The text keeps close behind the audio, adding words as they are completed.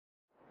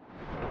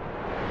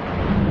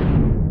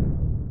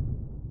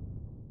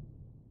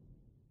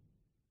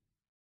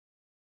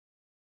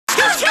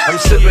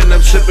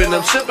sippin',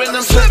 I'm sippin',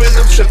 I'm sippin',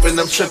 I'm sippin',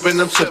 I'm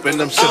sippin', I'm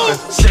sippin', I'm sippin'.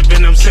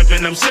 Sippin', I'm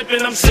sippin', I'm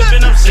sippin', I'm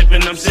sippin', I'm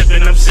sippin', I'm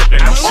sippin', I'm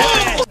sippin', I'm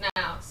sippin'.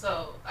 Now,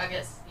 so I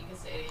guess you can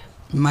say it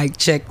again. Mic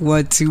check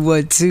 1 2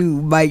 1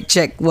 2. Mic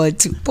check 1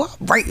 2. Boy,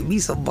 I'm writing me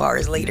some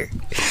bars later.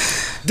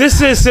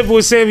 This is Sippin'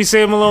 with Sammy,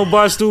 Sam Malone,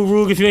 Barstool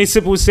Rug. If you ain't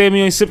sippin' with Sammy,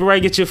 you ain't sippin' right.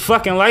 Get your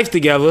fucking life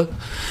together.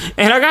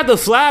 And I got the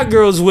Fly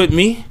Girls with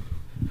me.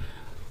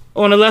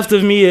 On the left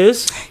of me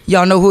is...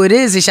 Y'all know who it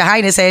is. It's your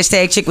highness.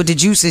 Hashtag chick with the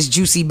juices.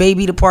 Juicy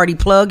baby, the party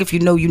plug. If you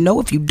know, you know.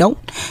 If you don't,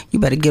 you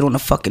better get on the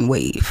fucking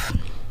wave.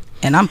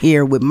 And I'm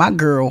here with my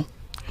girl,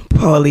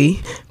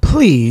 Paulie.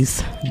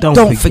 Please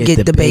don't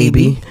forget the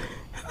baby.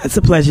 It's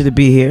a pleasure to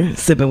be here,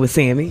 sipping with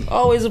Sammy.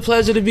 Always a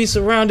pleasure to be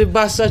surrounded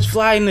by such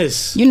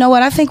flyness. You know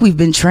what? I think we've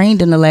been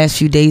trained in the last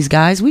few days,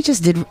 guys. We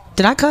just did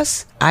I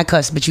cuss? I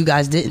cussed, but you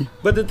guys didn't.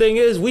 But the thing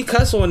is, we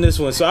cuss on this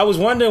one. So I was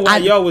wondering why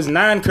y'all was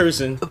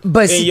non-cursing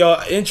in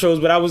y'all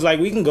intros, but I was like,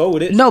 we can go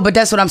with it. No, but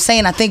that's what I'm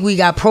saying. I think we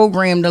got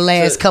programmed the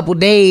last couple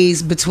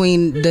days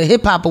between the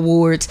Hip Hop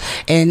Awards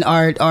and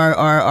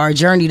our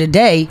journey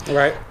today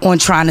on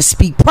trying to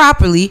speak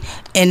properly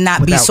and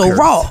not be so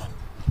raw.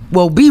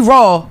 Well, be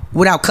raw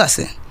without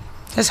cussing.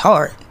 That's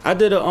hard. I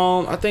did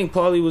I think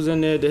Paulie was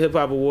in there at the Hip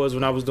Hop Awards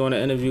when I was doing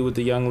an interview with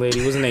the young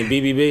lady. What's her name?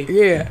 BBB?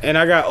 Yeah. And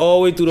I got all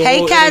the way through the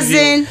whole cousin.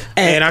 interview.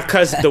 And I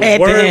cussed the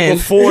word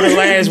before the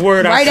last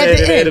word I said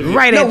in the interview.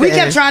 Right at the end. We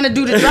kept trying to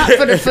do the drop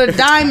for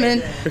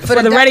Diamond.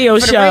 For the radio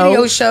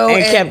show.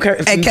 And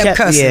kept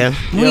cussing. Yeah.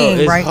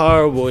 It's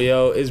horrible,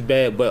 yo. It's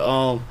bad.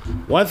 But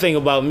one thing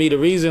about me, the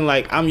reason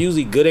like I'm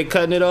usually good at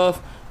cutting it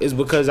off is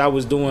because I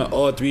was doing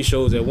all three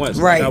shows at once.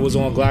 Right. Like I was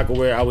on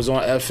Glockaware, I was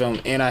on FM,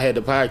 and I had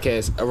the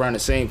podcast around the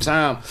same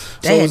time.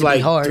 So it was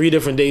like 3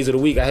 different days of the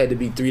week. I had to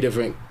be 3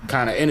 different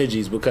kind of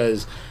energies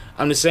because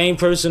I'm the same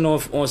person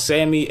on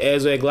Sammy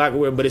as at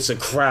Glockaware, but it's a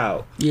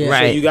crowd. Yeah. So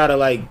Right. you gotta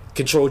like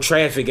control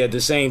traffic at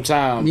the same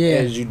time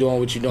as you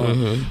doing what you're doing.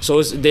 Mm-hmm.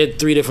 So they're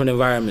 3 different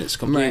environments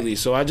completely. Right.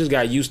 So I just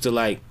got used to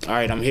like, all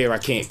right, I'm here, I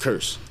can't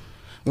curse.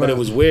 But it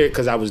was weird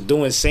because I was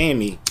doing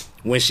Sammy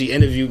when she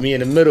interviewed me in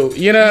the middle,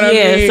 you know what I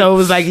mean? Yeah, so it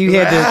was like you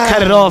had to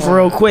cut it off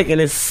real quick and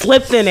it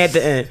slipped in at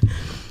the end.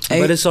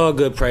 But it's all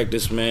good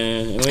practice,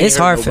 man. It's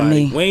hard for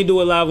me. We ain't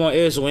do it live on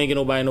air, so we ain't get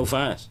nobody no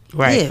fines.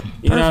 Right. Yeah,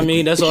 you know what I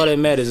mean? That's all that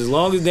matters. As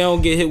long as they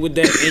don't get hit with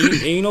that.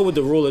 And you know what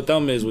the rule of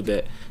thumb is with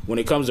that. When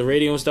it comes to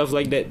radio and stuff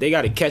like that, they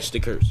got to catch the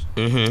curse.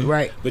 Mm-hmm.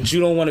 Right. But you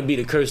don't want to be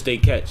the curse they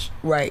catch.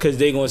 Right. Because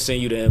they going to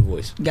send you the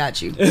invoice.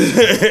 Got you.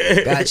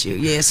 Got you.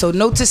 Yeah, so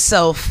note to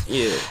self.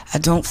 Yeah. I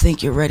don't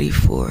think you're ready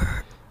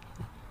for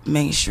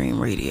mainstream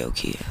radio,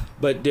 kid.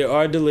 But there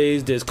are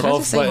delays. There's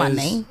cough buttons. My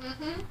name?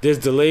 There's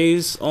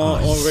delays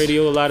on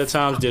radio a lot of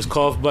times. There's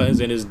cough buttons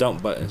and there's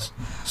dump buttons.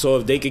 So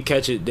if they could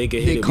catch it, they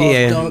could hit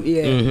it. Dump,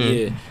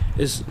 Yeah.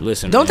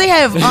 Listen. Don't man. they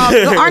have?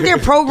 Aren't there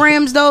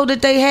programs though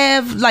that they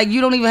have? Like you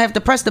don't even have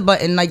to press the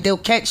button. Like they'll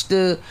catch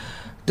the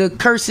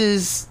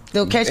curses.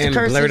 They'll catch the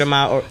curses. Blur them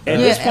out. At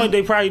this point,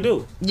 they probably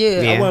do.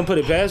 Yeah. I wouldn't put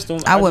it past them.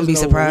 I wouldn't be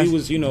surprised. We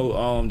was,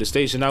 the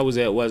station I was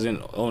at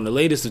wasn't on the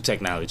latest of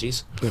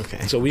technologies.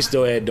 Okay. So we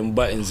still had them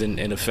buttons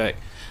in effect.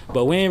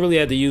 But we ain't really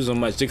had to use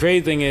them much. The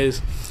crazy thing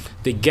is,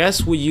 the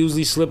guests would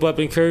usually slip up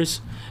and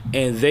curse,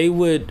 and they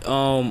would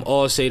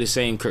all say the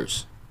same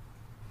curse.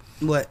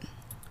 What?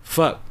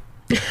 Fuck.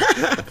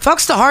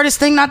 Fuck's the hardest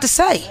thing not to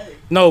say.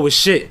 No, it was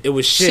shit. It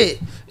was shit.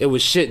 It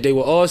was shit. They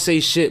would all say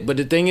shit, but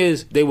the thing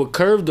is, they would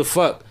curve the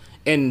fuck,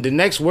 and the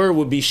next word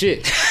would be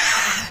shit.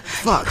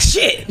 Fuck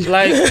shit.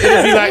 Like it'd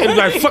be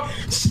like fuck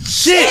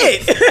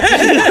shit.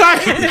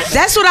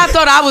 That's what I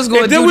thought I was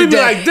going to do. Then we'd be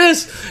like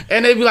this,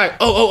 and they'd be like,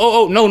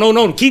 oh,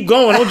 no, keep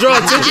going, don't draw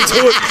attention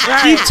to it.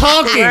 Right. Keep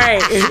talking.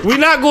 Right. We're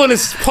not going to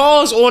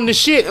pause on the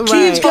shit.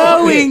 Keep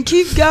going.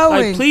 Keep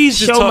going. Like, please,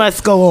 just show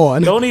must go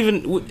on. Don't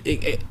even.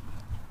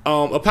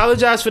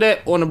 Apologize for that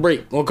on a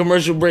break, on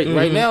commercial break. Mm-hmm.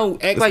 Right now,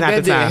 act like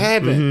that didn't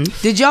happen.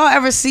 Mm-hmm. Did y'all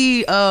ever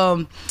see?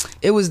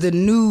 It was the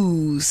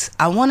news.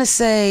 I want to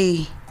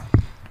say.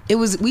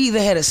 We either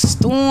had a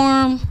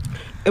storm.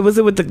 Was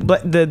it with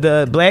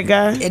the black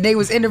guy? And they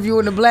was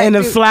interviewing the black and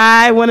the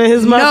Fly, one of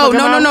his No,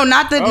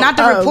 not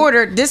the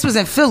reporter. This was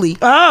in Philly.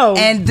 Oh.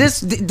 And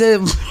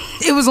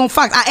it was on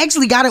Fox. I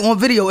actually got it on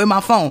video in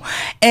my phone.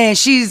 And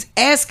she's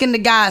asking the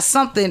guy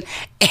something,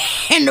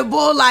 and the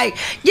boy like,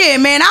 yeah,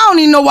 man, I don't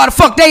even know why the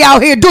fuck they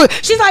out here do it.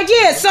 She's like,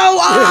 yeah, so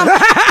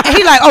and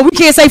he like, oh, we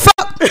can't say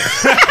fuck.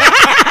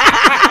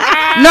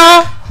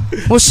 No.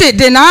 Well, shit,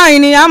 then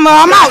I'm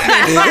out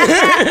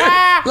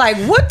then. Like,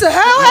 what the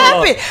hell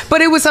happened?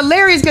 But it was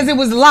hilarious because it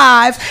was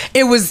live.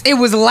 It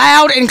was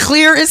loud and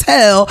clear as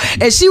hell.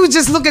 And she was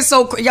just looking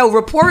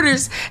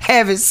reporters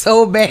have it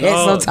so bad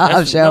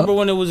sometimes, yo. Remember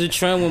when it was a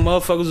trend when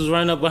motherfuckers was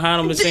running up behind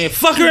them and saying,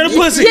 fuck her in the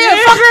pussy?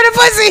 Yeah, fuck her in the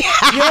pussy.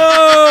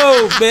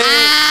 Yo, man.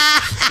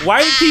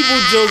 White people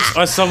jokes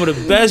are some of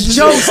the best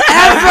jokes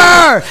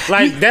ever.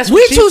 Like, that's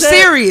what she said. We too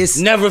serious.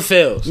 Never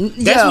fails.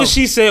 That's what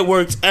she said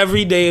works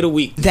every day of the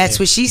week. That's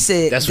what she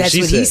said. That's what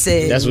he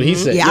said. That's what he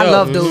said. Yeah, I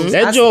love those.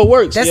 That joke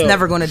works. That's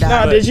never going to die.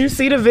 Now, did you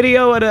see the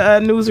video of the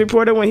news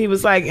reporter when he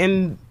was like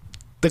in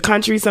the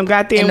country some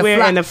goddamn And where,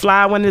 fly. and the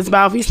fly went in his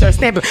mouth. He started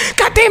snapping.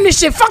 Goddamn this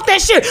shit! Fuck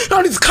that shit!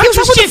 No, this country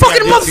What the shit!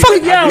 fucking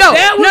motherfucker? Yo, No.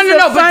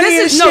 But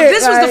this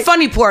this was the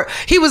funny part.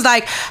 He was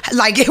like,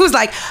 it was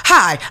like,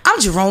 hi, I'm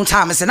Jerome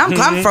Thomas, and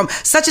I'm from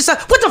such and such.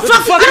 What the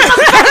fuck?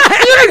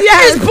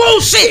 This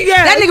bullshit.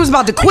 Yeah. That nigga was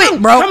about to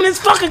quit, bro. Come in this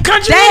fucking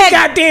country, That-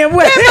 goddamn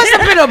way. That must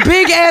have been a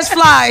big ass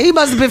fly. He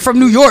must have been from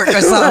New York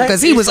or something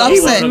because he was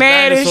upset.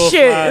 mad as Dinosaur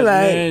shit, flies,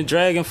 like- man,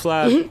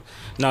 dragonflies.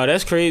 No,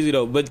 that's crazy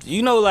though. But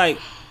you know, like,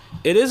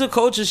 it is a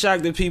culture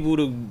shock that people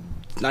to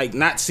like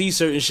not see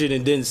certain shit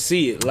and didn't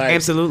see it. Like,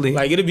 Absolutely.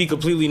 Like it'd be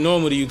completely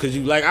normal to you because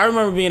you like. I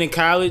remember being in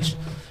college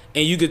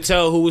and you could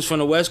tell who was from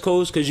the West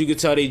Coast because you could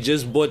tell they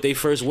just bought their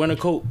first winter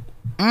coat.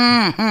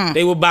 Mm-hmm.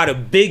 They would buy the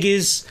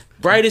biggest,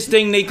 brightest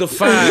thing they could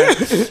find.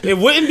 It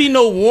wouldn't be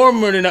no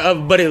warmer than the other,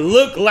 but it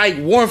looked like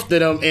warmth to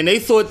them, and they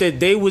thought that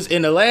they was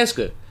in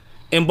Alaska,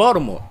 in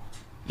Baltimore.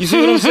 You see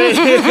what I'm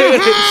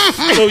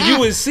saying? So you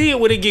would see it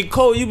when it get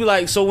cold. You'd be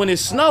like, so when it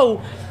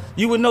snow,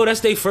 you would know that's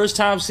their first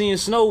time seeing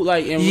snow,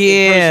 like in person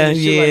and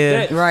shit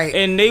like that. Right.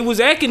 And they was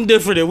acting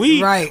different. And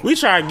we Right. we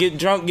try to get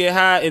drunk, get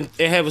high, and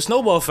have a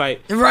snowball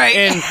fight. Right.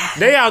 And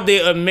they out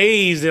there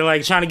amazed and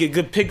like trying to get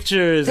good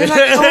pictures. They're like,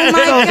 oh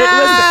my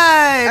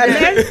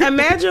God.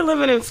 Imagine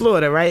living in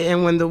Florida, right?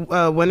 And when the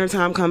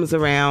wintertime comes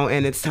around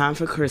and it's time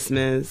for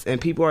Christmas and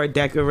people are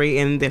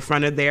decorating the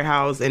front of their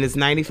house and it's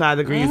 95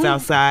 degrees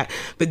outside,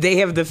 but they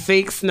have the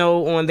fake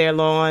snow on their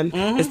lawn.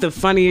 It's the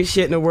funniest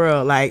shit in the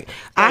world. Like,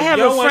 I have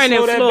a friend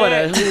in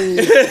Florida who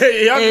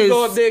y'all can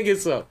go up there and get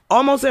some.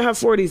 almost in her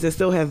 40s and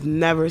still have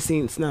never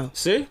seen snow.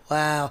 See?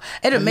 Wow.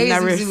 It never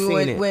amazes me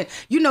seen it. when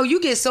you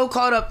get so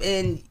caught up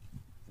in,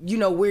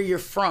 where you're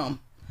from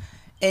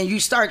and you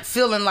start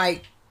feeling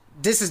like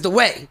this is the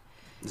way.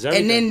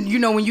 And then,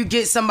 when you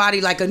get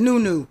somebody like a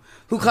Nunu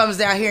who comes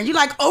down here and you're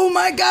like, oh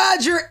my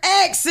God, your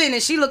accent.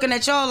 And she looking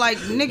at y'all like,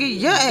 nigga,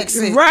 your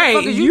accent. Right.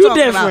 What the fuck is You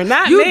talking different, about?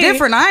 not you me.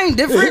 different. I ain't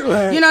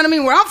different. You know what I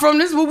mean? Where I'm from,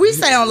 this is what we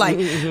sound like.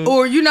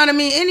 Or, you know what I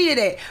mean? Any of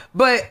that.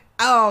 But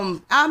I'm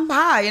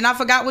high and I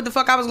forgot what the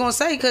fuck I was going to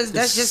say because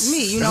that's just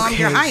me. I'm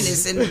your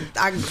highness and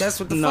that's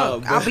what the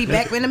fuck. I'll be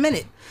back in a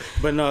minute.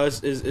 But no, it's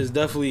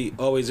definitely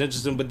always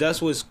interesting. But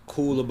that's what's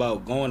cool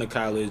about going to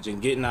college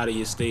and getting out of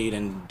your state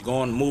and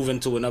moving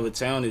to another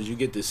town is you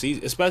get to see,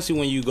 especially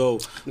when you go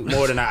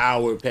more than an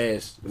hour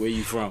past where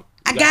you from.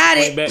 I got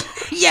it.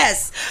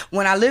 Yes.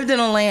 When I lived in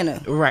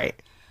Atlanta.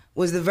 Right.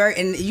 Was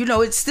and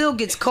it still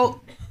gets cold.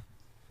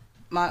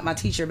 My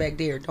teacher back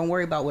there. Don't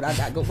worry about what I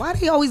got. Why do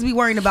they always be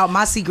worrying about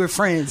my secret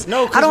friends?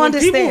 No, I don't when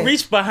understand. people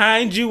reach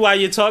behind you while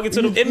you're talking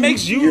to them, it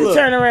makes you look.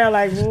 Turn around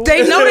like,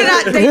 They know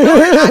that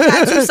I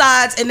got two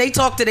sides and they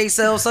talk to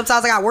themselves.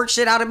 Sometimes I got work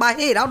shit out in my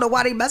head. I don't know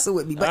why they messing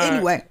with me. But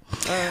anyway,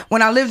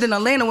 when I lived in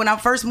Atlanta, when I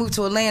first moved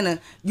to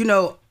Atlanta,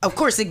 of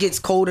course it gets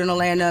cold in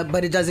Atlanta,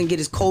 but it doesn't get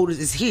as cold as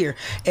it's here.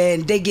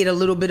 And they get a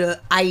little bit of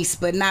ice,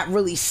 but not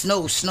really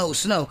snow.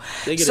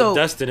 They get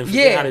dusted and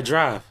forget how to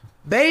drive.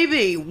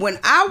 Baby, when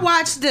I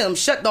watched them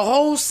shut the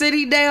whole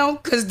city down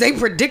because they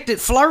predicted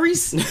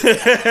flurries, I'm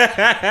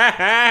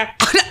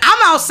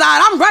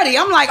outside. I'm ready.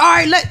 I'm like, all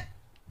right,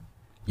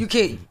 you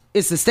can't.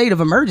 It's a state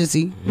of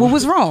emergency. What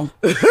was wrong?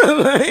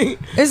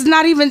 It's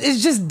not even.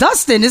 It's just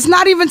dusting. It's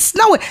not even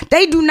snowing.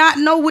 They do not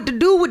know what to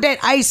do with that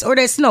ice or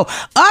that snow.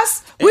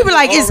 Us, we be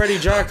like, already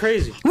drive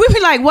crazy. We be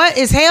like, what?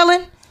 It's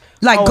hailing?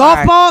 Like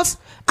golf balls?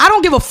 I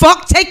don't give a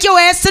fuck. Take your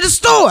ass to the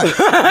store.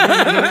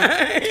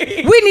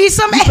 We need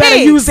some eggs. You better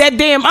use that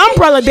damn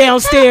umbrella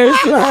downstairs.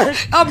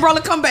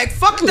 Umbrella come back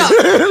fucked up.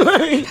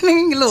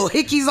 Little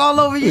hickeys all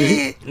over your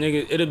head.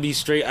 Nigga, it'll be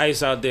straight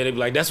ice out there. They be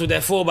like, that's what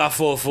that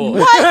 4x4 for.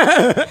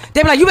 What?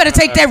 They be like, you better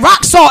take that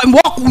rock salt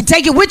and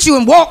take it with you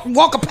and walk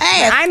a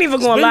path. I ain't even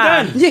gonna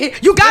lie. Done. Yeah,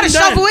 you got to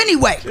shovel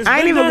anyway. I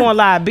ain't even gonna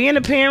lie. Being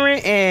a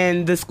parent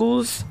and the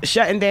schools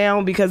shutting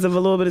down because of a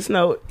little bit of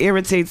snow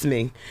irritates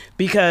me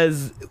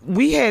because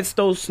we had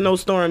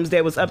snowstorms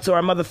that was up to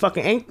our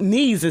motherfucking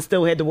knees and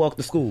still had to walk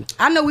to school.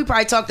 I know we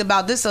probably talked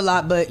about this a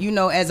lot, but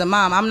as a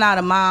mom, I'm not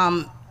a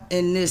mom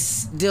in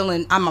this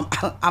dealing. I'm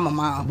a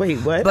mom. Wait,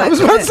 what? But I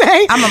was about to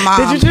say, I'm a mom.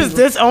 Did you just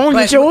disown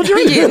your children?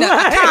 Yeah, no,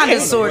 kind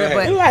of, sort of.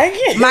 But Like-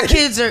 my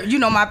kids are,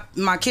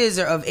 my kids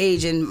are of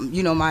age, and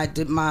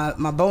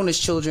my bonus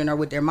children are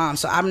with their mom,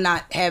 so I'm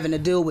not having to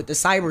deal with the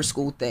cyber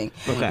school thing.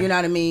 Okay. You know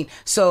what I mean?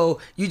 So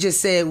you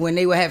just said when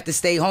they would have to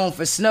stay home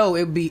for snow,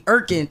 it would be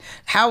irking.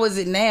 How is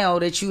it now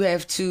that you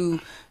have to?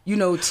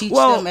 Teach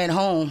them at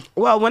home.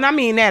 Well, when I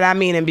mean that, I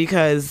mean it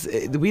because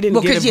we didn't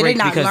get a break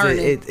because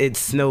it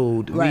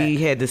snowed. Right. We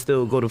had to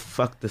still go to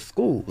the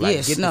school.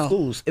 Get snow. to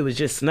schools. It was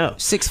just snow.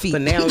 6 feet.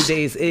 But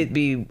nowadays, it'd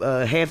be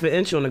half an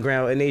inch on the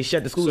ground and they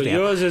shut the schools So down.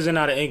 yours isn't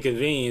out of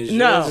inconvenience.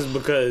 No. Yours is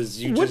because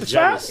you What just the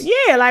fuck? jealous.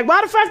 Yeah, like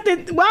why the fuck they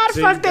that's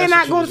not what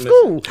going to you was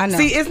school? I know.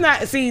 See, it's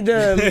not. See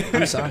the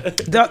I'm sorry.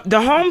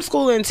 the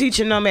homeschooling,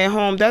 teaching them at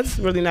home. That's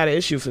really not an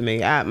issue for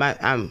me.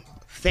 I'm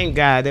thank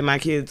God that my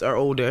kids are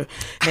older.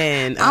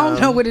 And I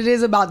don't know what it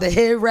is about the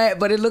head wrap,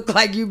 but it looked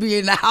like you be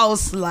in the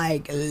house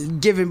like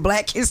giving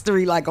Black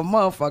History like a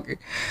motherfucker.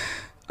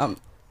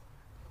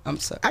 I'm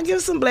sorry. I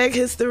give some black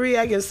history.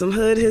 I give some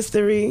hood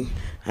history.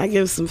 I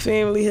give some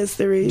family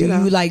history. Do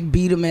you like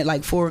beat them at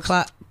like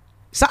 4:00?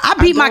 So I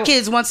beat my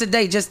kids once a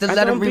day just to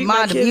let them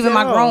remind them, even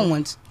my grown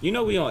ones. You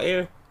know we on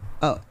air.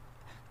 Oh,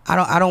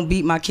 I don't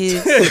beat my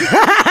kids.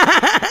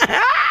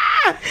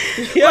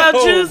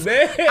 Well, Juice,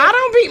 I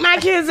don't beat my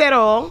kids at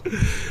all.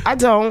 I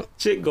don't.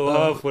 Chick go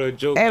hard for a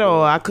joke. At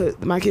all.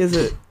 My kids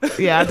are,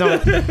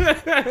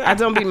 I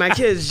don't beat my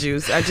kids,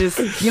 Juice. I just,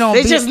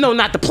 they just know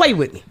not to play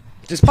with me.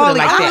 Just put it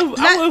like that.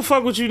 I wouldn't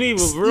fuck with you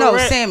neither. No,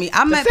 Sammy,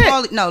 I met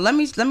Paulie. No, let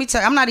me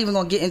tell you, I'm not even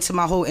gonna get into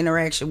my whole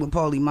interaction with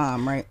Paulie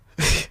mom, right?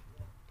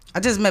 I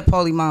just met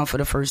Paulie mom for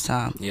the first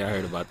time. Yeah, I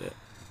heard about that.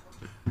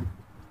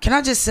 Can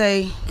I just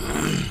say,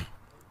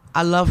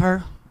 I love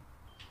her.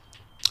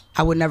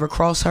 I would never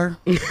cross her.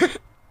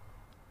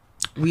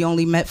 We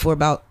only met for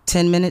about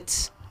 10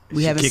 minutes.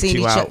 We haven't seen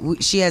each other.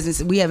 She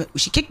hasn't. We haven't.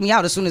 She kicked me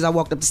out as soon as I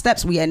walked up the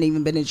steps. We hadn't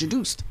even been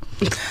introduced.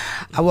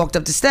 I walked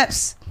up the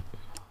steps,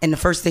 and the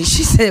first thing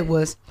she said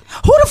was,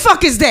 "Who the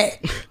fuck is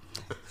that?"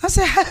 I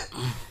said,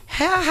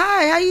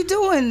 "Hi, how you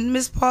doing,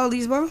 Miss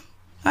Paulie's mom?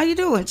 How you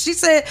doing?" She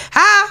said,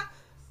 "Hi,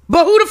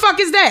 but who the fuck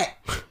is that?"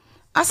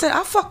 I said,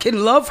 I fucking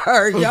love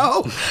her,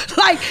 yo.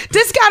 Like,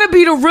 this gotta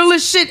be the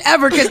realest shit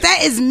ever, because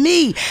that is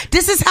me.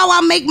 This is how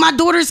I make my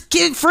daughter's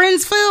kid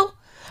friends feel.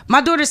 My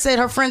daughter said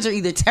her friends are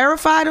either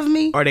terrified of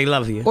me or they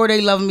love you. Or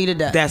they love me to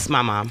death. That's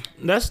my mom.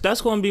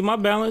 That's gonna be my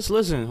balance.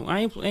 Listen,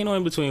 I ain't no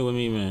in between with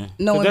me, man.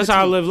 No, that's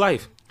how I live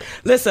life.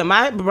 Listen,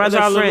 my brother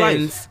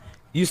friends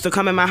used to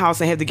come in my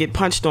house and have to get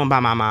punched on by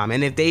my mom.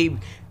 And if they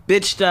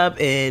bitched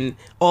up and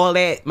all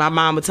that, my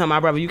mom would tell my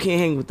brother, you can't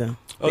hang with them.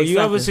 Oh, you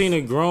ever seen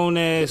a grown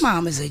ass?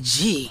 Mom is a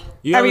G.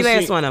 Every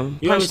last one of them.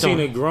 You ever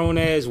seen a grown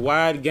ass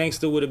wide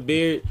gangster with a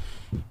beard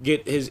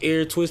get his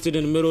ear twisted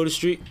in the middle of the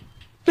street?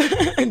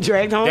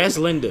 Dragged home? That's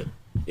Linda.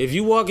 If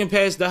you walking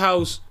past the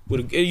house,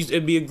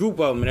 it'd be a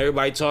group of them and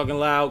everybody talking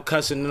loud,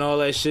 cussing and all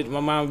that shit. My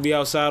mom would be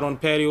outside on the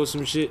patio or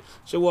some shit.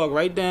 She'll walk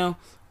right down,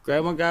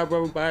 grab my guy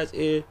brother by his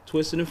ear,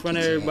 twist it in front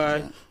of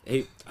everybody.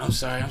 Hey, I'm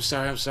sorry.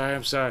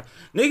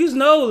 Niggas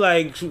know,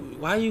 like,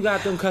 why you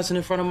got them cussing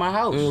in front of my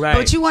house? Right.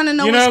 But you want to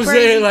know you know what's what I'm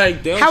crazy?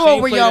 saying? Like, how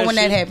old were y'all when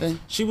that happened?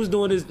 She was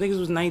doing this. Niggas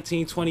was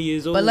 19, 20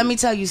 years old. But let me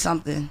tell you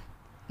something.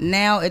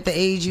 Now, at the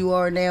age you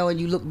are now, and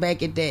you look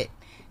back at that,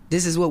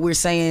 this is what we're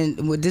saying.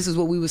 This is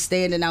what we were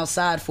standing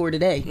outside for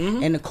today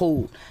in the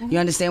cold. You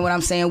understand what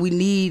I'm saying? We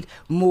need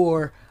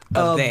more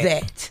of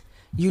that.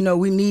 You know,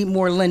 we need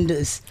more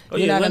Lindas.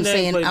 You know what I'm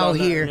saying? Out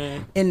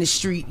here in the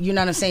street. You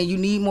know what I'm saying? You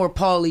need more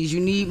Paulies.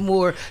 You need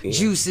more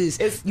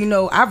Juices. You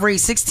know, I've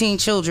raised 16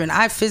 children.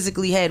 I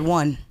physically had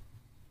one.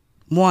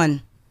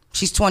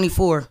 She's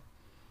 24.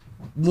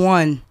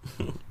 One.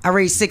 I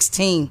raised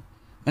 16.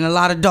 And a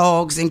lot of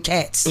dogs and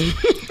cats.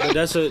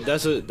 That's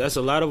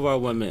a lot of our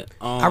women.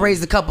 I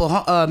raised a couple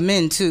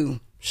men too.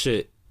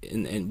 Shit.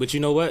 But you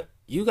know what?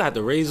 You got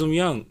to raise them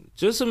young.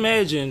 Just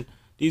imagine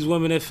these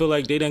women that feel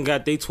like they done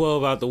got they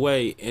 12 out the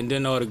way, and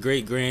then all the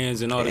great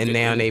grands and all the. And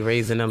now they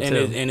raising them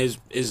too. And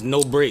it's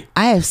no break.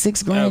 I have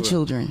 6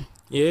 grandchildren.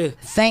 Yeah.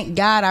 Thank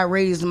God I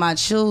raised my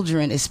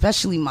children,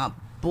 especially my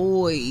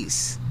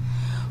boys,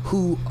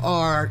 who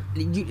are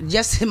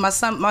just my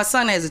son. My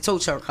son has a tow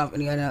truck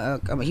company.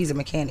 He's a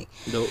mechanic.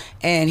 Dope.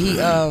 And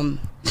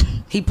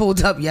he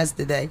pulled up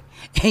yesterday,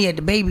 and he had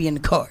the baby in the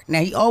car.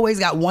 Now he always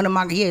got one of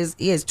my. He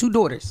has 2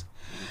 daughters.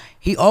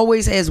 He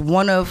always has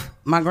one of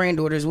my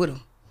granddaughters with him.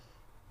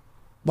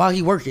 While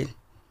he working,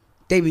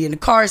 they be in the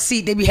car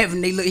seat. They be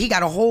having he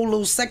got a whole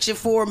little section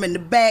for him in the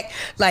back,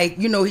 like,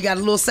 you know, he got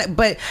a little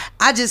But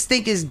I just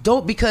think it's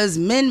dope because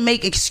men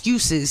make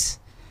excuses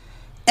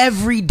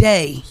every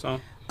day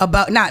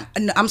about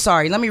I'm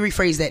sorry. Let me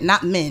rephrase that.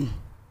 Not men.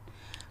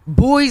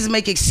 Boys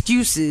make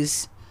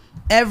excuses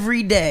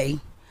every day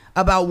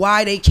about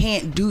why they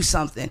can't do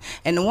something.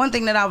 And the one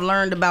thing that I've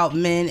learned about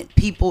men,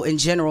 people in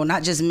general,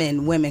 not just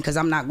men, women, because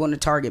I'm not going to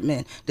target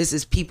men. This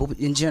is people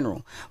in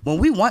general. When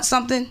we want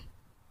something,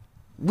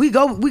 we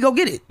go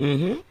get it.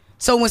 Mm-hmm.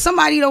 So when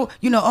somebody don't,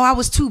 I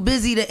was too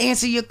busy to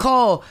answer your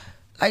call.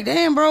 Like,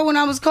 damn, bro, when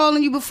I was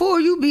calling you before,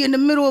 you be in the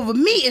middle of a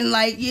meeting.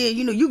 Like, yeah,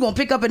 you going to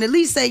pick up and at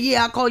least say,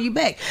 yeah, I'll call you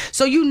back.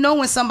 So you know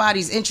when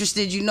somebody's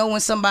interested. You know when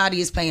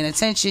somebody is paying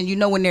attention. You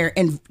know when they're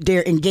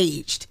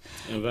engaged.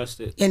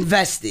 Invested.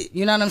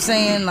 You know what I'm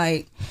saying?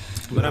 Like.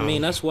 But I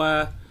mean, that's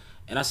why,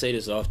 and I say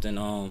this often,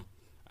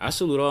 I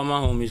salute all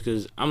my homies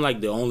because I'm like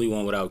the only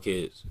one without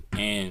kids.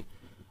 And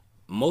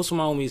most of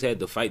my homies had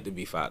to fight to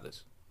be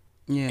fathers.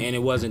 Yeah. And it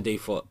wasn't their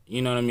fault.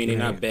 You know what I mean? They're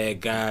not bad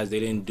guys. They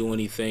didn't do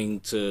anything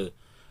to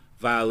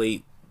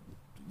violate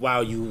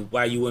while you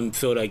wouldn't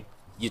feel like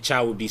your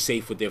child would be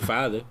safe with their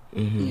father.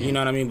 Mm-hmm. You know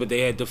what I mean? But they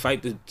had to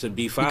fight to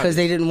be fathers. Because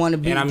they didn't want to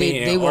be. And I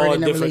mean, they all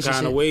in a different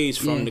kind of ways,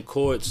 from the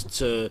courts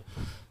to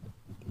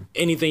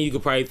anything you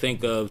could probably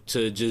think of,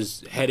 to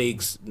just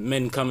headaches,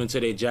 men coming to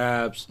their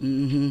jobs.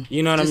 Mm-hmm.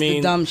 You know what I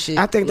mean? The dumb shit.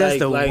 I think that's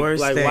the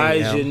worst thing. Why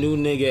is your new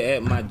nigga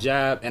at my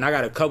job? And I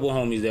got a couple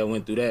homies that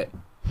went through that.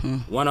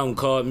 One of them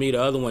called me,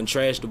 the other one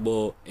trashed the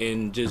ball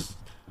and just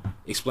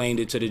explained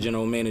it to the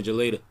general manager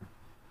later.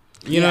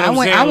 You know what I'm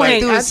saying? I went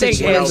like, through a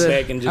situation.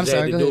 situation. Back and just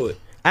had to do it.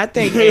 I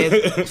think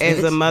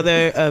as a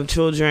mother of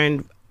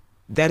children,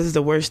 that is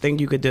the worst thing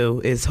you could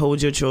do, is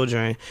hold your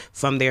children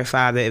from their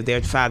father if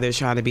their father is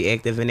trying to be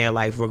active in their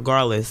life,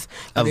 regardless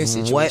of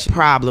what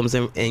problems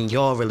in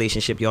your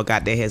relationship y'all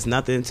got that has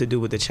nothing to do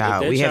with the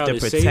child. We have to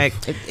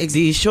protect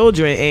these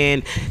children.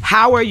 And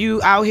how are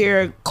you out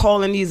here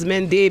calling these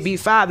men deadbeat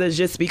fathers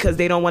just because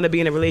they don't want to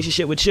be in a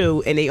relationship with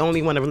you and they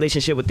only want a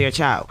relationship with their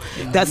child?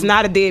 That's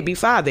not a deadbeat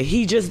father.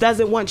 He just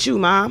doesn't want you,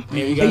 mom.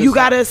 And you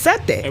got to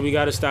accept that. And we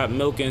got to stop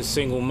milking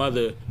single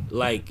mother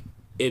like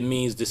it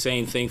means the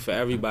same thing for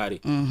everybody.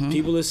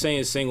 People are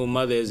saying single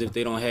mother as if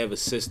they don't have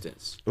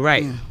assistance.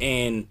 Right.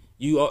 And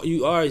you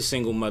are a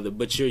single mother,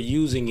 but you're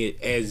using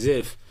it as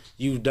if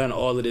you've done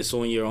all of this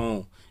on your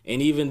own.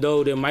 And even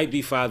though there might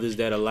be fathers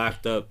that are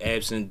locked up,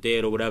 absent,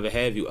 dead, or whatever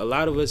have you, a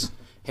lot of us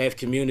have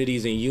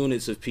communities and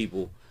units of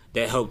people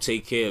that help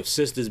take care of.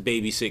 Sisters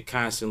babysit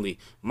constantly.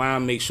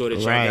 Mom makes sure that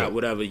y'all got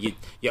whatever.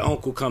 Your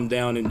uncle come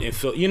down and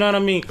fill. You know what I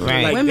mean?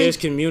 Right. Like there's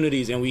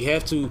communities, and we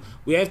have to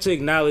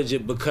acknowledge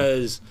it,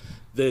 because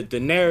the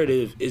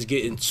narrative is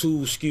getting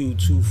too skewed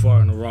too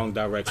far in the wrong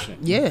direction.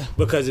 Yeah.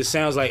 Because it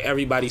sounds like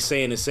everybody's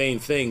saying the same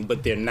thing,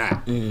 but they're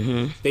not.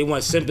 They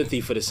want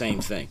sympathy for the same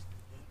thing.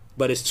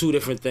 But it's two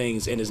different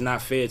things, and it's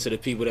not fair to the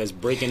people that's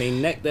breaking their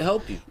neck to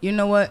help you. You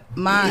know what?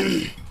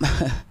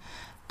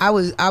 I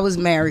was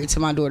married to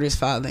my daughter's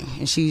father,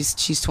 and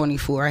she's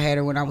 24. I had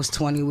her when I was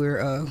 20.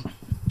 We're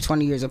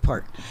 20 years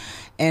apart.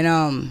 And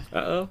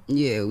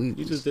yeah,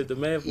 you just did the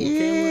math on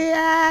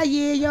camera.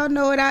 Yeah, y'all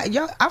know it.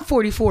 I'm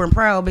 44 and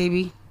proud,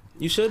 baby.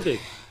 You should be.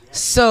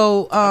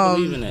 So I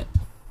believe in it.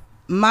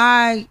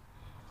 My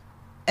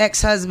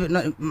ex-husband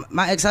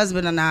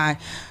and I,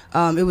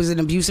 it was an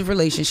abusive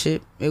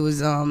relationship. It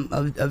was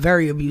a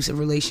very abusive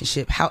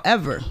relationship.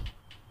 However,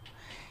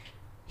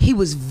 he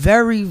was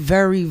very,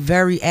 very,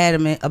 very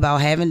adamant about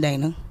having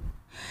Dana.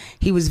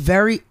 He was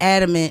very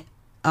adamant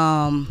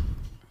about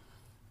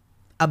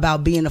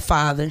being a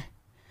father.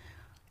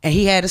 And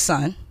he had a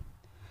son.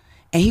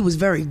 And he was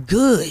very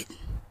good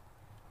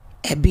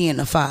at being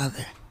a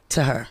father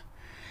to her.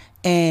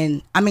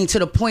 And I mean, to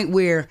the point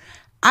where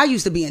I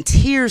used to be in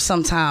tears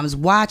sometimes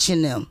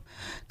watching them.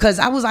 Because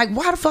I was like,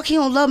 why the fuck he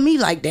don't love me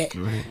like that?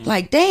 Right.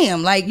 Like,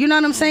 damn. Like, you know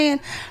what I'm saying?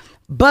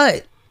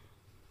 But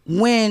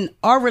when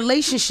our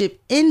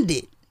relationship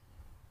ended,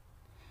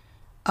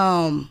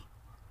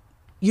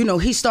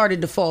 he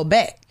started to fall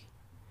back.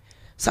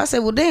 So I said,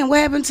 well, damn, what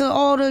happened to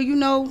all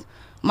the,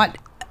 my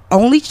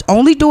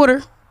only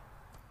daughter,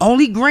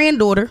 only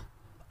granddaughter,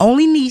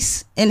 only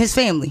niece in his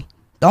family,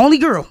 the only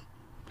girl,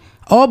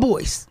 all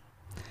boys.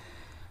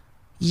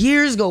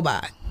 Years go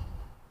by,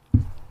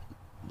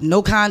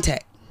 no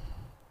contact.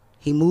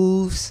 He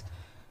moves,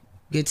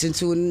 gets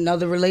into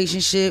another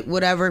relationship,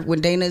 whatever.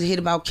 When Dana hit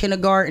about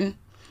kindergarten,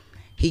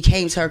 he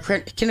came to her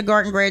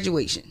kindergarten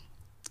graduation.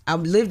 I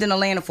lived in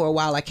Atlanta for a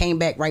while. I came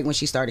back right when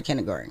she started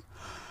kindergarten.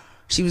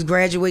 She was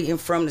graduating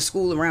from the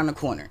school around the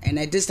corner. And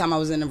at this time, I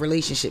was in a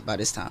relationship by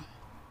this time.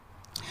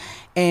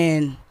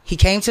 And he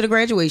came to the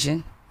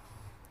graduation.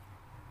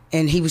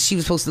 And she was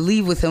supposed to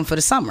leave with him for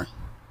the summer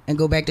and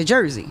go back to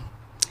Jersey,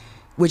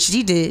 which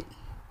she did.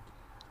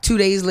 2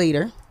 days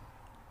later,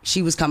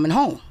 she was coming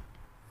home.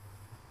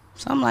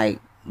 So I'm like,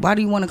 why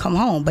do you want to come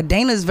home? But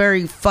Dana's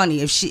very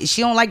funny. If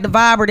she don't like the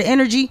vibe or the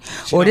energy,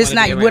 or this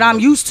not what I'm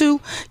used to,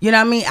 you know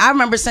what I mean? I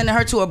remember sending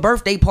her to a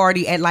birthday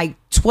party at like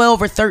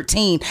 12 or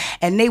 13,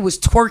 and they was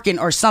twerking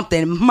or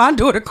something. My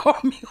daughter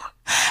called me,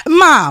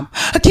 Mom,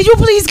 can you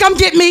please come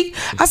get me?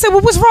 I said,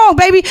 well, what's wrong,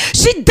 baby?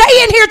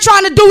 They in here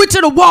trying to do it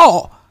to the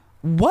wall.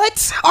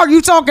 What are you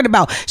talking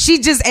about? She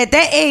just, at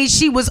that age,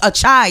 she was a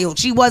child.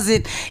 She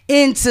wasn't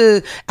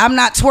into, I'm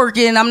not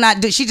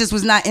twerking, she just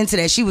was not into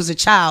that. She was a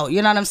child,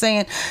 you know what I'm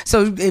saying?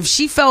 So if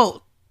she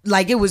felt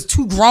like it was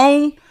too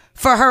grown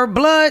for her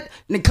blood,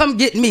 then come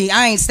get me.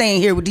 I ain't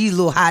staying here with these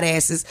little hot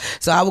asses.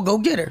 So I would go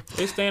get her.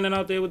 They standing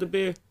out there with the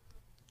beer.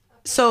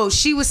 So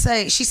she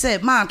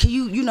said, Mom, can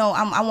you,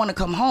 I want to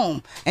come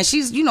home. And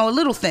she's, a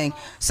little thing.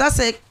 So I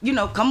said,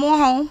 come on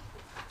home.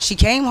 She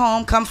came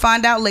home. Come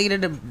find out later,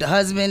 the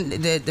husband,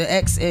 the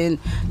ex, and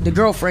the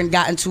girlfriend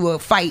got into a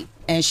fight,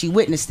 and she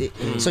witnessed it.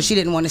 So she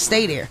didn't want to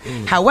stay there.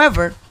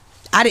 However,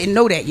 I didn't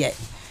know that yet.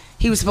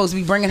 He was supposed to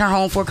be bringing her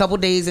home for a couple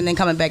days and then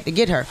coming back to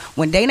get her.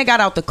 When Dana got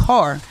out the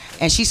car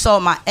and she saw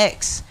my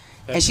ex,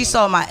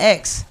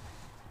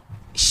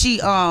 she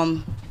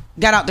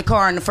got out the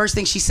car, and the first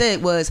thing she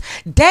said was,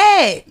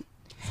 Dad,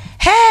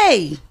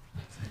 hey.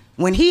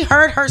 When he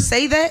heard her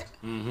say that,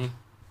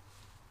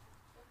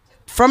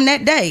 from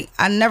that day,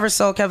 I never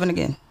saw Kevin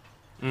again.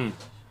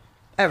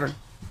 Ever.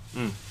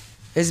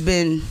 It's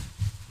been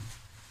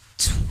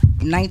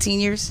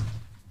 19 years.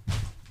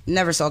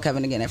 Never saw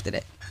Kevin again after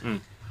that.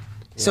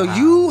 So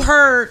you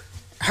heard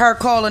her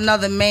call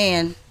another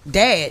man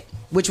dad,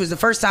 which was the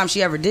first time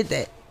she ever did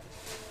that.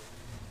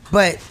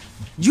 But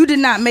you did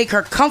not make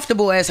her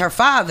comfortable as her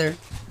father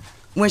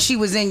when she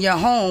was in your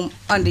home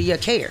under your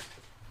care.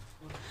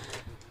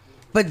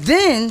 But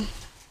then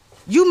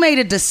you made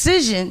a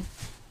decision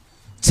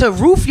to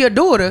roof your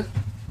daughter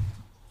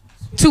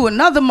to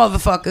another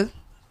motherfucker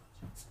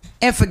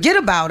and forget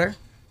about her,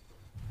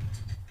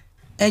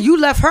 and you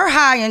left her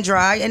high and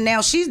dry, and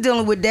now she's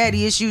dealing with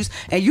daddy issues,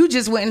 and you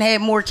just went and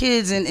had more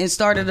kids and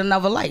started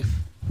another life.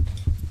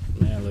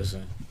 Man,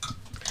 listen,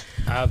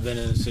 I've been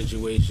in a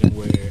situation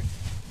where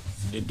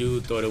the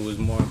dude thought it was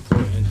more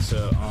important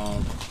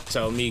to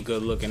tell me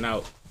good looking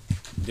out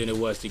than it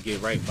was to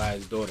get right by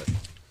his daughter.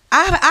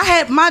 I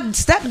had my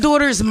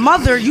stepdaughter's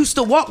mother used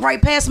to walk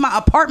right past my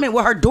apartment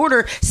with her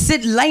daughter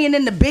laying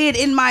in the bed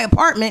in my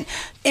apartment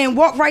and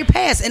walk right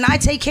past, and I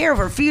take care of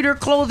her, feed her,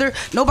 clothe her.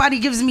 Nobody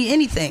gives me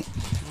anything.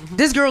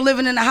 This girl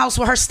living in the house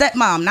with her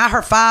stepmom, not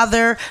her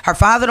father. Her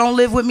father don't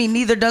live with me,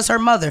 neither does her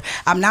mother.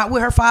 I'm not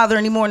with her father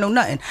anymore, no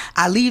nothing.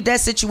 I leave that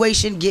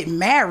situation, get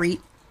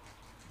married,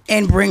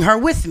 and bring her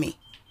with me.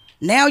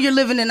 Now you're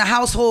living in a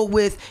household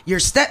with your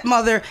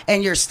stepmother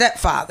and your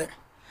stepfather.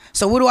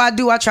 So what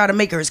do? I try to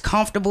make her as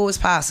comfortable as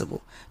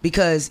possible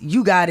because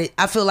you got it.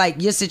 I feel like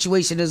your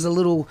situation is a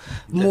little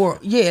more,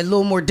 a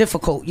little more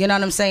difficult. You know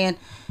what I'm saying?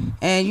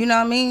 And you know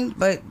what I mean?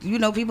 But,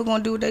 people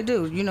going to do what they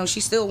do. She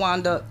still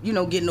wound up,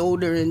 getting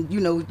older and,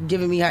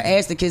 giving me her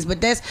ass to kiss.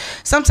 But that's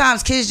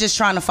sometimes kids just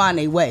trying to find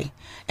their way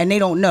and they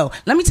don't know.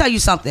 Let me tell you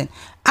something.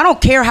 I don't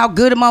care how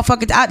good a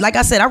motherfucker, like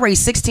I said, I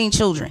raised 16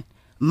 children.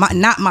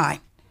 Not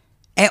mine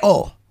at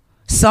all.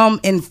 Some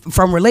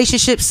from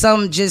relationships,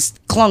 some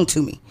just clung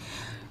to me.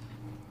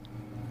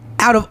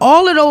 Out of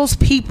all of those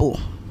people,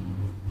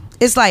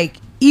 it's like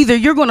either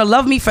you're going to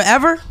love me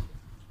forever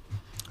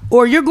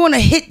or you're going to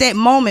hit that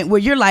moment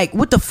where you're like,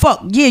 what the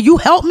fuck? Yeah, you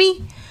helped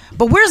me,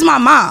 but where's my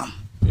mom?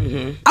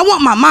 Mm-hmm. I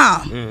want my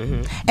mom.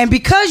 Mm-hmm. And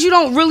because you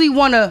don't really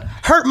want to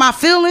hurt my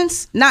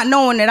feelings, not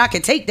knowing that I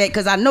can take that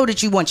because I know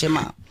that you want your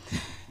mom.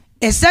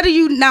 Instead of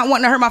you not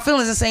wanting to hurt my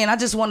feelings and saying, I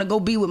just want to go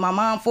be with my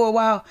mom for a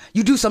while,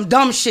 you do some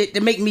dumb shit to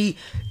make me,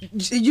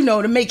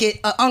 to make it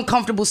an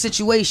uncomfortable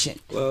situation.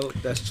 Well,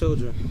 that's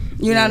children.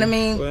 You know what I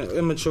mean? Well,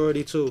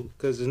 immaturity too,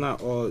 because it's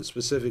not all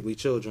specifically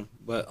children.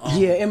 But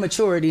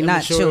immaturity,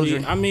 not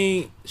children. I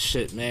mean,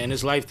 shit, man,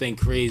 this life thing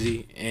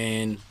crazy.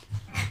 And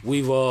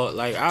we've all,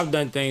 I've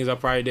done things I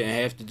probably didn't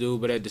have to do,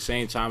 but at the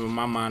same time, in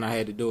my mind, I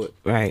had to do it.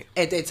 Right.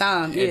 At that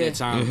time,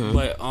 Mm-hmm.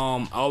 But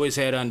I always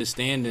had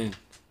understanding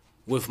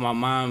with my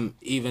mom,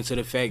 even to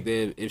the fact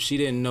that if she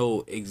didn't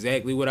know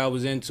exactly what I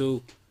was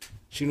into,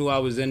 she knew I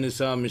was into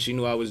something and she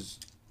knew I was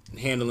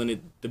handling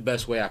it the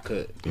best way I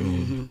could.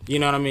 Mm-hmm. You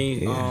know what I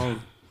mean? Yeah.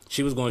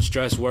 She was going to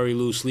stress, worry,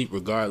 lose sleep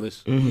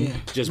regardless. Mm-hmm. Yeah.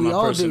 Just my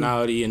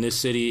personality in this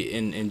city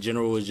in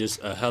general was just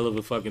a hell of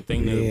a fucking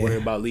thing to worry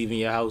about leaving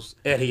your house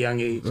at a young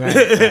age. Right.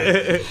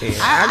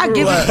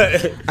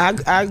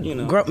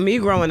 Me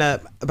growing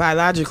up,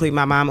 biologically,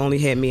 my mom only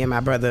had me and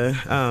my brother.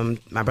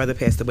 My brother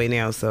passed away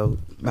now, so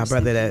my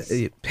brother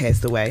that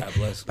passed away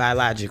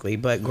biologically.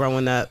 But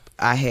growing up,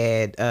 I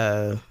had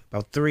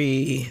about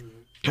 3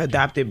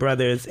 adopted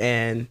brothers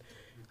and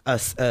a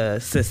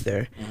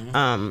sister.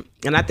 Mm-hmm.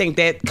 And I think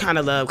that kind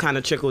of love kind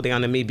of trickled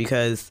down to me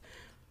because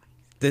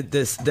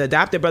the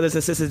adopted brothers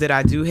and sisters that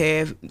I do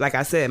have, like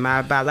I said,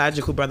 my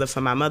biological brother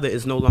from my mother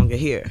is no longer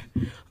here.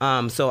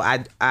 So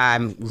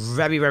I'm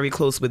very, very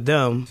close with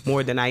them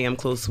more than I am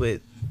close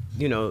with,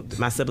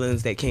 my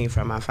siblings that came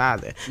from my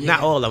father. Yeah.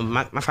 Not all of them.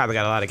 My father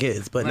got a lot of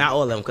kids, but not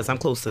all of them because I'm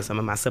close to some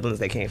of my siblings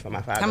that came from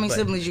my father. How many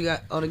siblings you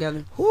got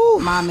altogether?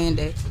 Mom and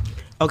dad.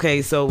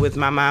 Okay, so with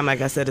my mom, like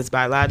I said, it's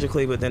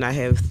biologically, but then I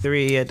have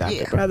 3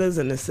 adopted brothers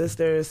and a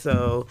sister.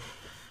 So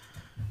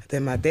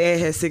then my dad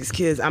has 6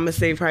 kids. I'm gonna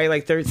say probably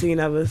like 13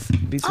 of us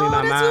between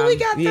my mom. That's what we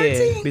got,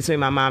 13. Yeah, between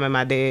my mom and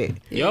my dad.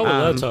 Y'all would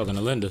love talking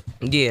to Linda.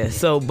 Yeah.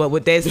 So, but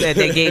with that said,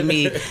 they gave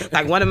me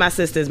like one of my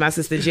sisters, my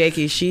sister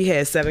Jackie. She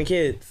has 7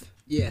 kids.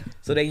 Yeah.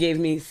 So they gave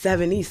me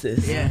 7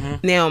 nieces. Yeah.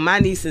 Mm-hmm. Now my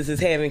nieces is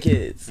having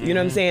kids. You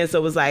know what I'm saying? So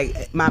it was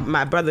like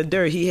my brother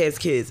Dirt, he has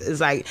kids. It's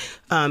like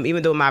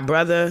even though my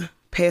brother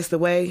passed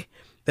away,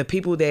 the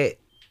people that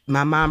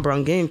my mom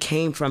brung in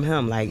came from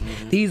him. Like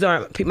these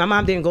are my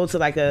mom didn't go to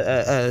like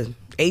a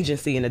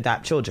agency and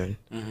adopt children.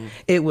 Mm-hmm.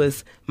 It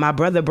was my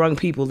brother brung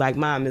people like,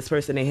 mom, this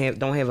person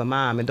don't have a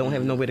mom and don't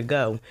have nowhere to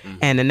go. Mm-hmm.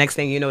 And the next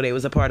thing you know, they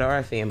was a part of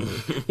our family.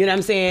 You know what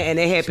I'm saying? And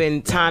it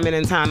happened time in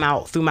and time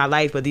out through my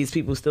life, but these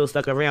people still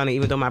stuck around. And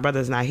even though my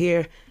brother's not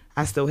here,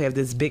 I still have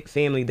this big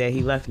family that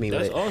he left me with.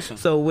 That's awesome.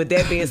 So with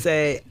that being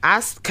said,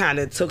 I kind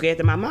of took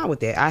after my mom with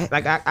that.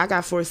 I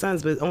got 4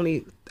 sons, but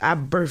I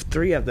birthed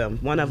 3 of them.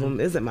 One of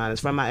them isn't mine.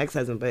 It's from my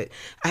ex-husband, but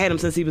I had him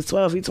since he was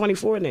 12. He's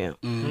 24 now.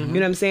 Mm-hmm. You know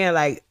what I'm saying?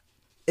 Like,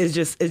 it's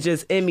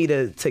just in me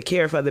to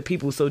care for other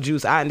people. So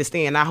Juice, I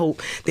understand. I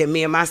hope that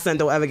me and my son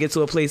don't ever get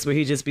to a place where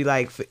he just be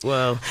like,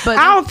 well, but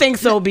I don't think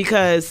so,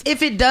 because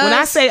if it does, when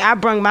I say I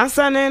brung my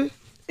son in,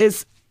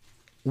 it's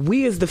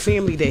we is the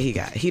family that he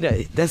got. We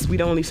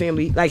the only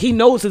family. Like, he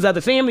knows his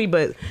other family,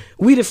 but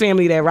we the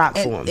family that rock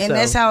for him. And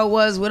that's how it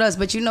was with us.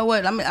 But you know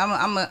what?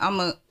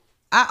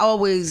 I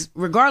always,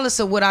 regardless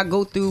of what I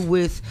go through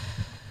with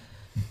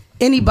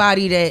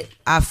anybody that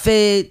I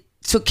fed,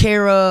 took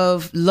care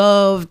of,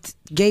 loved,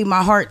 gave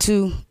my heart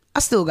to, I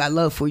still got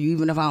love for you,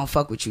 even if I don't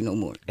fuck with you no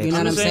more. You know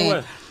what I'm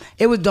saying?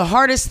 It was the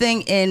hardest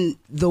thing in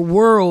the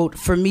world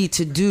for me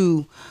to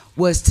do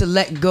was to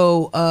let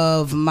go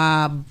of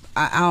my,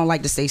 I don't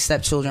like to say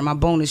stepchildren, my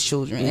bonus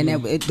children,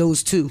 and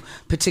those two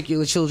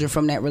particular children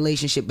from that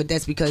relationship. But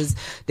that's because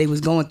they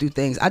was going through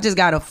things.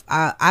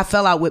 I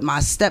fell out with my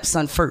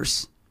stepson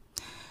first,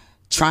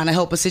 trying to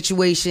help a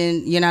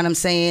situation, you know what I'm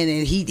saying?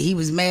 And he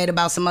was mad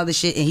about some other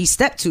shit, and he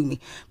stepped to me.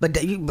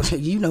 But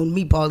you know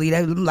me, Paulie,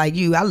 I'm like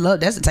you.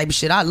 That's the type of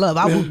shit I love.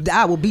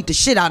 I will beat the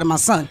shit out of my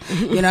son.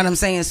 You know what I'm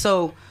saying?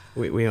 So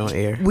we on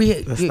air.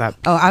 Let's stop.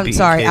 Oh, I'm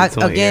sorry.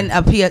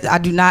 I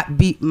do not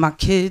beat my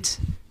kids.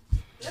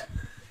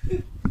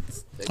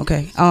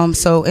 Okay.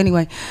 So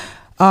anyway,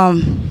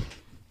 I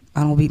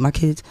don't beat my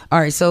kids. All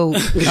right. So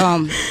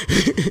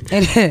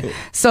and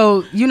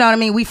so you know what I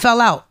mean. We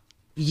fell out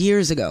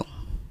years ago.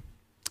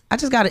 I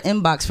just got an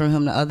inbox from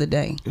him the other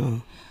day.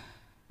 Oh.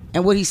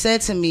 And what he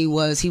said to me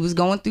was he was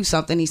going through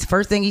something.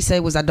 First thing he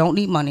said was, I don't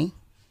need money.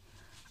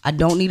 I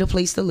don't need a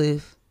place to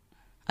live.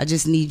 I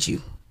just need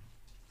you.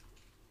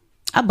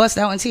 I bust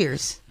out in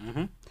tears.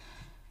 Mm-hmm.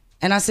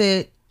 And I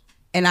said,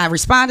 and I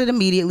responded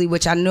immediately,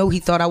 which I know he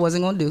thought I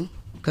wasn't going to do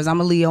because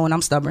I'm a Leo and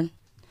I'm stubborn.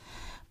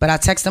 But I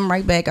texted him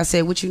right back. I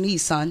said, what you need,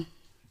 son?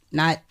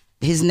 Not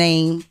his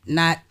name,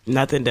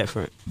 nothing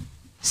different.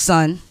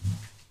 Son.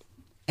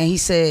 And he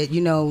said,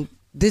 you know,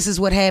 this is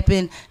what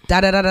happened,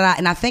 da da da da.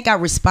 And I think I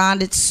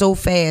responded so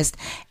fast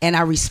and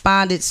I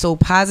responded so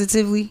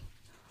positively.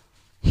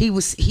 He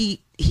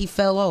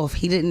fell off.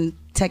 He didn't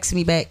text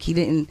me back.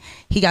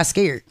 He got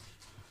scared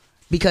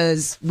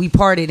because we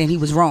parted and he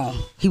was wrong.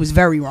 He was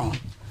very wrong.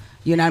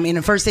 You know what I mean?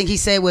 The first thing he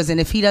said was, and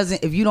if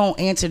you don't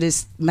answer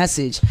this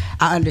message,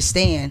 I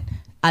understand.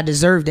 I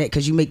deserve that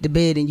because you make the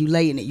bed and you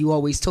lay in it. You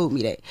always told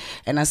me that.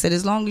 And I said,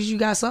 as long as you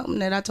got something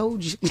that I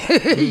told you,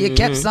 you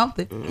kept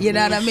something. You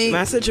know what I mean?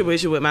 My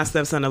situation with my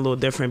stepson a little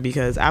different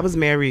because I was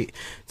married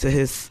to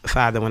his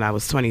father when I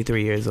was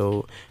 23 years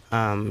old.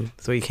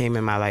 So he came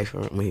in my life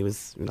when he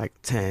was like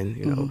 10,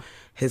 you know.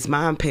 His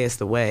mom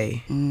passed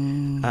away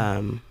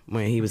when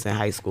he was in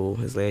high school,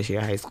 his last year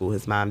of high school.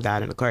 His mom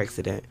died in a car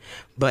accident.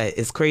 But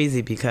it's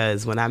crazy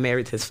because when I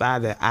married his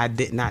father, I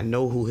did not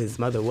know who his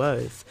mother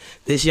was.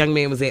 This young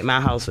man was at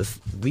my house for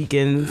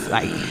weekends.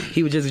 Like,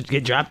 he would just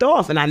get dropped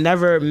off. And I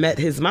never met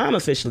his mom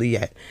officially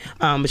yet.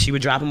 But she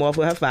would drop him off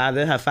with her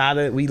father. Her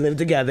father, we lived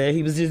together.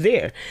 He was just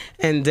there.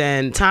 And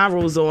then time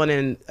rolls on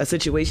and a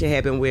situation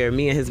happened where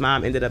me and his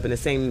mom ended up in the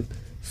same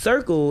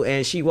circle.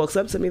 And she walks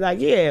up to me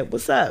like, yeah,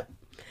 what's up?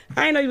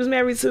 I didn't know you was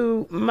married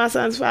to my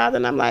son's father.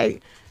 And I'm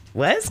like,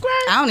 what, Squirt?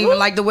 I don't even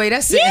like the way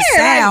that sound,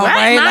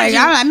 right?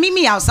 Like, meet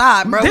me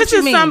outside, bro. This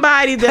is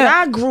somebody that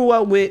I grew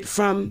up with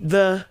from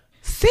the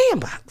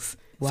sandbox.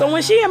 Wow. So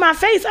when she in my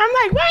face, I'm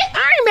like, wait,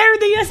 I ain't married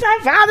to your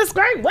son's father,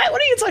 Squirt. What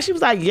are you talking? She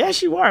was like,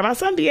 yes, you are. My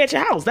son be at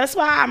your house. That's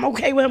why I'm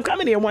okay with him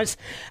coming here once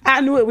I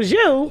knew it was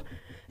you.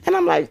 And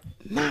I'm like,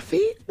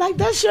 Nafi, like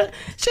that shit.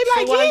 She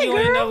like, so why yeah, you girl.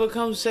 Ain't never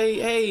come say,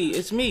 hey,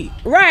 it's me.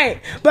 Right.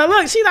 But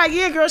look, she like,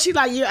 yeah, girl. She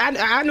like, yeah,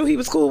 I knew he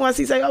was cool once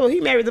he said, oh, he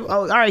married them.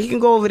 Oh, all right, he can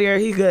go over there.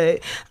 He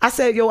good. I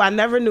said, yo, I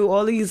never knew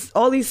all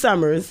these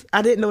summers.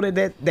 I didn't know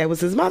that was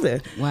his mother.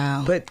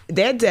 Wow. But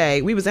that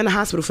day, we was in the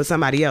hospital for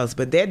somebody else.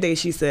 But that day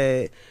she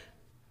said,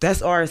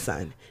 that's our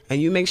son.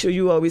 And you make sure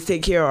you always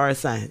take care of our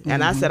son. Mm-hmm.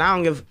 And I said, I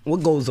don't give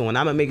what goes on.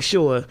 I'm going to make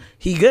sure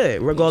he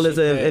good, regardless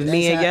of if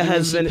me and your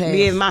husband,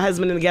 me and my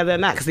husband together or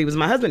not, because he was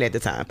my husband at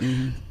the time.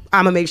 Mm-hmm.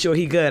 I'm going to make sure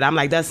he good. I'm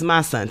like, that's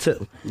my son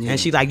too. Yeah. And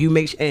she like,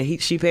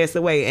 she passed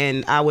away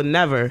and I would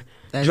never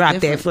drop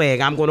that flag.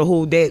 I'm going to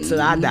hold that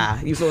till I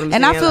die. You feel what I'm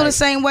saying? And I feel the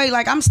same way.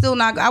 Like, I'm still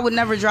not, I would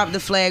never drop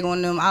the flag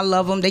on them. I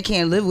love them. They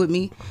can't live with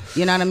me.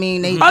 You know what I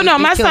mean?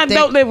 My son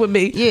don't live with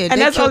me. Yeah, and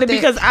that's only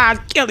because I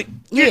kill him.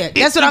 Yeah,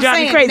 that's what I'm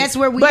saying. That's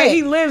where we But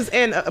he lives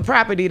in a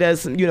property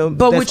that's, But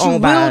that's what you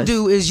will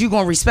do is you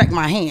going to respect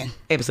my hand.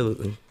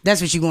 Absolutely. That's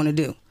what you're going to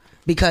do.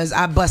 Because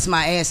I bust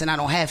my ass and I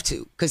don't have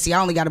to. Because, see, I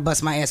only got to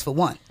bust my ass for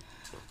one.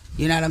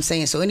 You know what I'm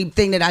saying? So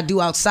anything that I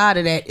do outside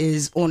of that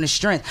is on the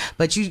strength.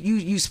 But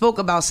you spoke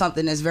about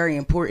something that's very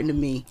important to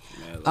me.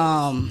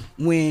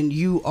 When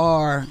you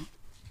are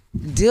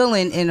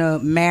dealing in a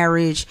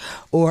marriage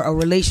or a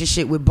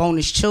relationship with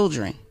bonus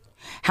children,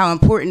 how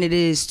important it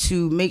is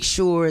to make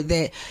sure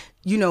that,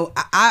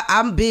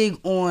 I'm big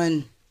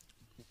on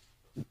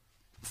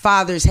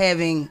fathers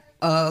having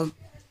a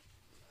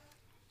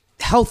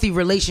healthy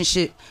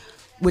relationship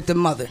with the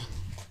mother.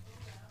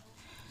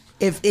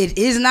 If it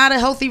is not a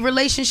healthy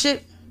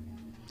relationship,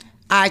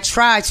 I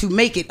try to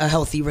make it a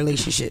healthy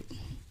relationship.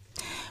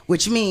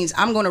 Which means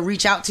I'm going to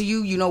reach out to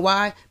you. You know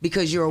why?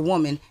 Because you're a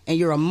woman and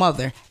you're a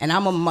mother and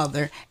I'm a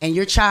mother and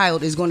your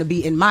child is going to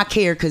be in my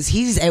care because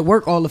he's at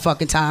work all the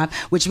fucking time,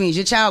 which means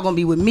your child going to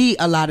be with me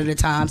a lot of the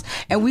times.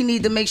 And we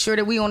need to make sure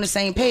that we on the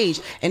same page.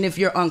 And if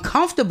you're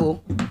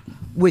uncomfortable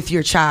with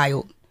your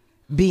child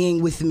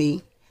being with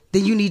me,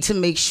 then you need to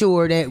make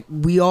sure that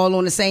we all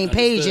on the same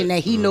page and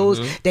that he knows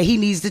that he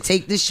needs to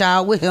take this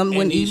child with him.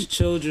 And these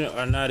children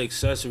are not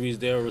accessories,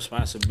 they're a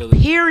responsibility.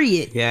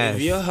 Period. Yes.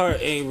 If your heart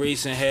ain't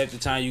racing half the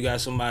time you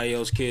got somebody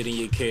else's kid in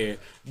your care,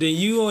 then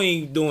you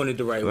ain't doing it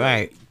the right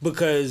way.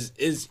 Because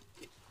it's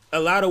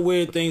a lot of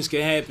weird things can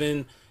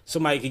happen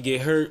somebody could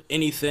get hurt,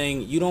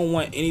 anything. You don't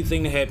want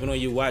anything to happen on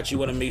your watch. You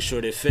want to make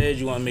sure they're fed.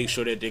 You want to make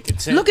sure that they're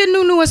content. Look at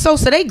Nunu and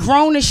Sosa. They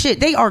grown as shit.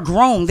 They are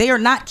grown. They are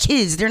not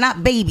kids. They're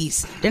not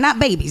babies. They're not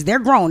babies. They're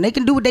grown. They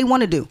can do what they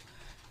want to do.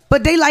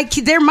 But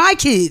they're my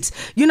kids.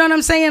 You know what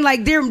I'm saying?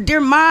 Like they're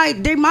my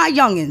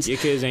youngins. Your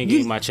kids ain't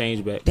giving my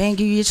change back. They ain't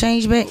give you your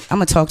change back? I'm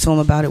gonna talk to him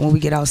about it when we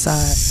get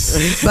outside.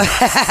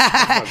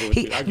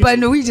 but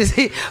no,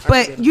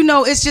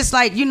 it's just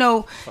like,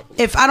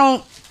 if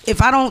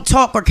I don't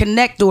talk or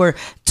connect or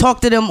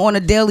talk to them on a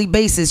daily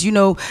basis,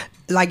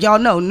 like y'all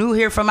know, New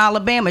here from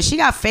Alabama. She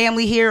got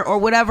family here or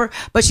whatever,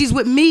 but she's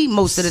with me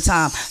most of the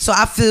time. So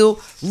I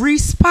feel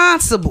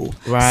responsible.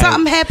 Right.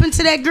 Something happened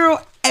to that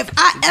girl. If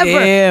I ever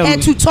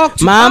had to talk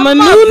to Mama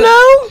my mother,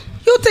 Nuno,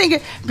 you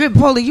thinking, good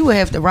Paulie, you would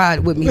have to ride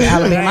with me to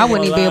Alabama. I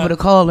wouldn't even be able to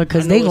call her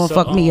because they gonna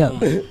fuck me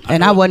up.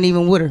 And I wasn't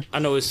even with her. I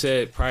know it's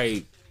said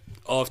probably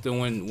often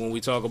when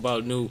we talk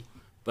about New,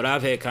 but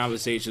I've had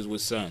conversations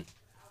with Son.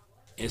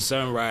 And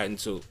Son riding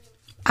too.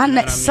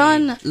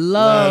 Son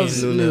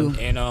loves New.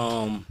 And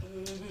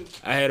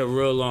I had a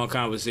real long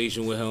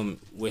conversation with him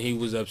when he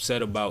was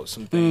upset about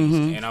some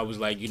things. And I was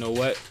like, you know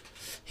what?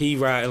 He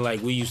riding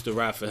like we used to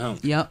ride for him.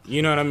 Yep.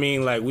 You know what I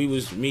mean? Like we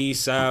was we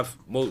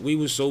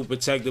was so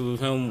protective of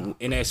him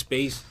in that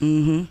space.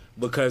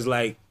 Because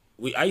like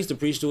I used to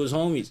preach to his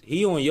homies.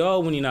 He on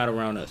y'all when he not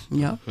around us.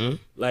 Yep.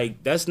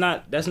 Like that's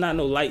not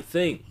no light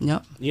thing.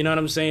 Yep. You know what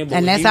I'm saying? But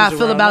and that's how I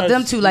feel about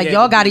them too. Like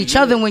y'all got each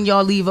other when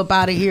y'all leave up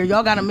out of here.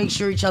 Y'all got to make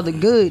sure each other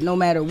good no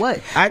matter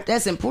what.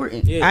 That's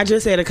important. Yeah. I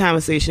just had a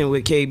conversation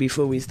with Kay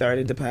before we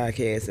started the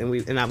podcast,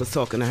 and I was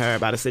talking to her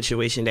about a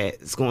situation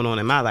that's going on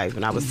in my life,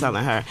 and I was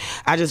telling her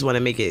I just want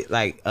to make it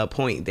like a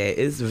point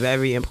that it's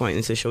very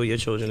important to show your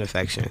children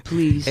affection.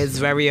 Please. It's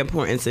very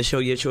important to show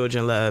your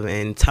children love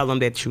and tell them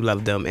that you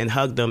love them and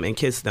hug them and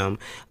kiss them.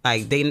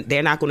 Like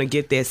they're not going to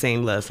get that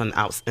same love from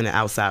in the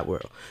outside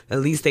world. At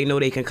least they know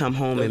they can come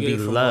home and be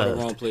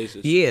loved.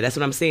 Yeah, that's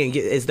what I'm saying.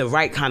 It's the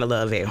right kind of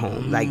love at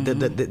home. Like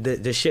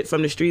the shit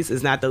from the streets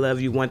is not the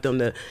love you want them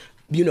to,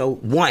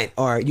 want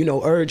or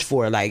urge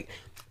for. Like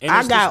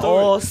I got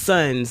all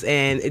sons,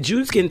 and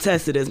Juice can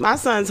attest to this. My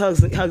sons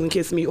hug and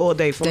kiss me all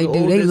day. From the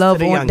oldest they love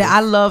to the youngest. I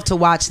love to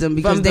watch them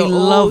because they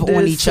love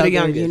on each other.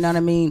 You know what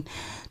I mean?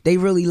 They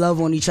really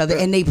love on each other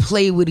and they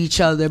play with each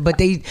other, but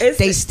they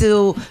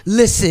still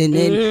listen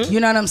and you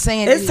know what I'm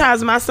saying? It's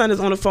times my son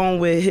is on the phone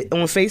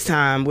on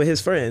FaceTime with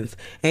his friends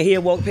and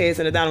he'll walk past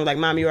in the dining room like,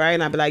 "Mom, you alright?"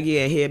 And I'll be like,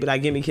 "Yeah." And he'll be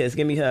like, "Give me a kiss,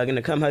 give me a hug," and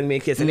to come hug me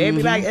and kiss. And they'll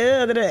be like,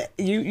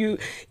 you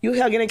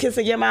hugging and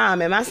kissing your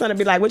mom. And my son will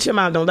be like, "What your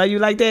mom don't love you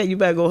like that? You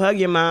better go hug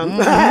your mom."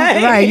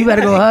 Right, you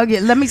better go hug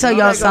it. Let me tell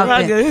y'all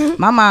something.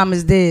 My mom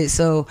is dead,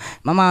 so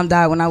my mom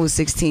died when I was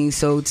 16.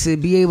 So to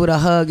be able to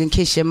hug and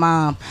kiss your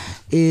mom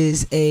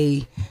is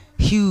a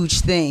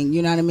huge thing,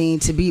 you know what I mean?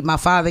 My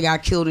father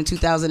got killed in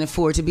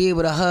 2004. To be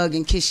able to hug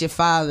and kiss your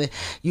father,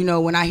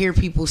 when I hear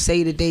people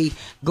say that they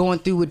going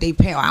through with their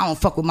parents, I don't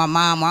fuck with my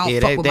mom, or I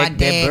don't fuck with my dad,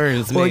 that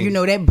burns me.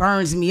 That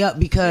burns me up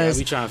because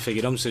we trying to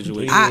figure them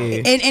situations.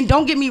 And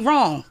don't get me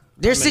wrong.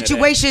 There's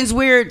situations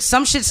where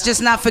some shit's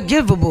just not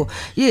forgivable.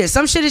 Yeah,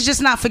 some shit is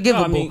just not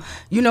forgivable.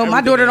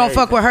 My daughter don't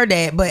fuck with her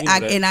dad, but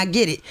I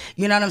get it.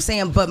 You know what I'm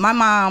saying? But my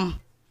mom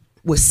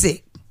was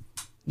sick.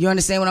 You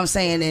understand what I'm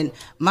saying? And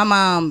my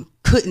mom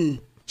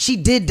she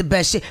did the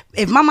best shit.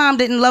 If my mom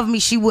didn't love me,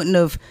 she wouldn't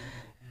have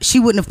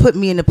put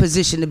me in a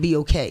position to be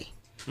okay.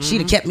 She'd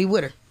have kept me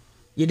with her.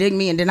 You dig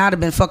me? And then I'd have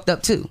been fucked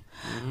up too.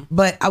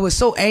 But I was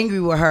so angry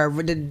with her.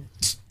 The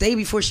day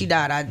before she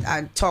died,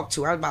 I talked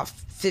to her. I was about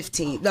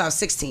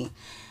 16.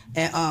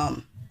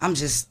 And I'm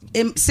just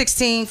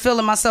 16,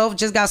 feeling myself,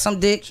 just got some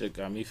dick. Shit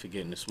got me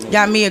forgetting to smoke.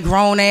 Got me a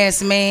grown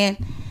ass man,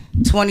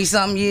 20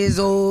 something years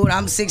old.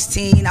 I'm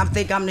 16. I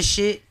think I'm the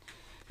shit.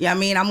 You know what I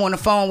mean? I'm on the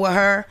phone with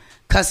her,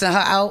 cussing her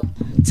out,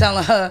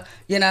 telling her,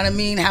 you know what I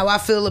mean, how I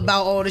feel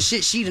about all the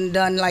shit she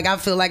done. Like, I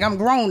feel like I'm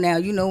grown now.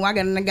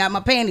 I got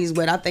my panties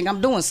wet. I think I'm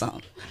doing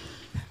something.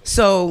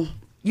 So,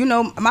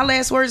 my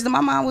last words to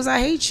my mom was, "I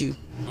hate you."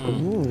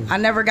 I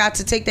never got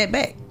to take that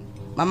back.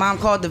 My mom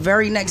called the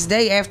very next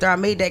day after I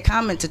made that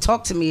comment to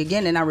talk to me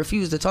again, and I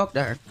refused to talk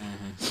to her.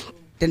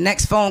 The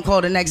next phone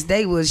call the next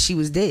day was she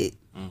was dead.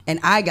 And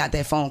I got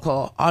that phone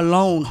call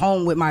alone,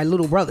 home with my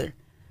little brother.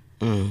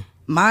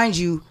 Mind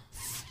you,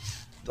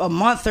 a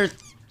month or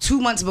 2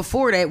 months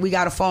before that, we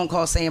got a phone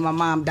call saying my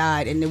mom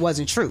died, and it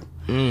wasn't true.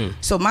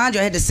 So mind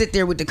you, I had to sit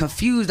there with the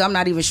confused, I'm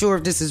not even sure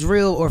if this is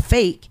real or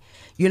fake.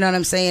 You know what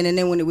I'm saying? And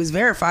then when it was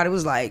verified, it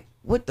was like,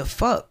 what the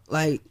fuck?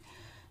 Like,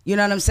 you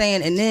know what I'm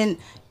saying? And then,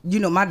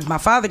 my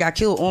father got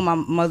killed on my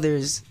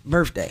mother's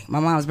birthday.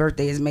 My mom's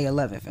birthday is May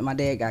 11th, and my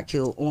dad got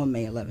killed on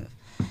May 11th.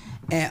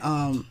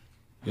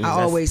 And I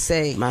always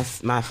say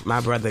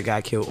my brother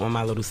got killed on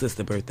my little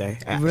sister's birthday.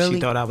 Really?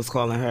 She thought I was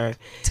calling her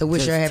to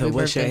wish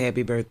her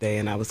happy birthday,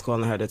 and I was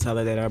calling her to tell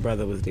her that our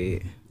brother was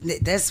dead.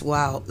 That's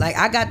wild. Like,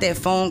 I got that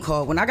phone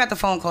call when I got the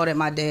phone call that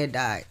my dad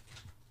died.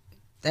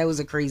 That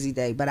was a crazy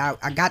day, but I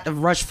got the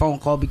rush phone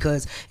call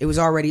because it was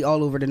already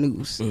all over the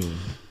news.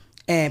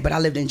 But I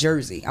lived in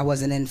Jersey. I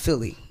wasn't in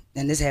Philly,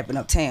 and this happened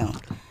uptown.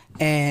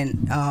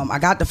 And I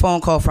got the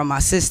phone call from my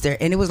sister,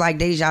 and it was like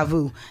deja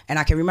vu. And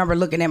I can remember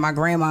looking at my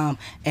grandma,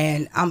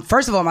 and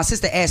first of all, my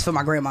sister asked for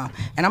my grandma,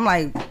 and I'm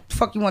like,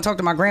 "Fuck, you want to talk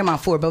to my grandma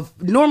for?" But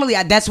normally,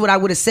 that's what I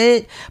would have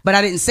said, but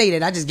I didn't say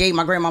that. I just gave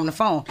my grandma the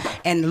phone,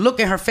 and the look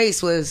in her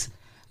face was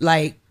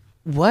like,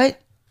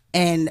 "What?"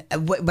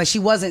 But she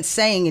wasn't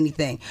saying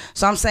anything.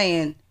 So I'm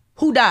saying,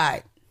 "Who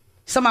died?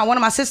 One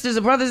of my sisters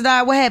or brothers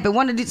died. What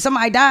happened?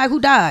 Somebody died.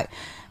 Who died?"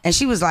 And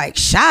she was like,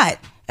 "Shot."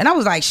 And I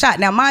was like, shot.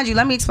 Now, mind you,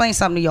 let me explain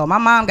something to y'all. My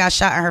mom got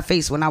shot in her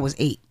face when I was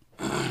 8.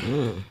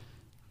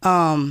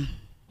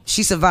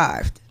 She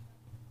survived.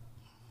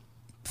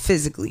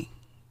 Physically.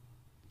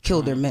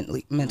 Killed her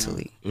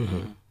mentally.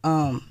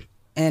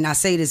 And I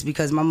say this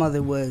because my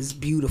mother was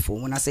beautiful.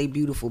 When I say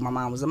beautiful, my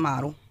mom was a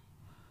model.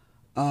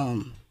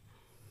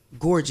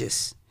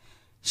 Gorgeous.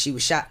 She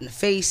was shot in the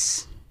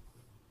face,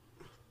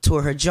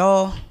 tore her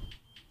jaw,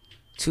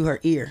 to her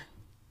ear.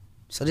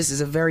 So this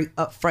is a very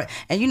upfront.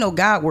 And you know,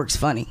 God works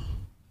funny.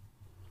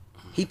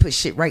 He puts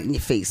shit right in your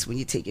face when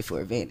you take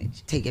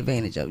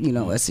advantage of,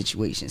 a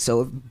situation.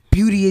 So if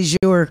beauty is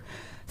your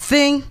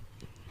thing,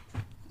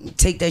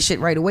 take that shit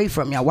right away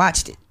from you. I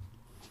watched it.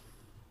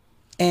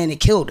 And it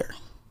killed her.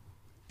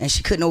 And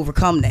she couldn't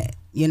overcome that.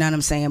 You know what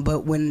I'm saying?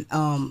 But when,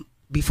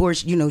 before,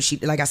 she,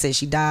 like I said,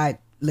 she died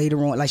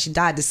later on. Like, she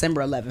died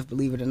December 11th,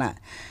 believe it or not.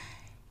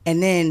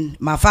 And then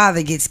my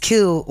father gets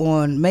killed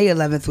on May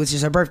 11th, which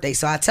is her birthday.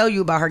 So I tell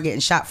you about her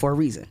getting shot for a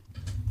reason.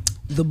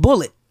 The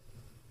bullet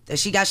that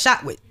she got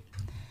shot with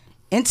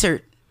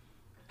entered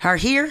her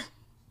here,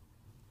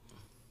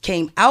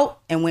 came out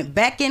and went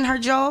back in her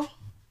jaw,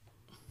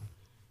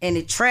 and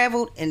it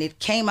traveled and it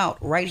came out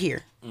right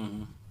here.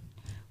 Mm-hmm.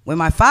 When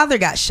my father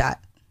got shot,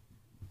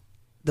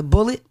 the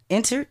bullet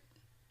entered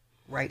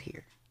right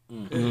here,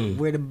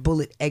 where the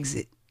bullet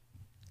exit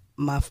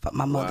my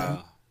mother.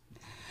 Wow.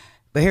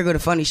 But here go the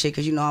funny shit,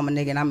 because I'm a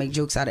nigga and I make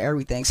jokes out of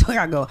everything. So here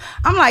I go.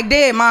 I'm like,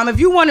 Dad, Mom, if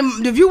you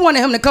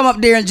wanted him to come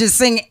up there and just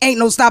sing "Ain't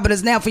No Stopping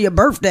Us Now" for your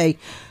birthday,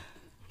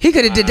 he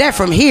could have did that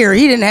from here.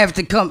 He didn't have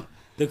to come.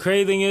 The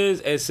crazy thing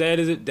is, as sad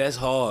as it, that's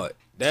hard.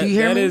 That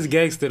is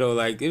gangster though.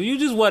 Like, if you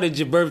just wanted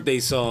your birthday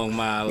song,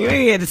 man, you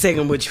ain't had to take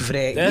him with you for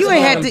that. You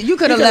ain't had to. You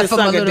could have left him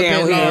a little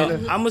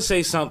bit. I'm gonna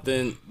say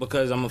something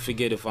because I'm gonna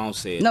forget if I don't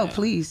say it. No, now.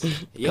 Please.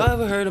 Y'all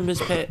ever heard of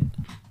Miss Pat?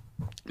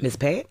 Miss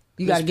Pat?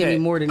 You gotta give me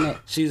more than that.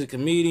 She's a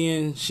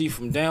comedian. She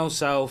from down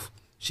south.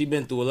 She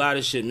been through a lot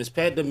of shit. Miss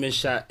Pat done been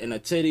shot in her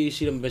titties.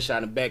 She done been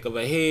shot in the back of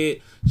her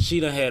head. She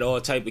done had all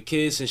type of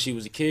kids since she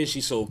was a kid.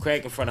 She sold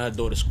crack in front of her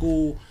daughter's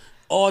school.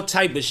 All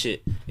type of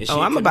shit.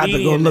 I'm about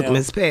to go look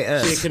Miss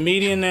Pat. She's a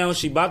comedian now.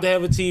 She about to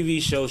have a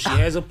TV show. She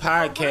has a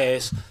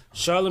podcast.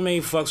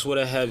 Charlamagne fucks with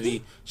her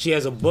heavy. She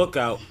has a book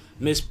out.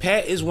 Miss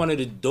Pat is one of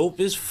the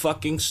dopest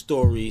fucking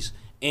stories.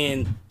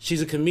 And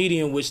she's a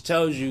comedian, which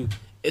tells you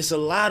it's a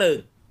lot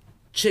of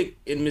chick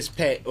in Miss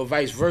Pat or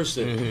vice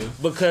versa,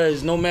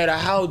 because no matter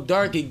how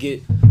dark it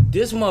get,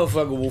 this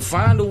motherfucker will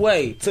find a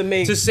way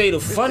to say the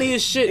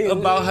funniest shit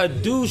about her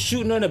dude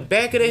shooting her in the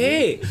back of the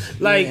head.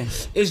 Like,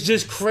 it's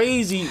just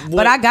crazy.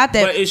 But I got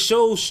that. But it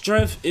shows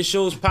strength, it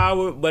shows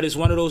power, but it's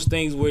one of those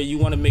things where you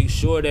want to make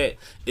sure that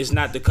it's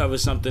not to cover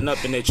something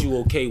up and that you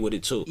okay with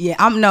it too. Yeah,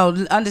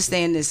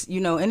 understand this.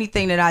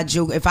 Anything that I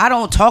joke, if I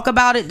don't talk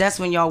about it, that's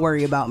when y'all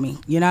worry about me.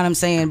 You know what I'm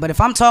saying? But if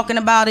I'm talking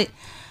about it,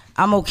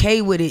 I'm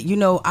okay with it.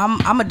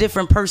 I'm a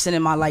different person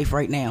in my life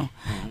right now.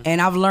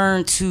 And I've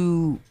learned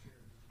to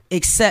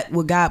accept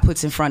what God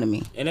puts in front of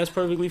me. And that's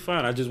perfectly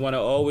fine. I just want to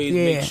always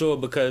make sure,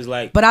 because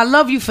like... But I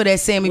love you for that,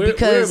 Sammy,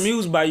 because... We're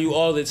amused by you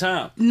all the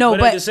time. No,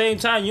 but at the same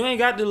time, you ain't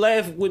got to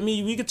laugh with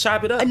me. We could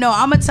chop it up. No,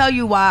 I'm going to tell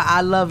you why I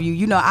love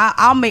you.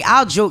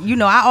 I'll joke.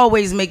 I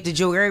always make the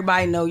joke.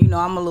 Everybody know,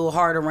 I'm a little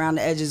hard around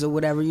the edges or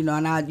whatever, and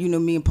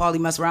me and Paulie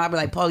mess around. I'll be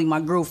like, Paulie, my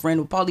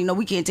girlfriend. Or Paulie, no,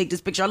 we can't take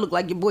this picture. I look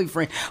like your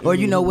boyfriend. Or,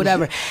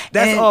 whatever.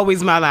 That's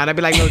always my line. I'll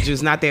be like, no,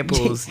 Juice, not that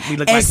pose. We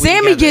look and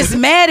Sammy gets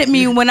mad at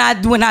me when I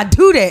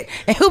do that.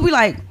 And he'll be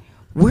like,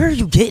 where are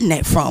you getting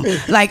that from?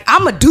 Like,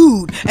 I'm a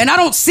dude and I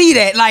don't see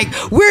that. Like,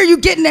 where are you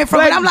getting that from?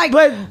 And I'm like,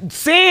 but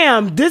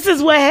Sam, this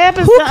is what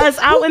happens to us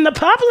out in the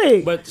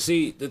public. But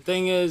see, the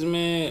thing is,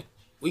 man,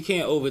 we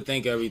can't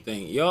overthink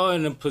everything. Y'all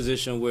in a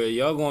position where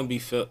y'all gonna be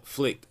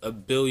flicked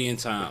 1 billion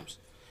times,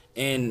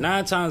 and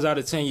 9 times out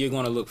of 10 you're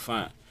gonna look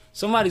fine.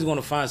 Somebody's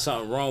gonna find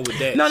something wrong with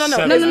that. No, it's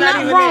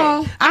not even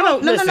wrong.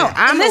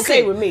 I'm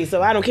okay with me,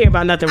 so I don't care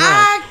about nothing wrong.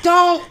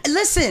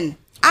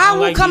 I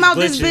will come out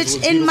this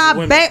bitch in my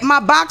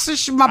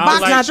boxers, my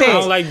box. I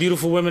don't like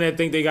beautiful women that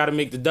think they got to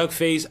make the duck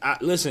face.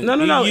 Listen,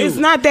 no, it's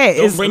not that.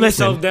 Don't bring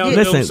yourself down.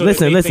 Listen.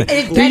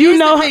 Do you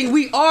know the thing?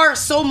 We are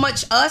so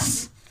much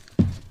us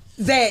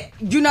that,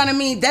 you know what I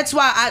mean. That's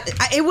why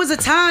it was a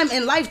time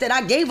in life that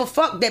I gave a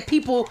fuck that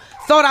people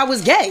thought I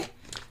was gay.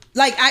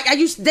 Like,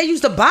 they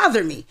used to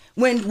bother me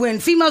when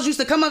females used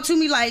to come up to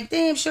me like,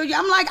 damn, sure you.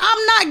 I'm like,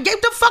 I'm not gay.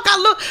 What the fuck I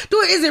look?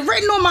 Is it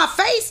written on my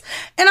face?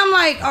 And I'm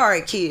like, all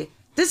right, kid.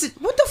 This is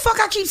what the fuck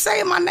I keep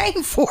saying my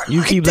name for.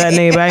 You keep letting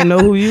everybody know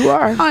who you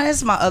are. Oh,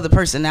 that's my other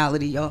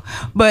personality, yo.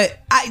 But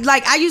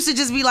I used to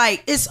just be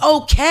like, it's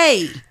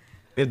okay.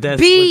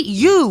 Be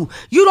you.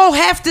 You don't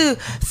have to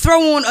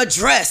throw on a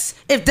dress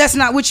if that's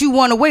not what you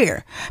want to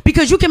wear,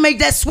 because you can make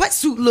that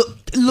sweatsuit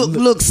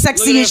look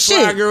sexy as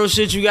shit. Fly girl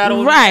shit you got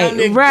on. Right.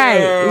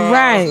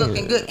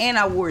 Looking good, and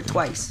I wore it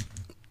twice.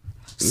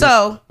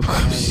 So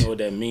I don't know what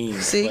that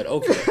means. See? But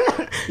okay.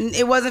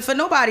 It wasn't for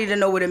nobody to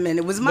know what it meant.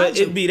 It was my But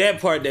it'd be that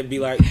part that be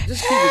like,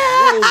 just keep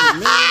it rolling, man.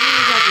 You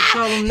ain't got to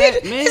tell them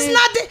that, man. It's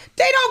not that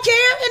they don't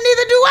care, and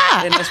neither do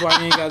I. And that's why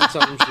you ain't got to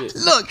tell them shit.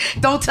 Look,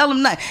 don't tell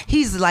him nothing.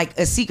 He's like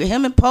a secret.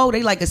 Him and Poe,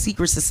 they like a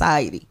secret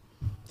society.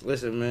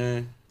 Listen,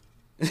 man.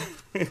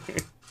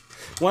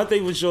 One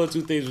thing for sure,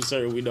 two things for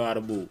certain, we know how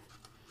to move.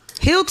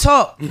 He'll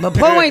talk, but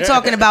Poe ain't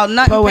talking about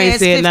nothing Poe ain't past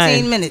said 15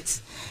 nothing.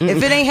 minutes.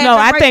 If it ain't No,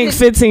 I think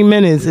 15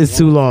 minutes is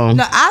too long.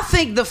 No, I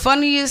think the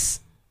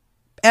funniest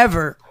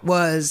ever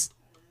was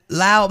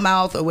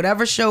Loudmouth or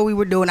whatever show we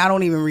were doing. I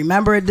don't even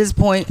remember at this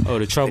point. Oh,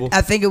 The Trouble?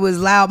 I think it was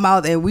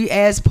Loudmouth, and we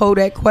asked Poe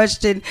that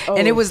question,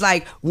 and it was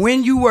like,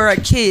 when you were a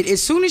kid.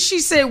 As soon as she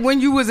said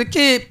when you was a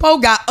kid, Poe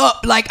got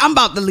up like, I'm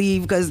about to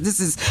leave because this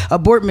is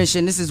abort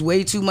mission. This is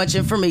way too much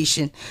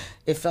information.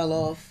 It fell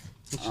off.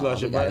 You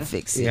lost your Gotta button?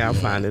 fix it. Yeah, I'll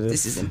find it.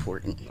 This is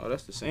important. Oh,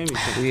 that's the same.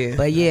 Yeah.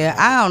 But yeah,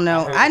 I don't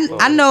know.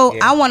 I know.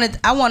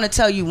 I want to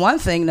tell you one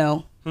thing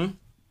though.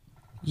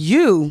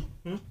 You,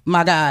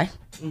 my guy,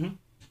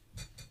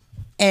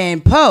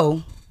 and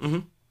Poe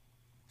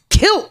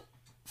killed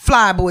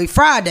Flyboy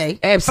Friday.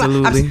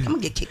 Absolutely. I'm gonna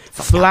get kicked.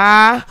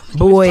 Fly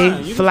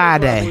Boy Fly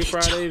Day.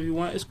 Friday if you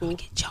want. It's cool.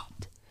 Get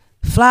jumped.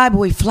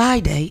 Flyboy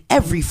Fly Day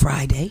every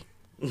Friday,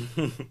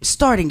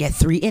 starting at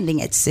 3, ending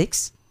at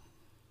 6.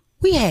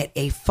 We had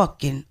a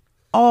fucking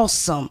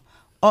awesome.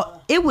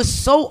 It was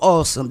so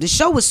awesome. The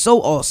show was so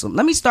awesome.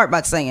 Let me start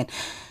by saying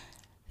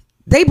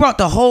they brought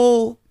the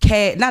whole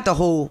cast, not the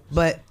whole,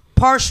 but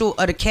partial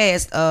of the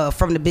cast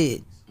from the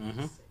bid.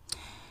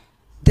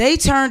 They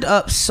turned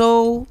up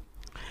so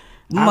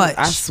much.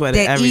 I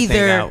sweated that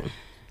everything out.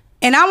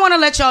 And I want to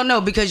let y'all know,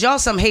 because y'all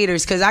some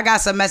haters, because I got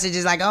some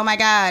messages like, oh my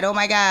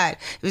God.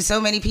 There's so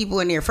many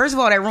people in there. First of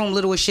all, that room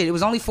little as shit. It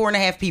was only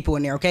 4.5 people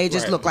in there, okay? It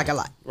just looked like a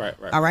lot. Right.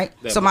 All right?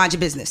 That So mind your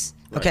business,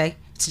 okay?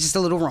 It's just a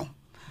little room.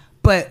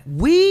 But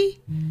we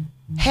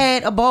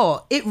had a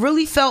ball. It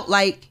really felt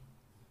like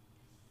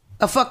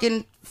a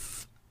fucking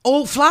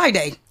old Fly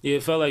Day. Yeah,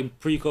 it felt like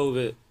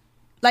pre-COVID.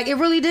 Like, it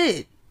really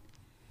did.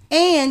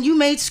 And you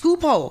made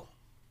Scoop Hole.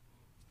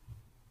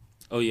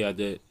 Oh, yeah, I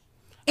did.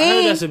 I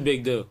heard that's a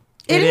big deal.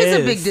 It is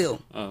a big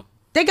deal. Oh,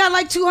 They got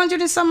like 200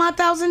 and some odd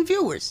thousand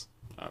viewers.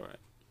 all right.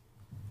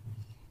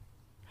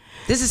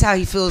 This is how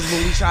he feels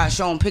when we try to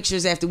show him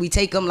pictures after we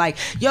take him. Like,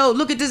 yo,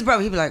 look at this, bro.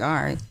 He be like, all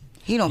right.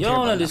 He don't care Y'all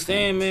about don't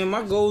understand, man.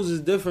 My goals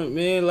is different,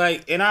 man.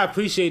 Like, and I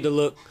appreciate the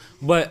look,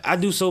 but I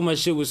do so much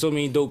shit with so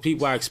many dope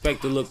people. I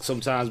expect the look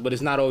sometimes, but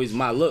it's not always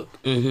my look.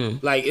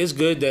 Like, it's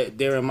good that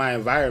they're in my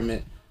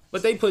environment,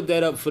 but they put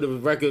that up for the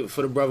record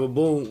for the Brother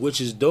Boom, which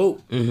is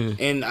dope.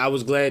 And I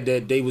was glad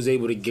that they was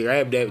able to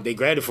grab that. They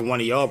grabbed it from one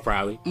of y'all,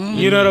 probably.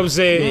 You know what I'm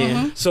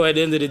saying? So at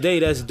the end of the day,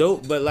 that's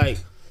dope. But like,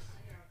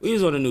 we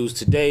was on the news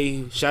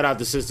today. Shout out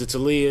to Sister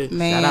Talia.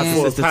 Man. Shout out to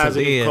For a Sister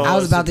positive Talia. cause I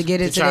was about to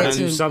get into try that to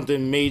do too.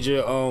 something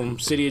major.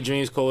 City of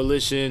Dreams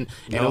Coalition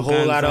and No a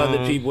whole lot of Gun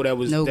other people that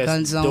was No Gun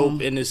that's Zone.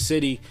 dope in the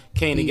city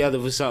came together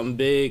for something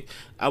big.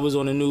 I was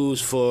on the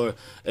news for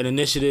an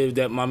initiative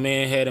that my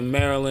man had in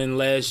Maryland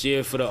last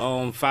year for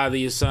the Father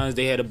Your Sons.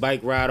 They had a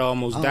bike ride,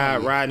 almost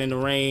died riding in the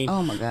rain.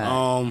 Oh my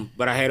God.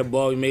 But I had a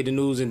ball. We made the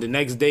news, and the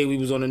next day we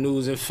was on the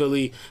news in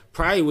Philly,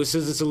 probably with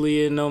Sister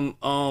Talia and them.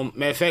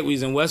 Matter of fact, we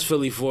was in West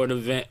Philly for an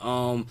event,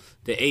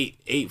 the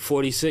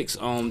 846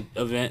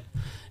 event.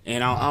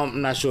 And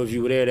I'm not sure if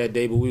you were there that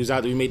day, but we was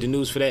out there. We made the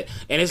news for that,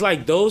 and it's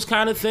like those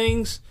kind of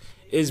things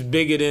is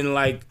bigger than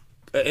like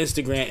an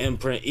Instagram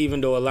imprint,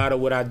 even though a lot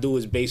of what I do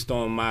is based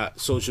on my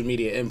social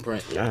media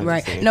imprint.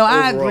 Right. No,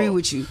 I Overall. agree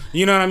with you.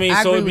 You know what I mean?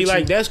 I So agree it'd be with like,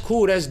 you. that's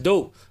cool, that's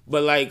dope.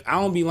 But like, I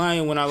don't be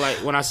lying when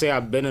I say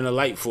I've been in the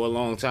light for a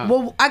long time.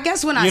 Well, I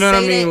guess when I You know say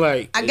what I mean? that,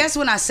 Like, I guess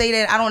when I say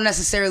that, I don't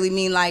necessarily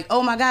mean like,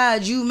 oh my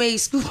God, you made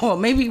Scoop Hole.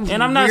 Maybe.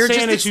 And I'm not we're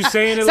saying just that you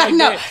saying it it's like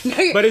no,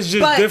 that, but it's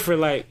just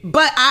different. Like,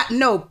 but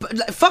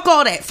fuck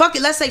all that. Fuck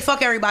it. Let's say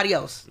fuck everybody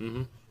else.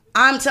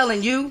 I'm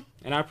telling you,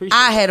 and I appreciate.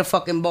 I had a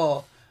fucking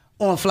ball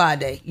on Fly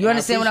Day. You And I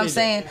understand what I'm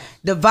appreciate saying?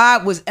 that. The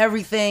vibe was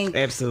everything.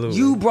 Absolutely.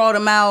 You brought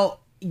him out.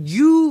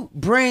 You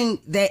bring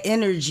that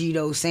energy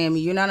though, Sammy.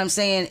 You know what I'm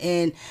saying?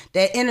 And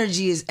that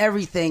energy is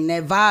everything.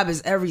 That vibe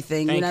is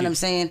everything. Thank you know what you. I'm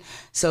saying?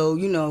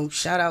 So,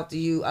 shout out to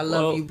you. I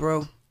love you,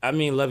 bro. I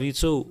mean, love you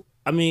too.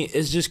 I mean,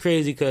 it's just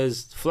crazy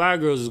because Fly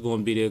Girls is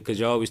gonna be there because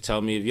you always tell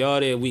me if y'all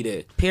there, we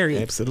there.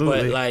 Period.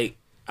 Absolutely. But like,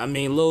 I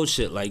mean, little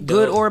shit like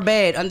Good Del- or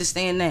bad,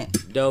 understand that.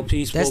 Del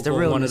P That's spoke the on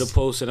one of the realness.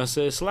 posts and I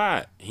said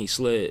slide. He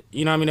slid.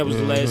 You know what I mean? That was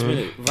the last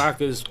minute.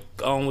 Vodka's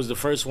was the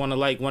first one to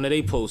like one of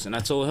they posts and I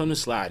told him to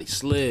slide. He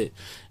slid.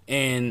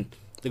 And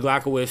the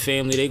Glockaware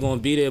family, they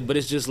gonna be there. But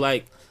it's just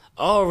like,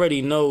 I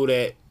already know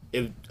that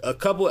if a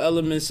couple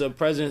elements are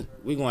present,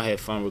 we gonna have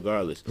fun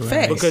regardless.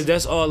 Facts. Because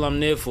that's all I'm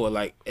there for.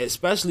 Like,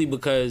 especially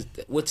because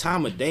what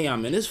time of day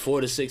I'm in. It's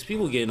 4 to 6.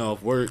 People getting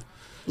off work.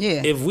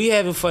 Yeah. If we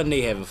having fun,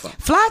 they having fun.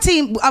 Fly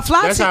team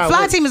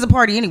is a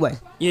party anyway.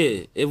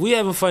 Yeah. If we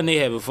having fun, they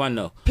having fun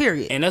though.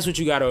 Period. And that's what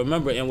you gotta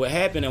remember. And what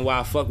happened and why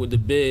I fuck with the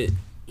bid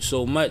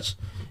so much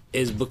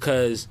is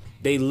because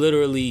they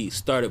literally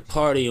started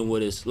partying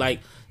with us. Like,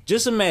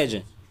 just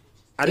imagine.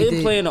 I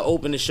didn't plan to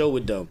open the show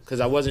with them because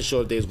I wasn't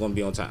sure if they was gonna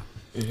be on time.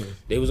 Mm-hmm.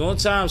 They was on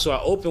time, so I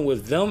opened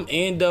with them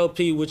and Del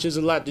P, which is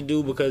a lot to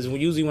do because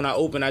usually when I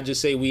open, I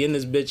just say we in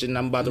this bitch and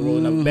I'm about to roll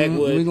another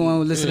backwood. We gonna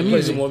listen to play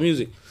music. some more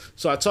music.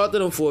 So I talked to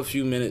them for a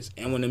few minutes,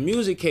 and when the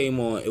music came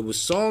on, it was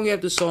song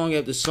after song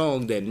after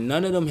song that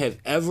none of them have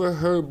ever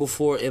heard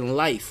before in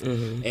life,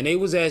 and they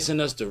was asking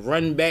us to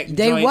run back.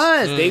 They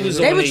joints.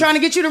 They were trying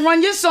to get you to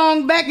run your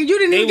song back, and you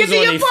didn't even get to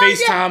your part. They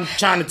was on their FaceTime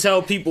trying to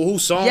tell people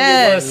whose song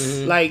it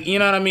was. Like, you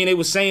know what I mean? They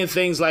was saying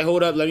things like,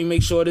 "Hold up, let me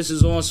make sure this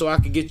is on, so I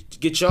could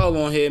get y'all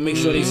on here, make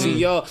sure they see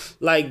y'all."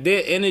 Like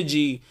their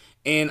energy.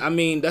 And I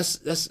mean, that's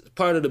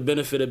part of the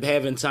benefit of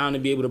having time to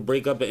be able to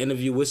break up an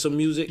interview with some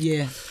music.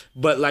 Yeah.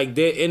 But like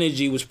their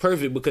energy was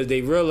perfect because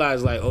they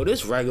realized like, oh,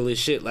 this regular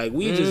shit. Like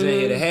we just in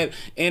here to have,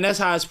 and that's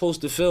how it's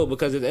supposed to feel.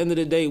 Because at the end of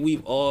the day,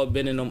 we've all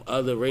been in them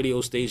other radio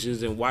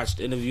stations and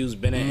watched interviews,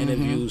 been in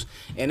interviews,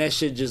 and that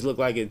shit just looked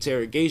like an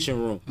interrogation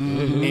room.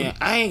 And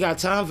I ain't got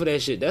time for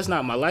that shit. That's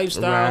not my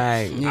lifestyle.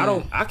 Right.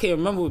 Yeah. I can't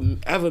remember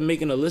ever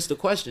making a list of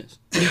questions.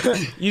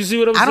 You see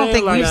what I'm saying? I don't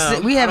think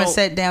like, we haven't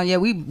sat down yet.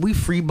 We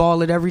free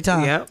ball it every time.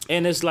 Yep.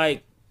 And it's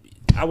like,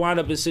 I wound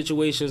up in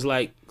situations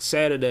like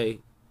Saturday.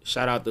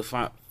 Shout out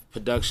to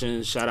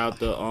Productions. Shout out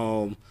to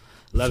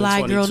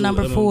Fly Girl 1122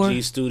 number 4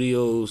 MMG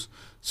Studios.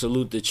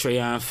 Salute to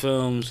Trayon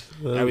Films.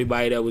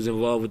 Everybody that was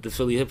involved with the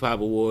Philly Hip Hop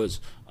Awards.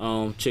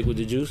 Chick with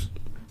the Juice.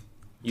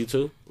 You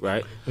too,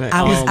 right?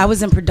 I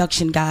was in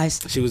production,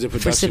 guys. She was in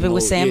production for Sippin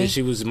with Sammy. Yeah,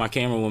 she was my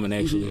camera woman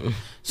actually.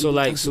 So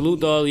like, salute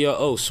to all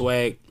y'all.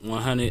 Swag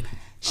 100.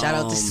 Shout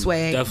out to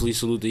Swag. Definitely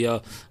salute to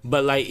y'all.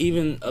 But like,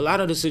 even a lot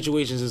of the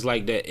situations is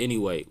like that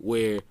anyway,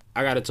 where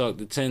I got to talk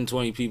to 10,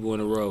 20 people in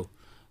a row,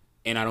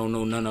 and I don't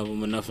know none of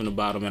them or nothing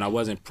about them, and I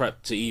wasn't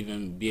prepped to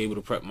even be able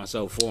to prep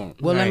myself for them.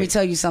 Well, let me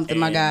tell you something,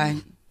 my guy.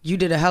 You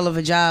did a hell of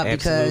a job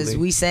because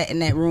we sat in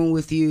that room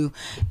with you,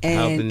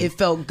 and it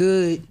felt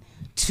good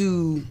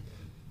to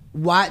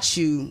watch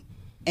you,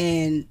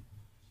 and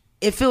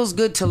it feels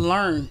good to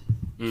learn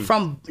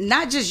from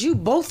not just you,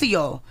 both of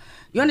y'all.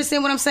 You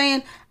understand what I'm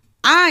saying?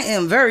 I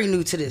am very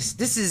new to this.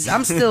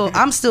 I'm still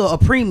a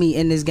preemie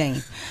in this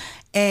game.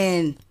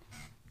 And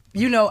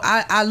you know,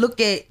 I look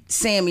at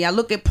Sammy, I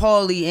look at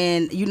Paulie,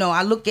 and you know,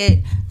 I look at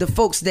the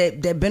folks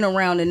that been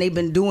around and they've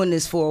been doing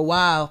this for a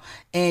while,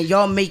 and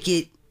y'all make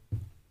it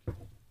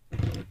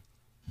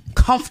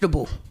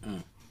comfortable.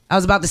 I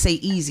was about to say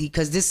easy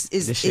because this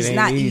is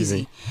not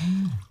easy.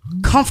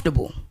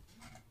 Comfortable.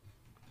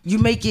 You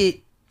make it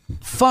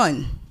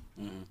fun.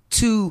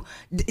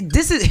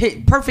 This is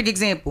a perfect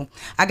example.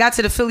 I got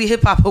to the Philly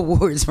Hip Hop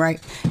Awards, right?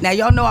 Now,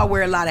 y'all know I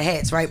wear a lot of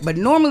hats, right? But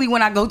normally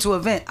when I go to an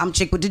event, I'm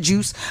Chick with the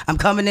Juice. I'm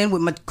coming in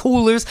with my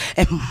coolers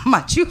and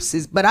my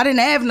juices. But I didn't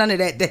have none of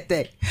that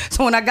day.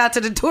 So when I got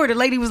to the tour, the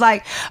lady was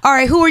like, all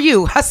right, who are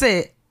you? I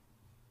said,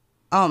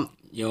 you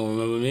don't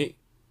remember me?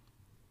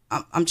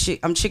 I'm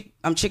Chick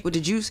with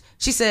the Juice.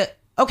 She said,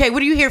 okay,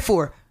 what are you here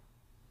for?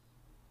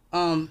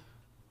 I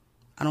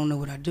don't know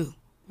what I do.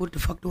 What the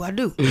fuck do I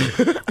do?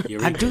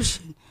 I do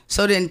shit.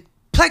 So then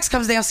Plex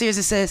comes downstairs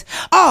and says,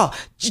 oh,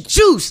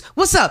 Juice,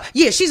 what's up?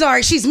 Yeah, she's all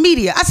right. She's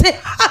media. I said,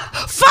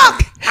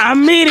 fuck.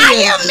 I'm media. I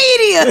am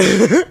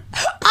media.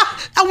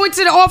 I went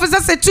to the office. I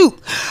said,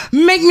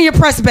 make me a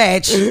press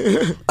badge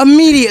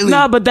immediately.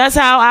 No, but that's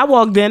how I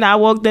walked in.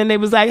 They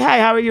was like, hey,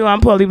 how are you?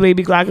 I'm Paulie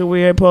Baby Glocker.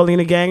 We're Paulie in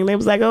the gang. And they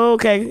was like, oh,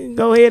 okay,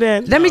 go ahead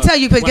and. Let me tell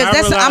you,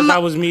 because I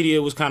was media,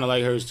 it was kind of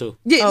like hers too.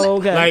 Yeah,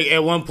 okay. Like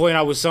at one point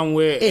I was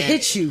somewhere. It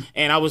hit you.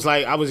 And I was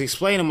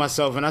explaining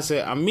myself and I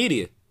said, I'm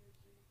media.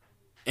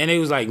 And they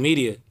was like,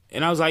 media.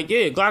 And I was like,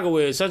 yeah,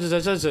 Glockerware, such and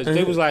such and such.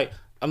 They was like,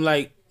 I'm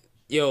like,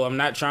 yo, I'm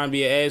not trying to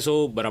be an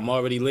asshole, but I'm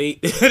already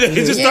late. They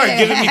just started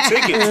giving me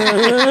tickets.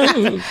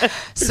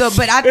 So,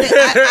 but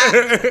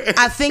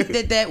I think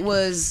that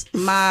was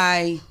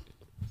my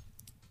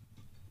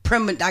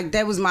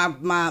that was my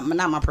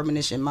not my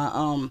premonition,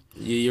 my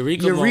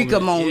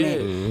Eureka moment. Yeah.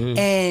 Mm-hmm.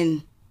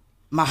 And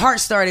my heart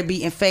started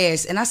beating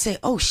fast, and I said,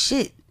 oh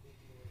shit.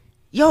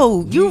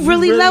 Yo, you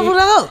really leveled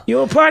up.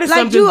 You a part of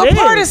something. Like, you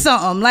a part of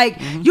something. Like,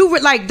 you were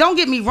like, don't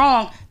get me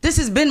wrong, this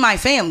has been my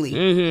family.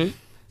 Mm-hmm.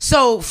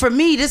 So for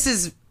me, this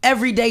is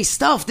everyday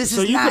stuff.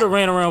 So you could have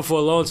ran around for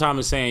a long time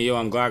and saying, yo,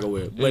 I'm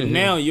Glockerware. But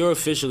now you're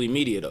officially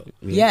media, though.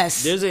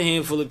 Yes. There's a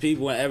handful of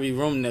people in every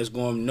room that's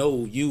going to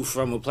know you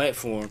from a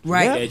platform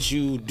that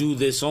you do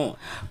this on.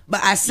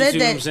 But I said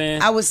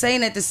that, I was saying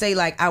that to say,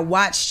 like, I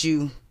watched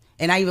you.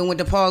 And I even went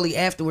to Paulie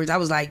afterwards. I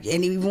was like,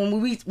 and even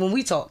when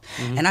we talked,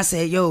 and I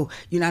said, yo,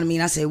 you know what I mean?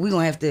 I said, we're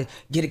going to have to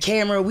get a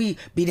camera. We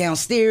be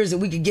downstairs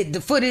and we could get the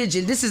footage.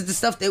 And this is the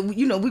stuff that,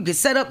 you know, we could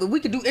set up and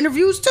we could do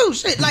interviews too.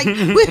 Shit, like,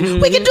 we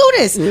could do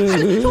this.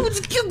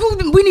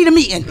 We need a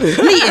meeting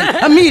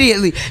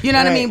immediately. You know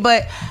what I mean?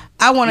 But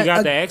I want to. You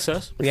got the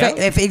access.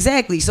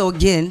 Exactly. So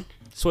again.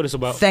 That's what it's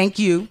about. Thank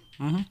you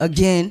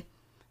again.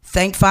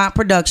 Thank Font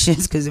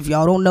Productions, because if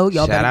y'all don't know,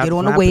 y'all Shout better out get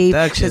on to the wave.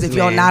 Font Because if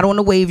y'all Productions, not on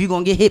the wave, you're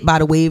going to get hit by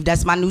the wave.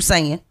 That's my new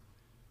saying.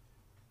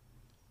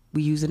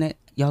 We using it?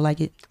 Y'all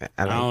like it?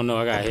 I don't know.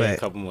 I got hit a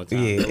couple more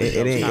times.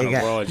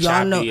 Yeah,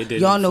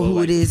 y'all know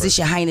who it is. It's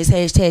your highness,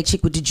 hashtag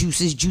chick with the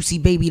juices, juicy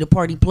baby, the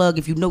party plug.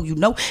 If you know, you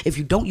know. If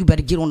you don't, you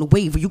better get on the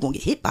wave or you're going to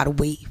get hit by the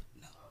wave.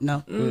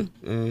 No. I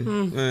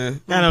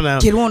don't know.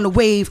 Get on the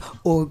wave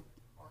or...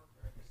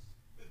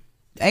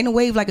 Ain't a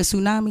wave like a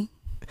tsunami?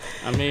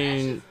 I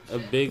mean, a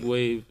big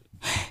wave.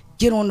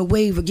 Get on the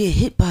wave or get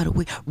hit by the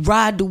wave.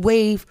 Ride the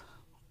wave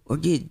or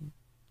get...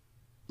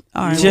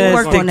 All right, Just we'll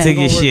work stick on that. to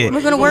your shit.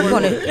 We're gonna work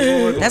on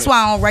it. That's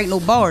why I don't write no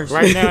bars.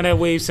 Right now, that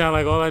wave sound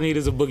like all I need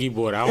is a boogie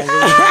board. I don't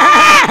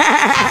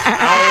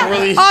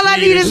really. All I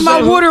need is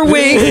my water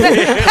wings.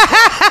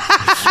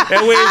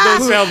 That wave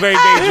don't sound very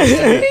dangerous.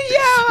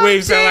 Yo,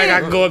 Wave sound like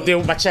I can go up there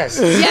with my chest.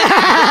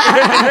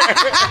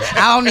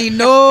 I don't need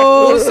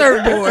no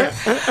surfboard.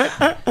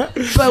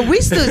 But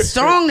we stood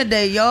strong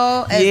today,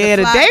 y'all. Yeah,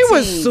 the day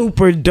was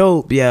super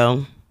dope,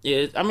 yo.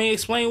 Yeah, I mean,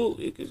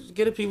 explain,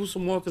 get the people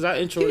some more, because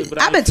I introed it,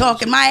 but I've been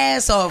talking my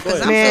ass off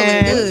because I'm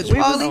feeling good.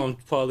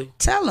 Paulie,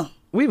 tell them.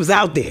 We was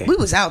out there. We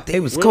was out there.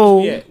 It was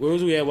cool. Where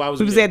was we at? Why was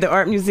we was at the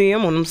art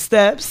museum on them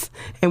steps,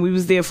 and we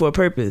was there for a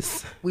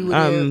purpose. We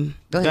were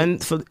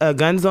there.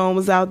 Gun Zone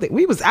was out there.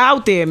 We was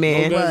out there,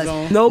 man.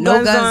 No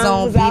Gun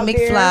Zone. B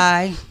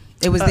McFly.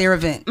 It was their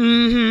event.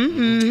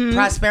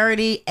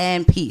 Prosperity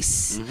and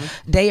Peace.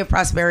 Day of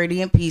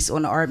Prosperity and Peace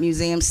on the art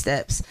museum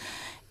steps.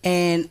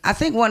 And I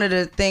think one of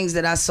the things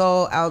that I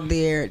saw out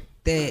there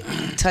that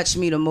touched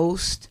me the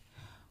most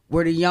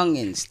were the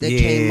youngins that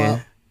came up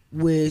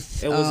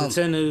with. It was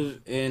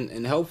attentive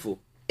and helpful.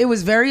 It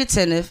was very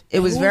attentive. It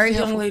was very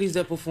helpful. Young ladies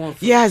that performed.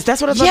 Yes,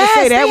 that's what I was about to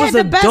say. That was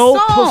a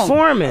dope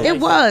performance. It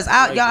was.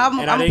 I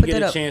didn't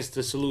get a chance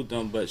to salute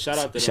them, but shout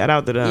out to them. Shout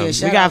out to them. We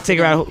gotta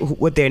figure out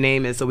what their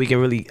name is so we can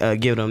really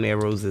give them their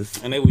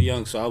roses. And they were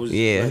young, so I was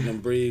letting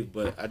them breathe.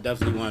 But I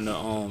definitely want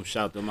to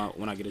shout them out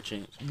when I get a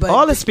chance. But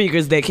all the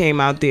speakers that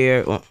came out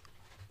there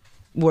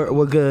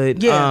were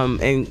good.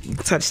 And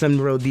touched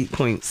some real deep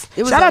points.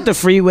 Shout out to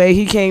Freeway.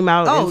 He came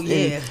out.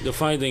 The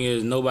funny thing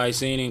is nobody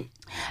seen him.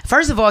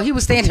 First of all, he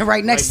was standing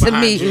right next to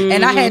me,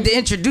 and I had to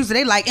introduce it.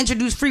 They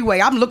introduce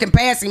Freeway. I'm looking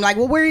past him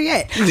well, where he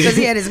at? Because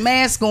he had his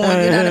mask on,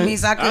 you know what I mean?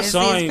 So I couldn't see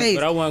his face.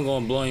 But I wasn't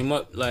going to blow him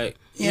up, you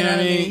know what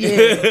I mean?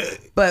 Yeah.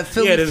 But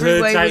Philly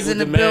Freeway was in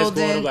the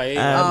building.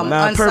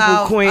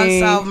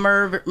 Unsolved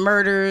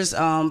murders,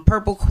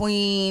 Purple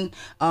Queen,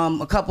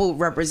 a couple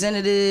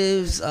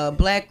representatives,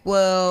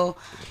 Blackwell.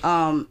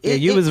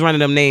 You was running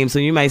them names, so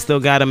you might still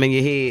got them in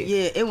your head.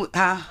 Yeah, it was.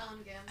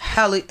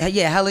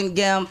 Helen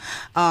Gem,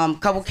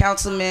 couple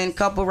councilmen,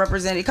 couple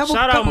representatives,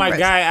 shout out my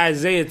guy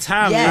Isaiah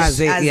Thomas. Yes,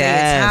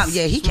 Isaiah Thomas.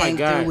 Yeah, he came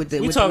through with it.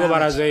 We talk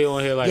about Isaiah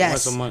on here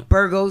once a month.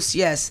 Burgos,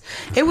 yes.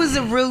 It was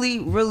a really,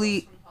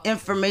 really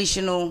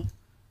informational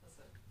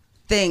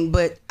thing.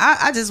 But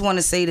I just want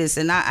to say this,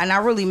 and I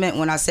really meant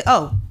when I said,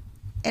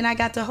 and I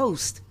got to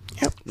host.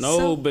 Yep.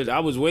 No, but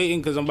I was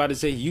waiting because I'm about to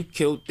say you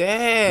killed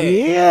that.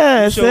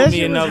 Yeah, you showed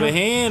me another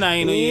hand. I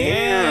ain't know you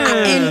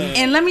had.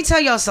 And let me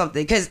tell y'all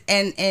something, because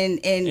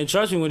and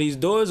trust me, when these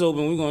doors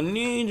open, we're gonna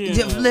need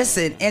you.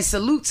 Listen, and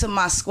salute to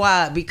my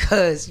squad,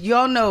 because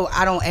y'all know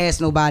I don't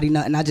ask nobody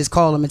nothing. I just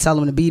call them and tell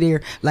them to be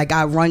there. Like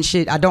I run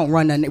shit. I don't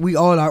run nothing. We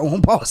all our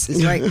own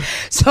bosses, right?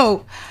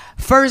 So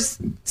first,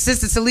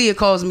 Sister Talia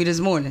calls me this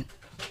morning.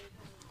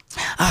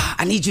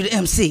 I need you to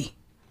MC.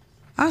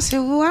 I said,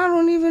 well, I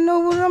don't even know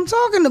what I'm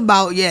talking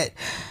about yet.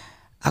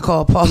 I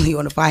called Paulie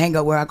on the phone. I hang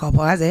up where I call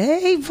Paulie. I said,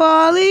 hey,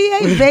 Paulie.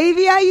 Hey,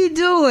 baby, how you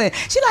doing?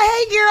 She like,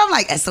 hey, girl. I'm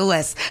like,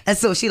 SOS.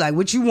 SOS. She like,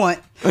 what you want?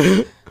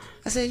 I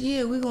said,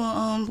 yeah, we're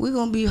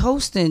gonna be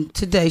hosting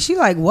today. She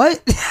like, what?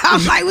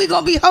 I'm like, we're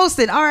gonna be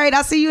hosting. All right,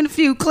 I'll see you in a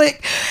few.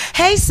 Click.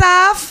 Hey,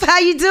 Saf, how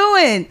you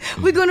doing?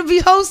 We're gonna be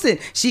hosting.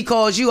 She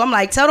calls you. I'm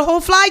like, tell the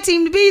whole fly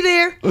team to be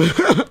there.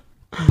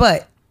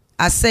 But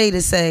I say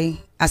that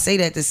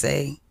to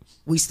say,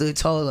 we stood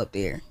tall up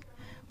there.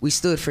 We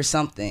stood for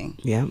something.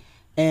 Yeah.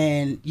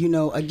 And,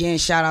 again,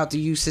 shout out to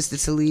you, Sister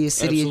Talia,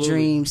 City of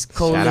Dreams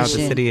Coalition. Shout out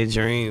to City of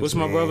Dreams. What's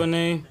my brother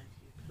name?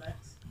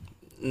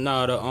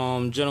 No,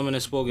 the gentleman that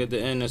spoke at the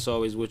end that's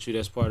always with you,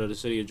 that's part of the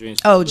City of Dreams.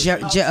 Oh,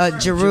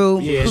 Jeru.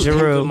 Yeah,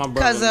 Jeru. My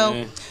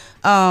brother,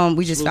 Cuzzo.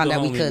 We just found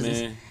out we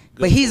cousins.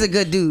 But he's a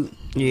good dude.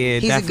 Yeah,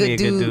 he's definitely a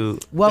good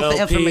dude. Wealth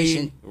of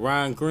information.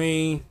 Ryan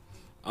Green,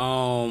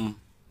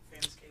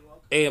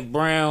 Ed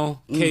Brown,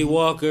 K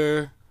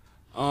Walker.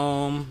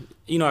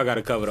 I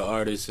gotta cover the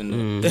artists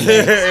and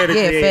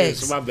facts.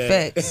 So my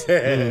bad. Facts.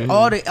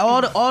 all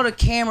the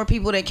camera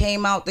people that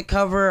came out to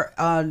cover.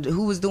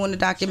 Who was doing the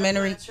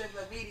documentary?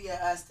 Triple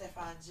Media,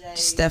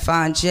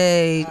 Stefan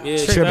J.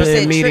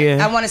 Triple Media.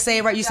 I want to say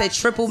it right. You said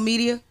Triple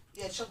Media.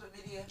 Yeah, Triple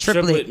Media.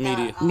 Triplet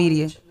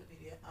Media.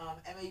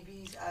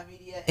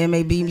 MAB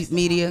MAB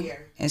Media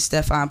and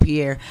Stefan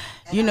Pierre.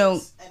 And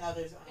others.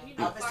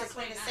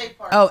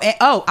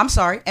 I'm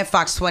sorry. And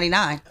Fox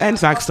 29. And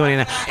Fox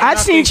 29. I've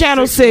seen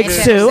Channel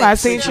 6 too. I need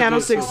some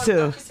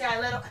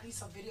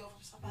video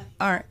from somebody.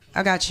 All right,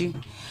 I got you.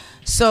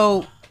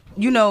 So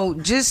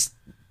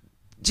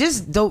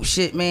just dope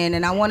shit, man.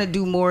 And I want to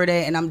do more of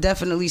that. And I'm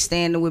definitely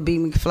standing with B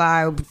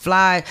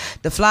McFly.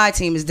 The Fly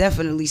team is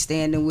definitely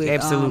standing with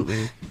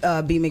absolutely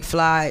B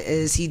McFly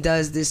as he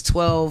does this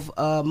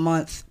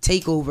 12-month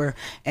takeover,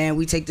 and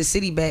we take the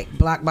city back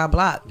block by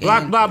block.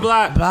 Block by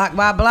block. Block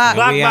by block.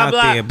 Block we by out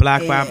block. there,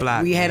 block by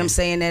block. We had him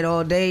saying that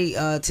all day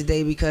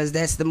today because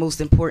that's the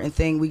most important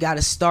thing. We got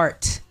to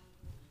start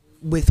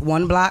with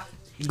one block.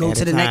 Go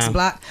to the next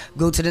block.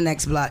 Go to the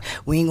next block.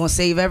 We ain't gonna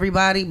save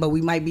everybody, but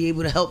we might be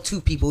able to help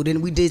 2 people. Then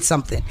we did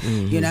something.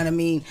 You know what I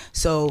mean?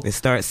 So it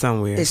starts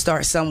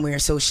somewhere.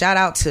 So shout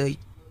out to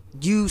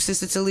you,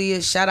 Sister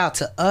Talia. Shout out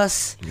to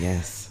us.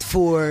 Yes.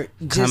 For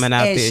just, coming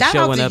out and there, shout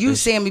showing out to up you,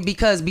 Sammy,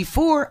 because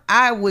before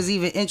I was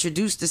even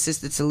introduced to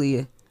Sister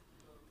Talia,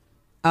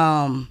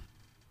 I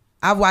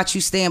watched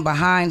you stand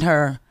behind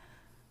her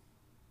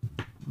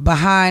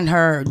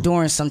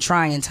during some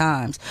trying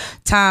times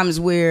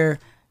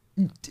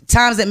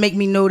that make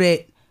me know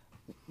that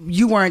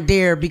you weren't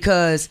there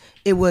because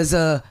it was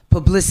a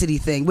publicity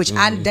thing, which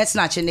that's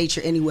not your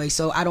nature anyway.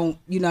 So I don't,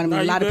 you know what I mean?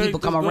 A lot of people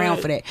come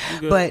around for that,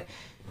 but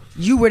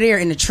you were there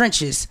in the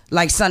trenches,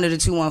 like Son of the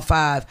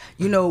 215.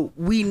 You know,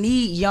 we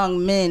need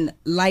young men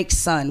like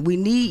Son. We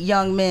need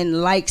young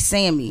men like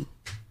Sammy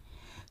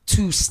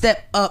to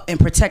step up and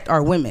protect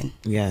our women.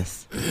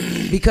 Yes.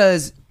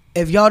 Because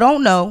if y'all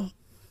don't know,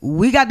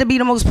 we got to be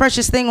the most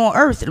precious thing on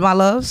earth, my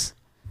loves.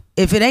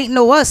 If it ain't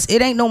no us,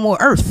 it ain't no more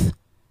earth.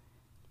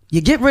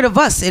 You get rid of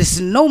us, it's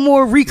no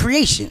more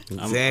recreation.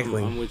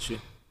 Exactly. I'm with you.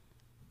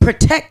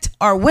 Protect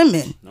our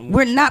women.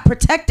 We're not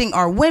protecting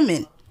our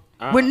women.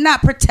 We're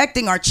not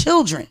protecting our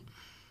children.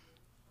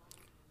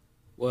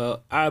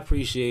 Well, I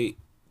appreciate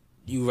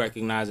you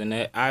recognizing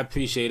that. I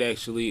appreciate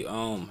actually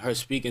her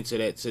speaking to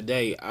that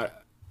today.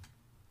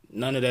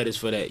 None of that is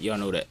for that. Y'all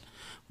know that.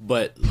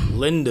 But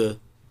Linda...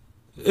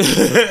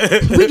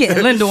 we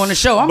getting Linda on the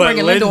show. I'm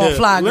bringing Linda on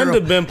Fly Girl. Linda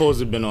been supposed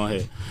to been on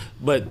here.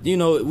 But, you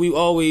know, we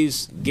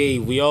always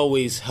gave. We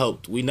always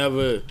helped. We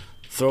never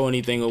throw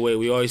anything away.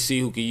 We always see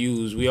who can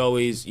use. We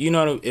always, you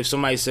know, if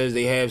somebody says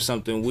they have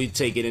something, we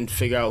take it and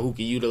figure out who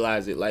can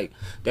utilize it. Like,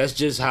 that's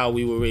just how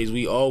we were raised.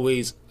 We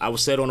always, I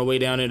was said on the way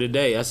down there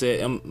today, I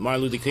said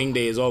Martin Luther King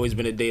Day has always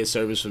been a day of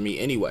service for me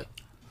anyway.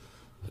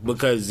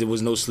 Because there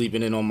was no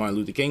sleeping in on Martin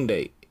Luther King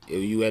Day.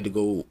 You had to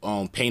go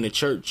paint a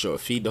church or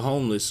feed the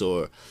homeless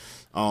or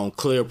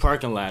clear a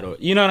parking lot, or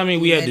you know what I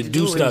mean. We had to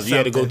do stuff. You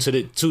had to go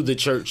to the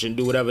church and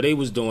do whatever they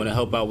was doing and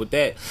help out with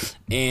that.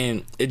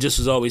 And it just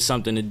was always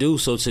something to do.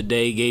 So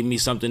today gave me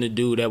something to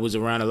do that was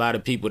around a lot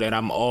of people that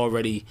I'm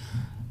already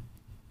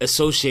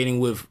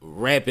associating with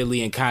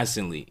rapidly and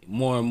constantly,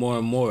 more and more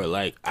and more.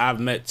 Like I've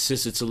met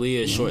Sister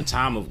Talia a short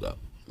time ago,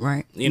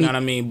 right? You know what I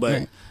mean.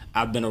 But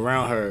I've been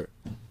around her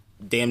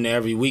damn near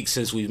every week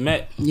since we've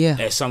met,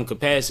 at some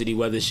capacity,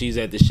 whether she's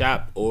at the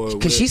shop or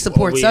because she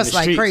supports us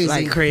like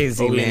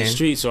crazy, or we in the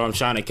streets, or I'm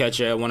trying to catch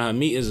her at one of her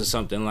meetings or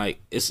something.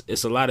 Like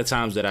it's a lot of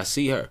times that I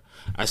see her.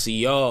 I see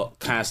y'all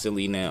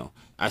constantly now.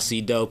 I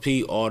see Del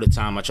P all the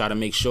time. I try to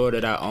make sure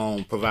that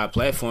I provide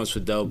platforms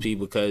for Del P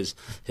because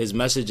his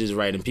message is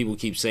right, and people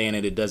keep saying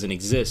that it doesn't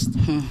exist.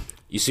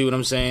 You see what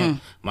I'm saying?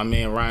 My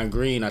man Ryan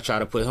Green, I try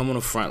to put him on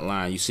the front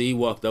line. You see, he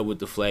walked up with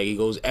the flag. He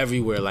goes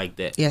everywhere like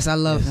that. Yes, I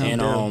love him.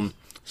 And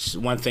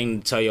one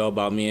thing to tell y'all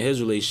about me and his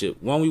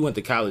relationship. One, we went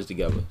to college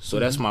together. So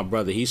that's my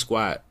brother. He's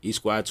squad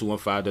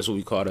 215. That's what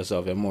we called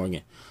ourselves at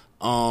Morgan.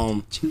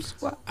 I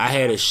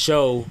had a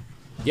show.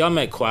 Y'all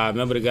met Quad.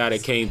 Remember the guy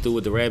that came through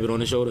with the rabbit on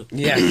his shoulder?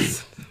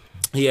 Yes.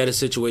 He had a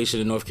situation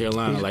in North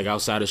Carolina, like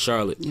outside of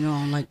Charlotte. You know, I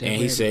don't like that. And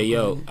he said,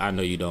 yo, I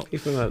know you don't.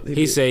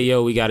 He said,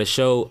 yo, we got a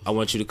show. I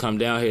want you to come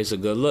down here. It's a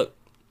good look.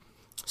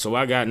 So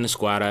I got in the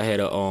squad. I had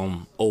a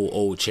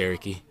old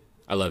Cherokee.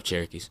 I love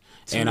Cherokees.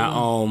 And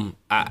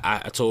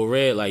I told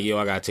Red, like, yo,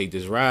 I gotta take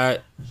this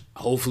ride.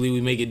 Hopefully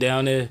we make it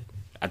down there.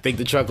 I think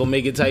the truck will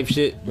make it type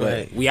shit.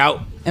 But we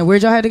out. And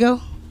where'd y'all had to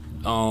go?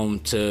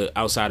 To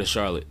outside of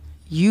Charlotte.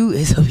 You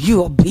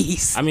a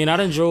beast. I mean, I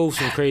done drove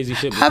some crazy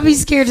shit before. I be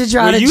scared to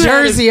drive to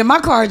Jersey and my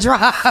car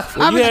drive.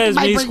 Well, you as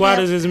many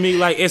squatters as me.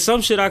 Like, it's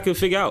some shit I could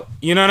figure out.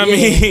 You know what I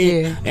mean?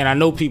 Yeah. And I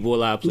know people a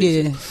lot of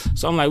places. Yeah.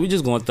 So I'm like, we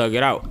just gonna thug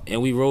it out.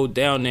 And we rode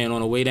down there, and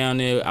on the way down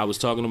there, I was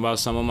talking about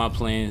some of my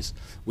plans,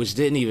 which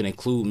didn't even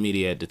include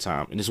media at the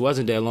time. And this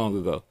wasn't that long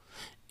ago.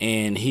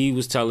 And he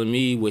was telling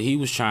me what he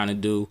was trying to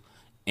do,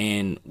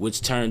 and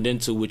which turned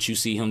into what you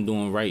see him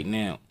doing right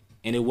now.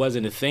 And it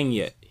wasn't a thing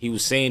yet. He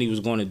was saying he was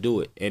going to do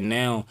it. And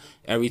now,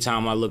 every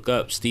time I look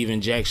up, Steven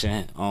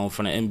Jackson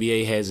from the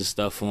NBA has his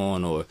stuff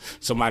on, or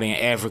somebody in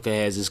Africa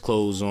has his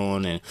clothes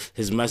on, and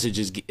his message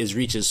is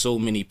reaching so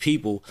many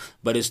people.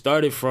 But it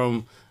started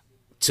from,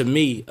 to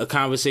me, a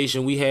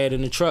conversation we had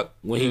in the truck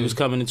when he was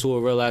coming into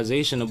a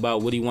realization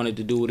about what he wanted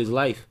to do with his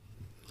life.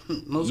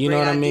 Most you know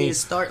what I mean? ideas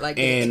start like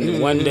that.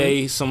 And one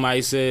day,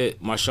 somebody said,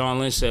 Marshawn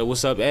Lynch said,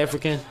 "What's up,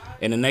 African?"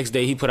 And the next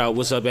day, he put out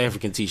 "What's up,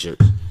 African"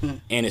 t-shirts.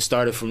 And it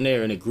started from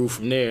there, and it grew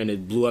from there, and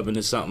it blew up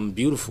into something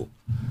beautiful.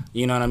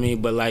 You know what I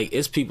mean? But, like,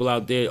 it's people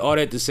out there, all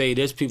that to say,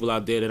 there's people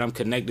out there that I'm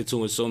connected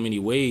to in so many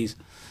ways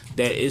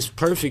that it's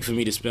perfect for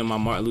me to spend my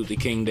Martin Luther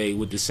King Day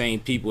with the same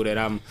people that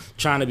I'm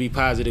trying to be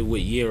positive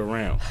with year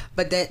round.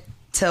 But that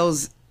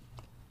tells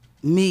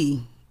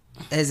me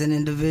as an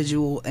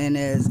individual and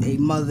as a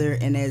mother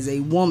and as a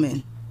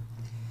woman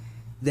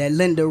that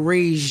Linda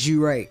raised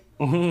you right.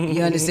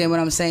 You understand what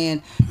I'm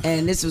saying?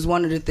 And this was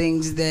one of the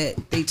things that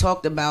they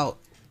talked about,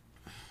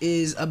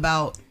 is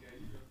about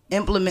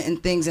implementing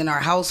things in our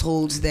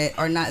households that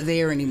are not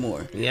there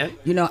anymore. Yeah.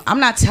 You know, I'm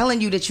not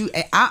telling you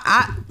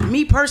that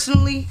me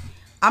personally,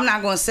 I'm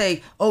not going to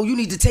say, oh, you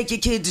need to take your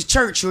kid to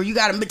church, or you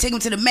got to take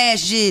them to the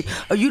masjid,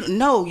 or you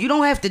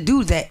don't have to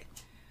do that.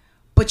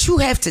 But you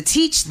have to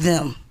teach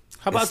them.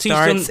 How about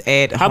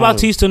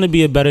teach them to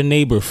be a better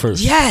neighbor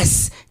first?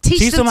 Yes.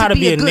 Teach them how to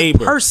be a good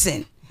neighbor.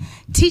 Person.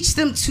 Teach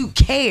them to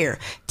care.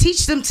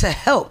 Teach them to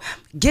help.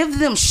 Give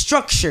them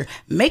structure.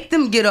 Make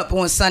them get up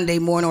on Sunday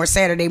morning or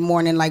Saturday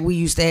morning like we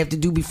used to have to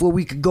do before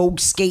we could go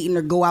skating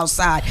or go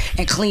outside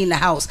and clean the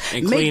house.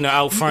 And clean the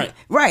out front.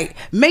 Right.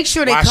 Make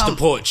sure they wash the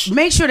porch.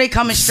 Make sure they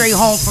coming straight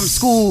home from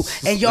school.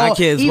 And y'all, my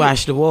kids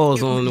wash the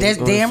walls on That's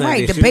on damn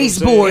Sunday. right. The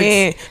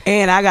baseboards.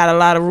 And I got a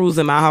lot of rules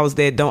in my house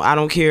that I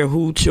don't care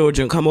who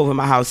children come over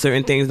my house.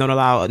 Certain things don't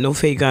allow. No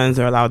fake guns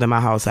are allowed in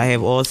my house. I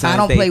have all sons. I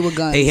don't play with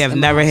guns. They have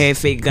never had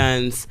fake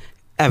guns.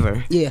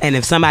 Ever. Yeah. And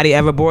if somebody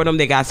ever brought them,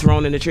 they got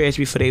thrown in the trash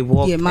before they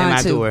walked in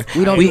my door.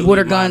 We don't do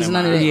water guns,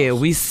 none of that. Yeah,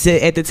 we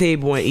sit at the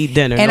table and eat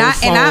dinner. And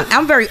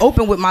I'm very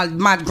open with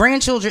my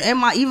grandchildren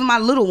and even my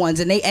little ones,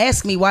 and they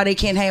ask me why they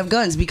can't have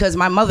guns, because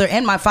my mother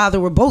and my father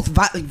were both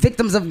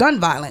victims of gun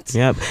violence.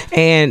 Yep.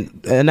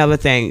 And another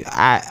thing,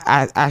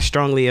 I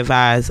strongly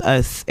advise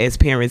us as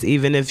parents,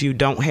 even if you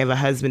don't have a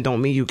husband,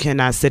 don't mean you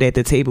cannot sit at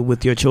the table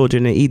with your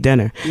children and eat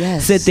dinner.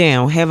 Yes. Sit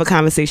down, have a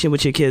conversation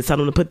with your kids, tell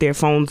them to put their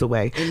phones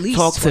away,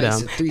 talk to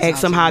them.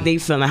 Ask them how they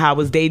feeling, how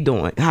was they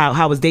doing,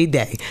 how was their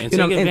day, and take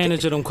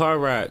advantage of them car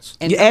rides.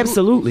 And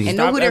absolutely, and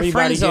know who their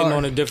friends are.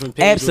 On a different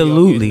page.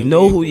 Absolutely,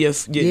 know who your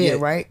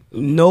right.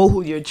 Know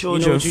who your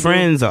children's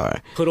friends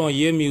are. Put on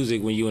your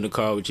music when you in the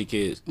car with your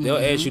kids. They'll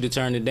ask you to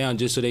turn it down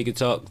just so they can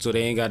talk, so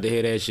they ain't got to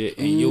hear that shit,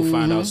 and you'll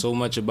find out so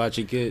much about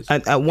your kids.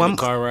 One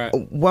car ride.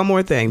 One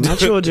more thing, my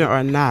children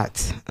are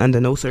not under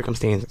no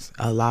circumstances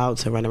allowed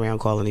to run around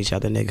calling each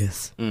other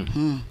niggas.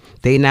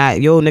 They not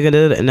yo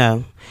nigga.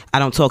 No, I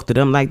don't talk to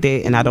them like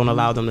that, and I don't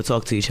allow them to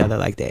talk to each other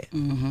like that.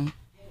 And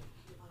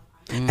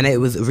it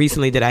was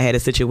recently that I had a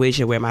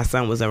situation where my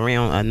son was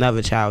around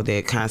another child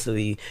that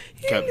constantly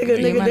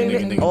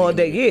nigga all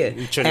day.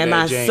 Yeah, and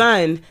my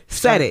son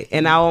said it,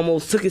 and I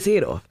almost took his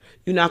head off.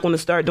 You're not going to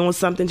start doing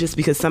something just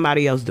because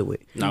somebody else do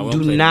it. No,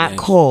 do not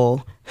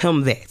call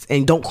him that,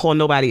 and don't call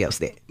nobody else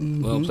that.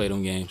 We don't play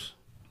them games.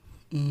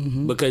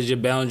 Because your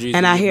boundaries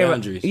and are I hear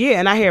boundaries.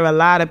 And I hear a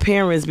lot of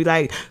parents be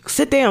like,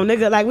 sit down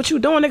nigga, like what you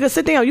doing nigga,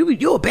 sit down,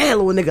 you a bad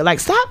little nigga, like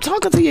stop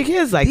talking to your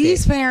kids like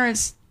these that.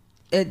 Parents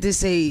at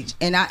this age,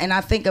 and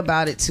I think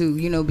about it too,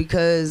 you know,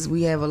 because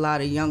we have a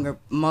lot of younger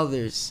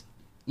mothers,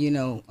 you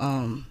know,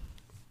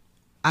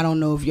 I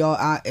don't know if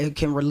y'all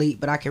can relate,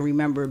 but I can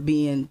remember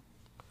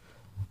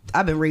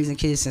I've been raising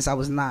kids since I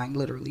was 9,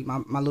 literally.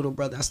 My little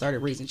brother, I started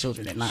raising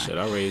children at 9. Shit,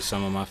 I raised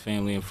some of my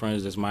family and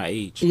friends that's my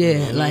age.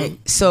 Yeah, like,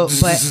 so,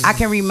 but I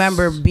can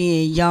remember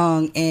being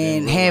young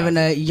and having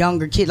a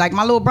younger kid, like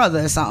my little brother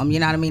or something, you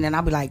know what I mean? And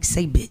I'll be like,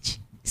 say bitch,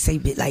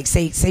 like,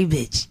 say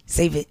bitch,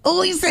 say bitch.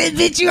 Oh, he said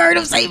bitch, you heard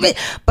him say bitch.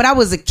 But I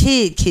was a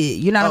kid,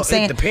 you know what I'm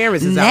saying? The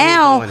parents is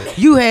now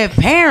you have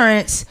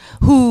parents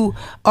who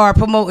are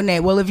promoting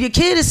that. Well, if your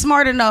kid is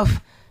smart enough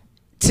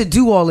to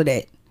do all of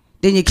that,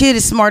 then your kid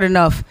is smart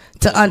enough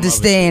to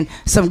understand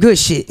some good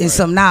shit and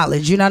some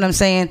knowledge. You know what I'm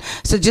saying?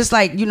 So just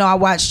like, you know, I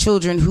watch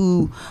children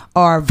who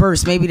are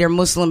versed. Maybe they're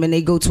Muslim and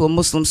they go to a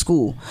Muslim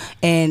school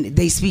and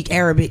they speak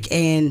Arabic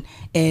and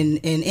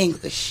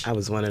English. I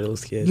was one of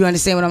those kids. You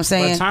understand what I'm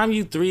saying? By the time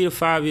you 3 or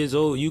 5 years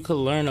old, you can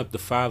learn up to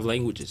 5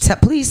 languages.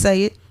 Please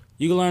say it.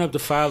 You can learn up to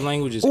 5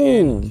 languages. Ooh.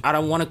 And I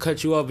don't want to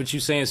cut you off, but you're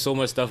saying so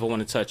much stuff I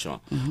want to touch on.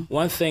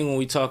 One thing when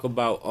we talk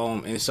about,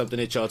 and it's something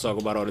that y'all talk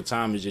about all the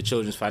time, is your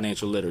children's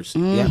financial literacy.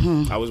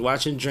 Yeah. I was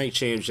watching Drink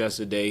Champs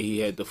yesterday. He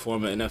had the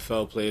former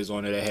NFL players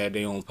on it that had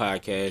their own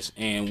podcast.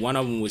 And one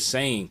of them was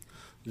saying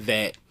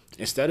that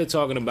instead of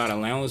talking about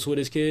allowance with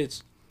his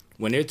kids,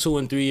 when they're 2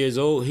 and 3 years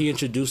old, he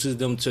introduces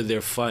them to their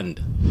fund.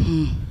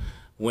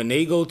 When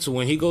he goes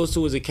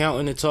to his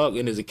accountant to talk,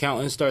 and his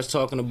accountant starts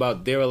talking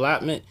about their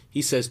allotment,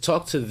 he says,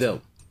 talk to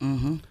them.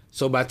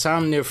 So by the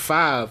time they're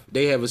 5,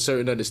 they have a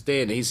certain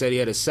understanding. He said he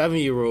had a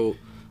 7-year-old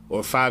or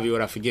a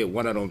 5-year-old, I forget,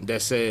 one of them,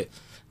 that said,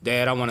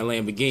 Dad, I want a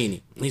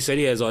Lamborghini. He said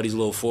he has all these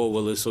little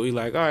 4-wheelers, so he's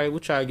like, all right, we'll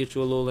try to get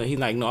you a little. He's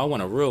like, no, I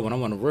want a real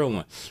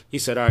one. He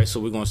said, all right, so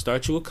we're going to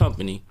start you a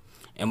company,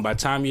 and by the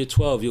time you're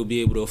 12, you'll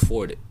be able to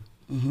afford it.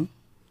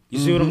 You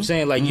see what I'm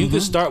saying? Like, you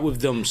can start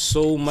with them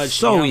so much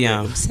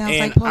young. Sounds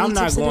and like I'm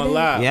not going to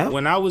lie. Yeah.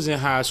 When I was in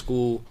high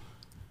school,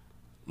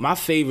 my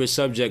favorite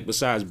subject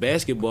besides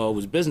basketball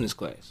was business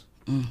class.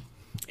 And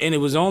it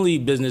was only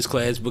business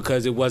class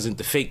because it wasn't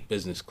the fake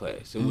business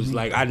class. It was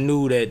like I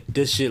knew that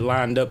this shit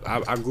lined up.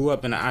 I grew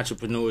up in an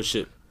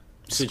entrepreneurship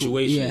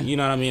situation. Yeah. You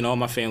know what I mean? All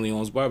my family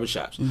owns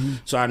barbershops.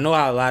 So I know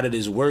how a lot of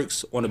this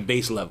works on a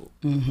base level.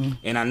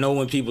 And I know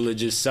when people are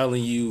just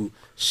selling you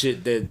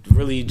shit that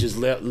really just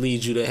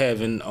leads you to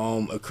having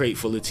a crate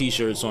full of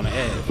t-shirts on the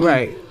ad.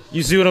 Right.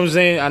 You see what I'm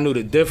saying? I knew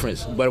the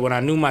difference. But when I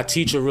knew my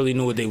teacher really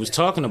knew what they was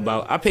talking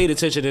about, I paid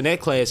attention to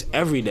that class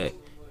every day.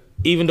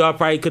 Even though I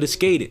probably could have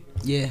skated.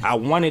 Yeah. I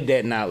wanted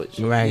that knowledge.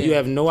 Right. You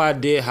have no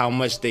idea how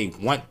much they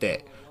want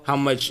that. How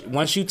much,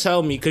 once you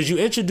tell me, because you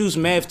introduce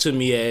math to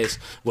me as,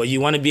 well, you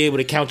want to be able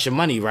to count your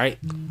money, right?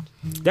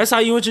 That's how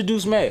you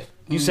introduce math.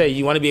 You say,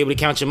 you want to be able to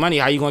count your money.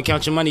 How you going to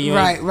count your money? You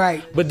ain't-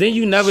 Right. But then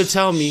you never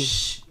tell me,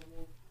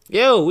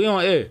 yo, we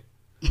on air.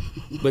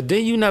 But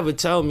then you never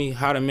tell me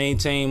how to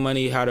maintain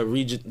money, how to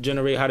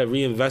regenerate, how to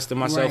reinvest in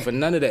myself, Right. and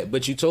none of that.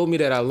 But you told me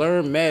that I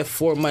learned math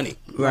for money.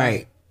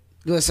 Right.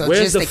 So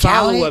Where's just the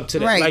count follow it? up to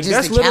that? Right, Like just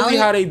that's to literally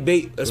count how it? they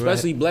bait,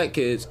 especially black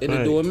kids, into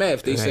Right. doing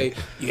math. They say Right.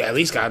 you at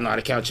least gotta know how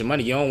to count your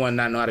money. You don't want to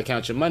not know how to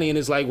count your money, and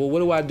it's like, well, what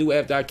do I do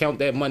after I count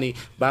that money?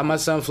 Buy my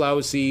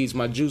sunflower seeds,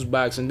 my juice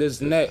box, and this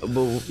and that.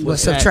 Well,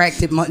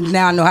 subtract it.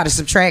 Now I know how to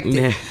subtract it.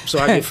 Yeah. So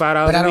I get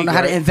 $5. But I a don't week, know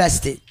how to right?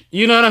 invest it.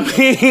 You know what I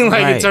mean?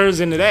 Like Right. it turns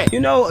into that. You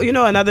know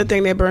another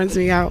thing that burns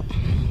me out?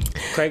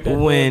 Crack that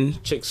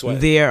When chick sweat.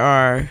 there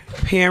are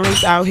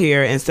parents out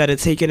here, instead of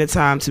taking the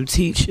time to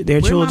teach their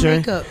Where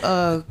children, my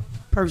makeup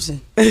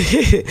person?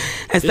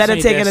 instead of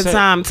ain't taking that the set.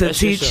 time to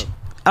That's your teach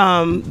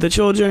show. the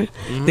children,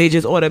 they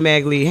just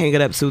automatically hang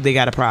it up to they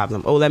got a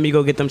problem. Oh, let me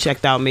go get them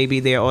checked out. Maybe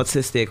they're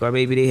autistic, or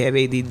maybe they have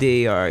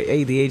ADD or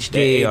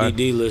ADHD. That or ADD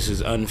list is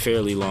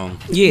unfairly long.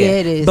 Yeah, Yeah,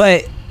 it is.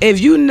 But if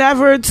you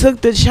never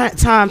took the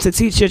time to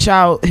teach your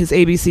child his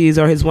ABCs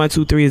or his 1,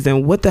 2, 3s,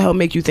 then what the hell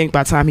make you think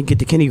by the time he get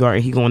to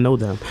kindergarten he gonna know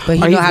them? But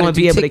he or know he's how to gonna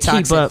do be able to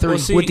TikToks keep at up 3. Well,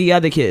 see- with the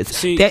other kids?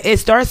 see- That it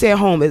starts at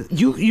home.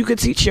 You could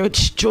teach your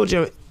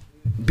children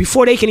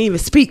before they can even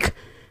speak.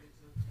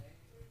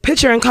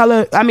 Picture and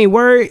color,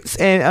 words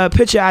and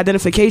picture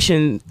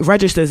identification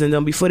registers in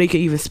them before they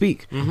can even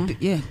speak.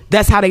 Yeah.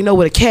 That's how they know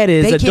what a cat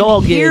is, They a can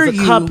dog hear is, a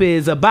you cup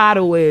is, a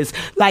bottle is.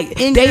 Like,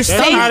 In they your say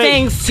That's how they-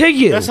 things to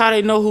you. That's how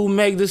they know who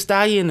Meg the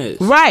Stallion is.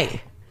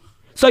 Right.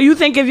 So you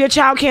think if your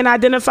child can't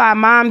identify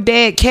mom,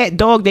 dad, cat,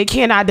 dog, they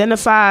can't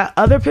identify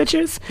other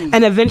pictures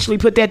and eventually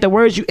put that to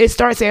words? It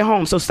starts at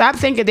home. So stop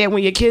thinking that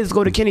when your kids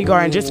go to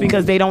kindergarten, just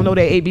because they don't know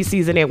their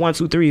ABCs and their 1,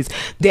 2, 3s,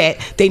 that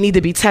they need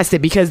to be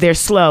tested because they're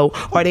slow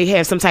or they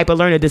have some type of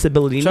learning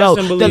disability. Trust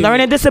and No, the believe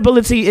learning me.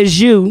 disability is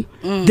you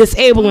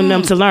disabling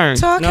them to learn.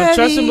 Talk Now, trust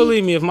and heavy.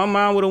 believe me, if my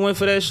mom would have went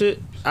for that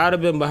shit, I'd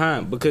have been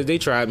behind because they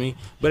tried me.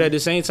 But at the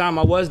same time,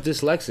 I was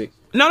dyslexic.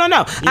 No. I'm know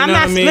not. what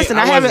I mean? Listen,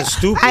 I I have wasn't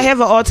stupid, I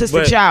have an autistic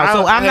but child,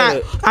 so I I'm had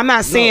not. a- I'm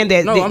not saying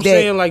that. No, I'm that-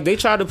 saying like they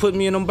tried to put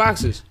me in them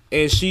boxes,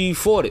 and she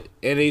fought it,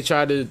 and they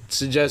tried to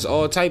suggest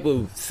all type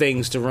of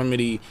things to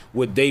remedy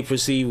what they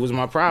perceived was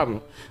my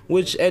problem,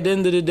 which at the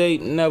end of the day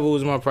never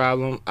was my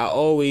problem. I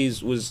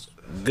always was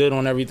good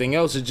on everything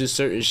else. It's just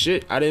certain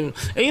shit I didn't.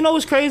 And you know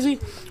what's crazy?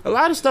 A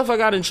lot of stuff I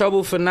got in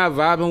trouble for not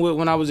vibing with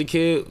when I was a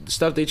kid.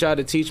 Stuff they tried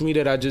to teach me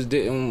that I just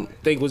didn't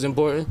think was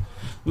important.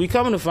 We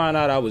coming to find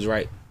out I was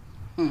right.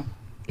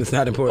 It's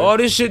not important. All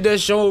this shit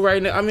that's shown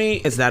right now. I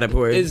mean, It's not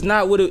important. it's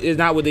not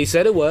what they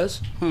said it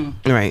was.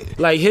 Right.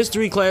 Like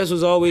history class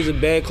was always a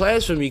bad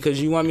class for me because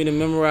you want me to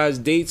memorize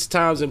dates,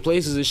 times, and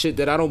places and shit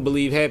that I don't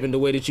believe happened the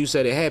way that you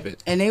said it happened.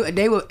 And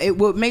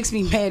what makes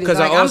me mad is Because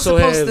like I also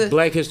I'm supposed have to.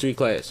 Black history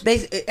class. They're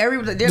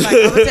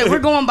like, we're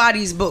going by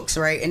these books,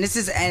 right?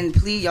 And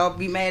please, y'all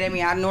be mad at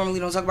me. I normally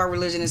don't talk about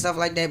religion and stuff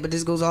like that, but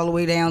this goes all the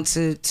way down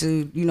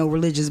to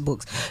religious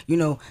books.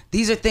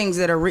 These are things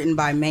that are written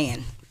by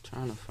man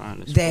Trying to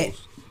find this that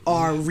post.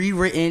 are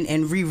rewritten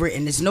and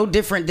rewritten. It's no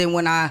different than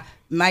when I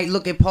might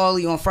look at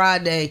Paulie on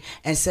Friday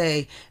and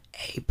say,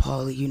 hey,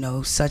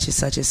 Paulie, such and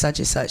such and such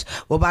and such.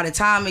 Well, by the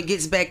time it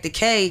gets back to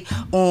K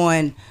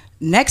on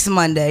next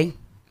Monday,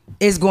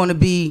 it's going to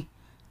be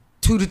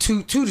 2 to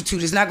 2, 2 to 2.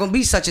 It's not going to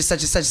be such and such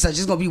and such and such.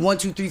 It's going to be 1,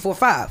 2, 3, 4,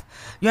 5.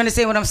 You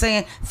understand what I'm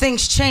saying?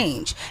 Things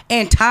change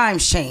and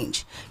times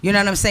change. You know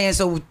what I'm saying?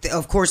 So,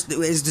 of course,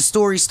 as the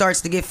story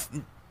starts to get...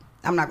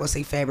 I'm not going to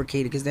say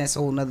fabricated because that's a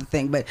whole nother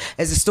thing. But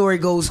as the story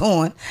goes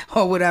on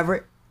or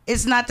whatever,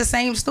 it's not the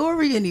same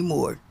story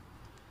anymore.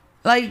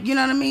 Like, you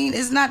know what I mean?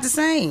 It's not the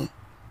same.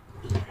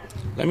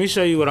 Let me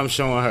show you what I'm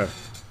showing her.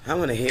 I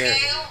want to hear it.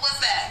 What's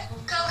that?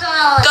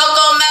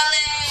 Coco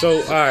melon.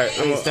 So, all right,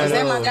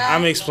 that my guy?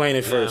 I'm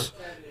explaining first.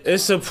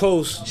 It's a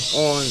post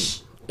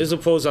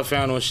I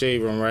found on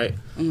Shade Room, right?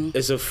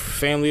 It's a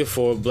family of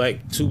 4,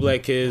 two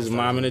black kids,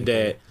 mom and a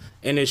dad.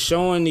 And it's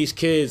showing these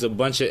kids a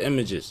bunch of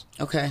images.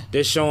 Okay.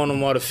 They're showing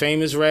them all the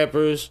famous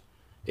rappers.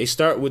 They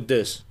start with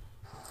this.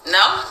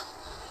 No?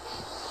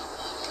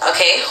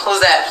 Okay,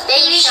 who's that?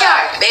 Baby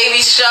Shark.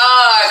 Baby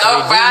Shark.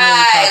 All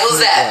right. Who's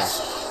that?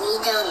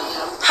 We don't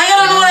know. How you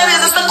don't know who that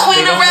is? It's the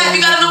queen They of don't rap. know You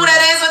gotta know who that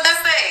is. What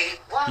that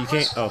say? You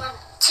can't. Oh,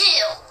 Two.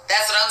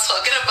 That's what I'm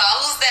talking about.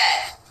 Who's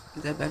that?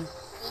 Is that better?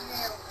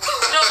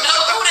 You don't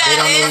know who that They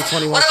don't know is?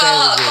 who 21 What about her?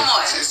 Savage Come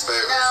on.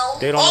 No.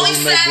 they don't know Only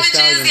who Meg the savages.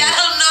 Stallion Y'all is.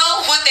 don't know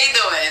what they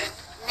doing.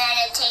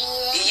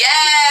 Meditating.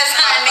 Yes,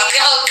 honey.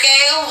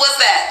 Okay, what's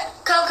that?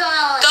 Coco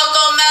melon.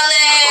 Coco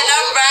melon.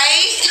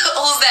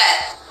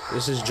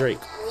 This is Drake.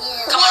 Come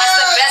on, that's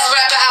the best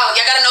rapper out.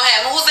 Y'all gotta know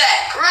him. Who's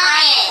that?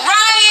 Ryan. All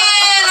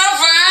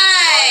right.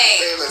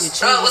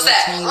 Oh, what's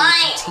that?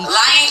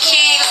 Lion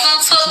King. That's what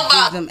I'm talking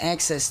about. Give them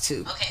access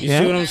to. Okay. You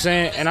see what I'm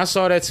saying? And I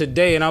saw that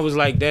today, and I was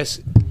like,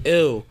 that's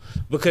ill,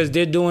 because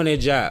they're doing their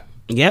job.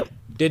 Yep.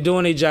 They're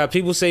doing their job.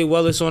 People say,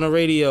 well, it's on the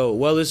radio.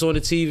 Well, it's on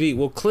the TV.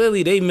 Well,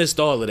 clearly they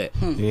missed all of that.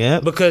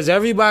 Yep. Because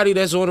everybody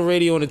that's on the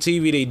radio and the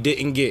TV, they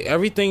didn't get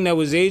everything that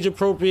was age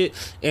appropriate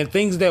and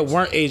things that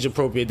weren't age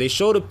appropriate. They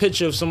showed a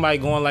picture of somebody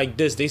going like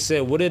this. They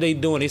said, what are they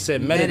doing? They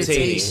said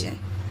meditating.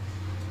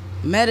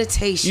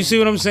 Meditation. You see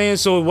what I'm saying?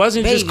 So it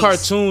wasn't Babies. just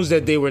cartoons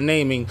that they were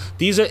naming.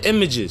 These are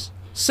images.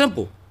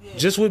 Simple.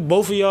 Just what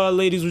both of y'all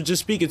ladies were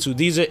just speaking to.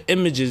 These are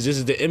images. This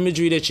is the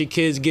imagery that your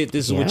kids get.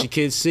 This is what your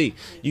kids see.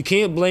 You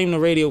can't blame the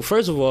radio.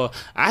 First of all,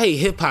 I hate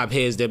hip-hop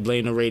heads that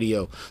blame the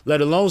radio, let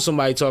alone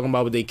somebody talking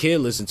about what they kid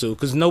listen to,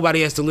 because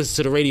nobody has to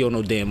listen to the radio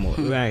no damn more.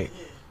 Right.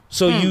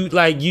 So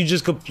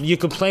you're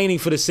complaining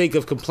for the sake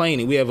of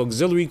complaining. We have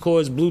auxiliary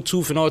cords,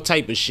 Bluetooth, and all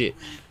type of shit.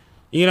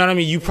 You know what I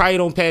mean? You probably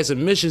don't pass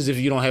admissions if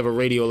you don't have a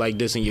radio like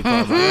this in your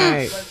car.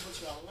 Right.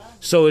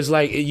 So it's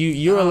like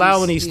you're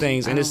allowing these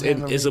things, and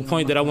it's a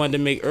point that I wanted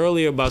to make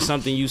earlier about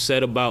something you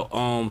said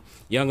about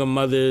younger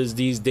mothers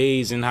these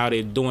days and how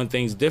they're doing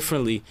things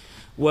differently.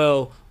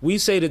 Well, we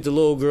say that the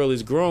little girl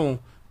is grown,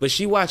 but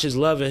she watches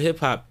Love and Hip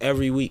Hop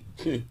every week.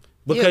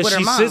 Because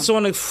she sits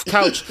on the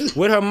couch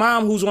with her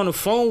mom, who's on the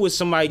phone with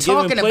somebody,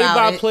 Talking giving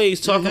play-by-plays,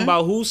 talking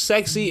about who's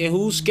sexy and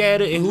who's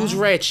scattered and who's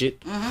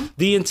ratchet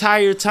the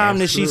entire time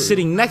that she's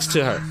sitting next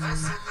to her.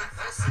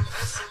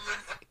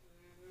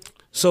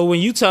 So when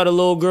you tell the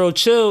little girl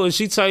chill and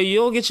she tell you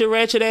don't get your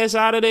ratchet ass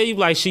out of there, you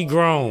like, she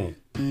grown.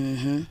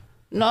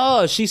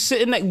 No, she's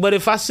sitting there. But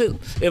if I sit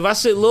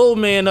little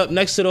man up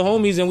next to the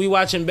homies and we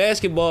watching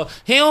basketball,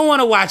 he don't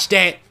want to watch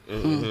that.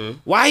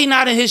 Why he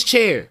not in his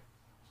chair?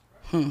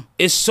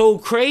 It's so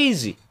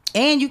crazy.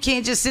 And you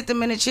can't just sit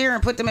them in a chair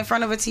and put them in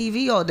front of a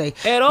TV all day.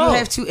 At all. You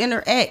have to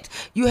interact.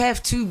 You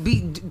have to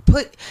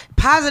put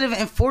positive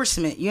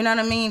enforcement. You know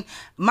what I mean?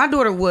 My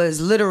daughter was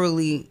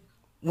literally,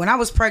 when I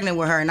was pregnant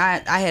with her, and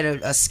I had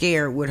a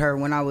scare with her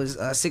when I was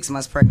 6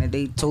 months pregnant.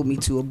 They told me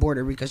to abort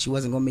her because she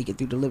wasn't going to make it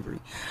through delivery.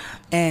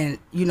 And,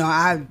 you know,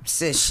 I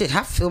said, shit,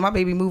 I feel my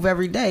baby move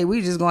every day.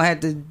 We're going to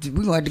have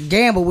to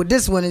gamble with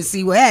this one and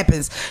see what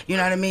happens. You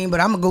know what I mean? But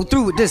I'm going to go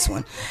through with this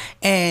one.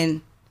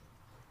 And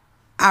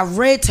I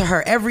read to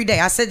her every day.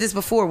 I said this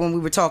before when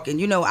we were talking.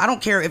 You know, I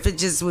don't care if it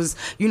just was,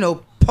 you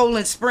know,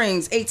 Poland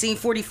Springs,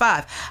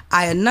 1845.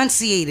 I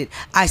enunciated.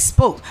 I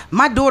spoke.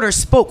 My daughter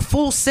spoke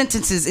full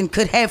sentences and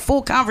could have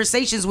full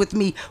conversations with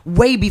me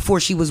way before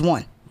she was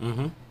 1.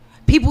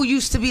 People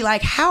used to be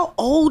like, how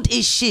old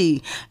is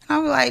she? And I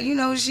was like, you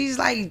know, she's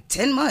like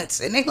 10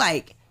 months. And they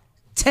like,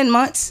 10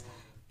 months?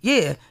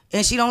 Yeah.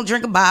 And she don't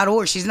drink a bottle,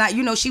 or she's not,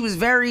 you know, she was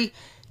very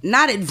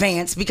not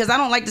advanced, because I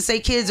don't like to say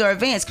kids are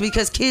advanced,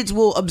 because kids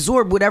will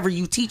absorb whatever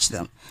you teach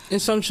them.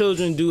 And some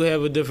children do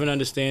have a different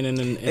understanding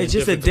and it's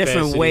just a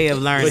different way of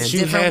learning. But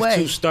you have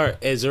to start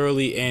as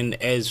early and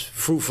as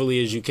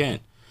fruitfully as you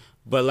can.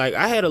 But like,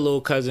 I had a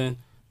little cousin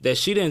that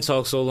she didn't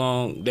talk so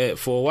long that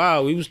for a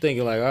while we was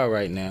thinking like, all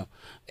right now.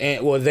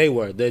 And well,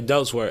 the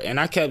adults were, and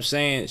I kept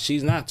saying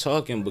she's not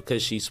talking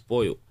because she's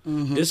spoiled.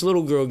 This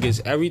little girl gets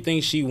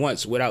everything she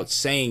wants without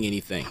saying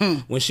anything.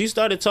 When she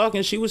started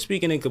talking, she was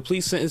speaking in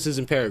complete sentences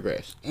and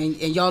paragraphs. And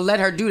y'all let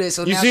her do this.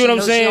 So you now see what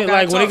I'm saying?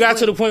 Like when it got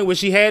to the the point where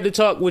she had to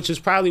talk, which is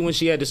probably when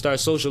she had to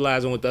start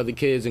socializing with other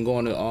kids and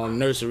going to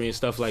nursery and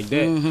stuff like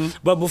that.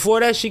 But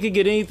before that, she could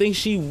get anything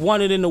she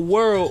wanted in the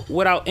world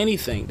without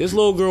anything. This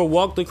little girl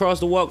walked across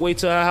the walkway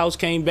to her house,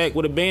 came back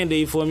with a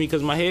Band-Aid for me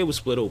because my head was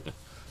split open.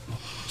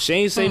 She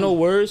ain't say no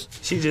words.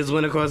 She just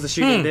went across the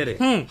street and did it.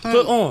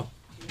 Put on.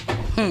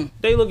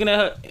 They looking at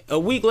her. A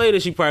week later,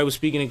 she probably was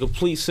speaking in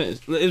complete sentence.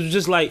 It was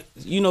just like,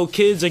 you know,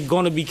 kids are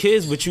going to be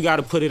kids, but you got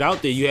to put it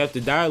out there. You have to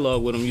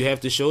dialogue with them. You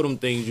have to show them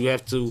things. You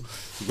have to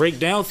break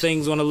down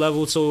things on a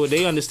level so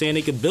they understand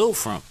they can build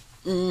from.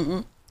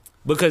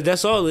 Because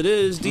that's all it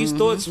is. These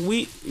thoughts,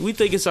 we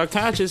think it's our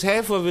conscious.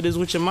 Half of it is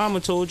what your mama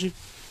told you.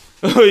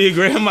 Or your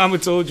grandmama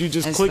told you,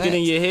 just clicking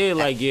in your head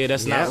like, yeah,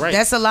 that's not right.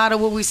 That's a lot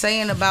of what we're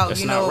saying about,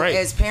 That's you know, not right.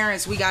 as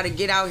parents, we got to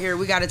get out here.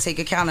 We got to take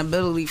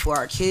accountability for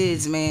our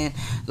kids, man.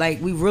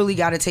 Like, we really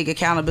got to take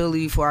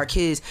accountability for our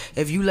kids.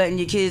 If you letting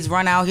your kids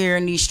run out here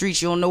in these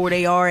streets, you don't know where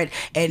they are.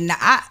 And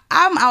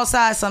I'm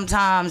outside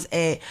sometimes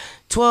at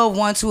 12,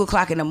 1, 2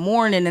 o'clock in the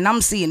morning, and I'm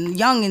seeing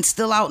youngins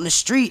still out in the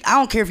street. I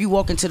don't care if you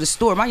walk into the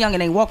store. My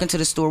youngin ain't walking to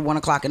the store 1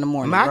 o'clock in the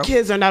morning. My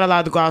kids are not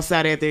allowed to go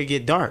outside after it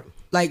get dark.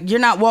 Like, you're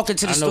not walking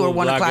to the store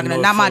 1 o'clock in the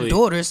morning. Not my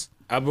daughters.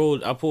 I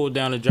pulled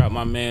down to drop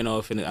my man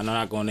off, and I'm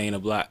not going to name a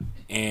block.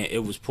 and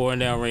it was pouring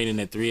down raining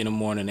at 3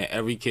 a.m, and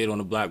every kid on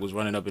the block was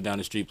running up and down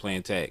the street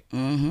playing tag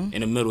in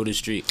the middle of the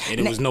street, and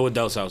there was no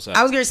adults outside.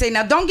 I was gonna say,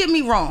 now don't get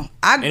me wrong.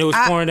 And it was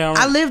pouring down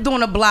rain. I lived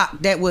on a block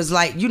that was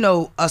like,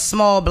 a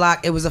small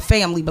block. It was a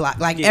family block.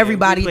 Like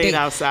everybody played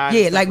outside.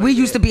 Yeah, like we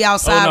used to be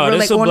outside, no, or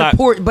this like a on block. the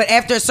porch. But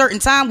after a certain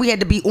time, we had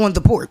to be on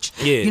the porch.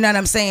 Yeah. You know what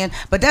I'm saying?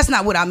 But that's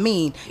not what I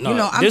mean.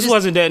 No, I'm this just,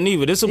 wasn't that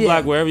neither. This is a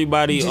block where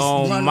everybody, Just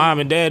running. mom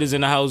and dad is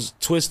in the house,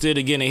 twisted,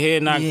 or getting their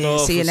head knocked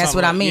off. See, or and that's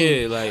what something I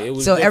mean. Yeah, like it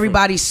was. So different.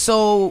 everybody's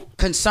so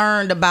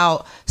concerned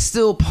about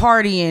still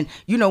partying.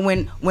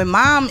 When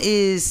mom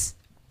is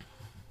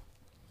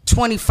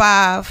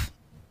 25,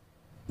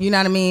 you know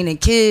what I mean, and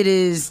kid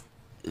is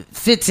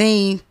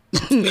 15.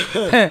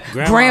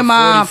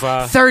 Grandma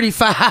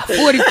 35,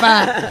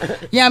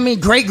 45. Yeah, I mean,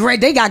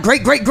 they got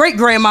great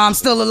grandmom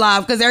still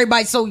alive because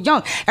everybody's so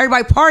young.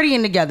 Everybody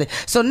partying together.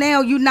 So now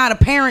you're not a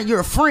parent,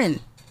 you're a friend.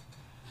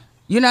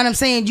 You know what I'm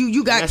saying?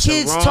 You got That's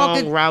kids the wrong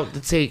talking route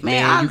to take,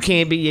 man. You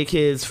can't be your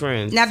kids'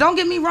 friend. Now, don't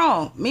get me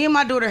wrong. Me and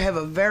my daughter have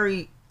a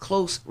very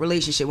close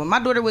relationship. When my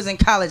daughter was in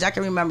college, I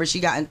can remember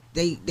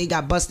they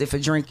got busted for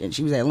drinking.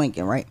 She was at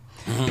Lincoln, right?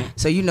 Mm-hmm.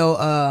 So you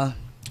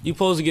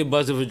supposed to get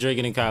busted for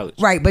drinking in college,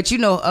 right? But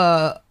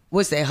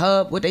what's that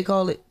hub? What they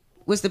call it?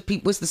 What's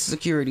the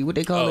security? What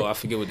they call it? Oh, I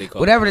forget what they call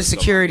it. Whatever the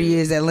security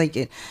is at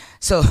Lincoln.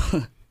 So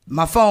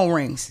my phone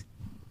rings,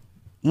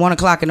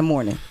 1:00 in the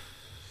morning.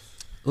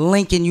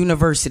 Lincoln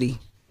University.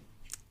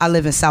 I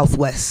live in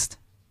Southwest.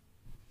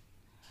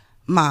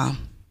 Mom.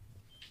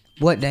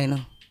 What,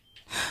 Dana?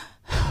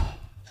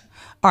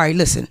 All right,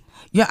 listen.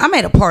 Yeah, I'm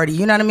at a party,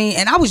 you know what I mean?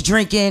 And I was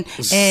drinking,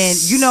 and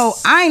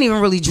I ain't even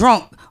really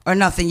drunk or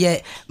nothing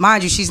yet.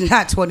 Mind you, she's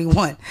not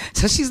 21.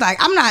 So she's like,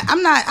 I'm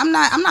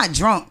not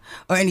drunk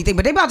or anything,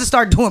 but they about to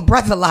start doing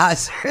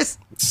breathalyzers.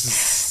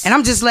 And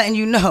I'm just letting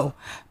you know.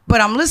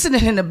 But I'm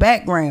listening in the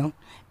background,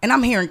 and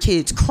I'm hearing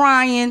kids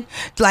crying,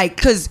 like,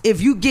 cause if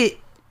you get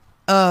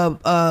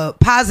a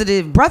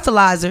positive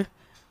breathalyzer,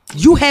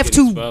 you have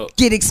to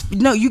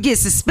you get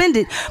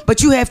suspended,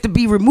 but you have to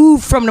be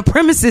removed from the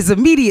premises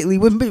immediately,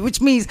 which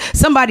means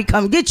somebody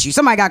come get you.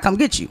 Somebody gotta come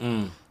get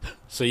you.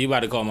 So you about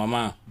to call my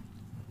mom?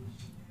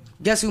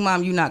 Guess who,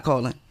 mom? You not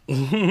calling?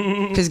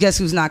 Because guess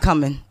who's not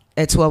coming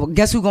at 12?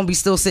 Guess who gonna be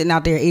still sitting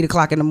out there at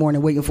 8:00 in the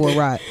morning waiting for a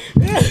ride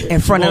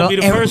in front of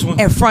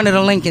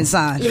the Lincoln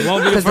sign?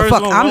 Because the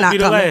fuck, I'm not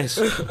coming.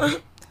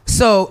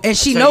 So, and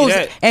she knows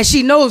it, and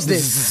she knows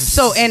this.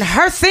 So, and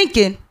her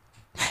thinking,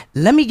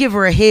 let me give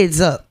her a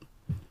heads up.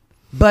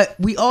 But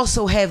we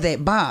also have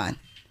that bond.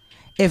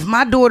 If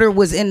my daughter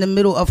was in the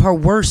middle of her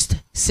worst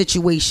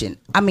situation,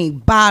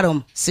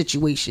 bottom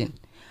situation,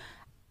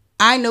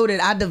 I know that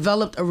I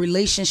developed a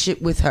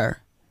relationship with her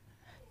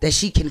that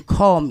she can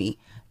call me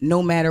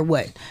no matter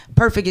what.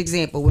 Perfect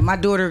example. When my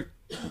daughter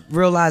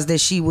realized that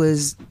she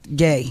was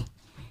gay,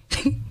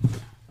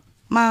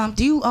 Mom,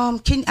 do you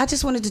I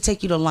just wanted to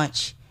take you to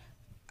lunch.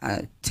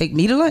 Take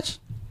me to lunch?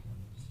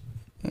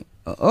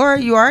 Or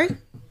you all right?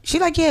 She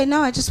like, yeah,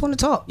 no, I just want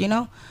to talk,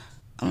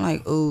 I'm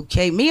like,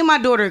 okay. Me and my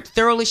daughter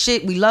thoroughly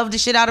shit. We love the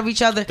shit out of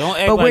each other. Don't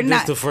act like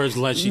this the first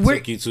lunch she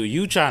took you to.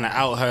 You trying to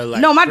out her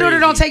like no, my crazy. daughter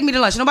don't take me to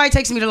lunch. Nobody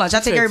takes me to lunch. I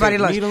take everybody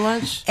to lunch. Me to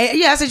lunch? And,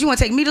 yeah, I said, you want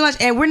to take me to lunch?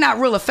 And we're not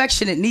real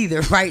affectionate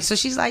neither, right? So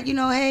she's like,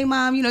 hey,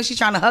 Mom, she's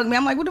trying to hug me.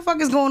 I'm like, what the fuck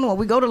is going on?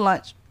 We go to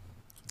lunch.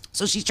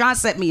 So she's trying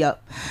to set me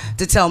up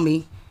to tell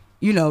me,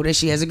 that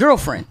she has a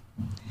girlfriend.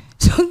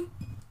 So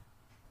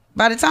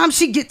by the time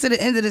she get to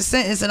the end of the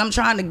sentence and I'm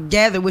trying to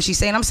gather what she's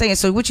saying, I'm saying,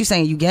 so what you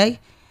saying, you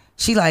gay?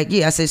 She like,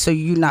 yeah. I said, so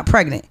you not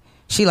pregnant?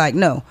 She like,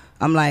 no.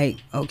 I'm like,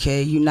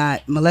 okay, you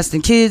not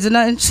molesting kids or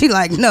nothing? She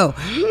like, no.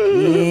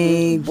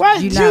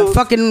 You not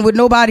fucking with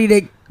nobody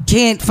that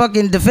can't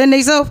fucking defend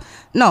themselves?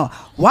 No.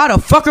 Why the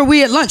fuck are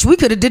we at lunch? We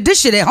could have did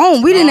this shit at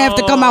home. We didn't have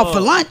to come out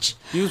for lunch.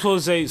 You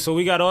supposed to say, so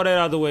we got all that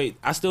out of the way.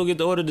 I still get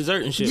to order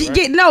dessert and shit, right?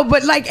 Yeah, no,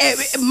 but like,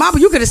 Mama,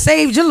 you could have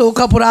saved your little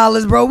couple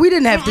dollars, bro. We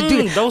didn't have to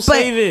do that. Don't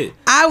save it.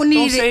 I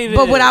need it.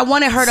 But what I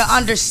wanted her to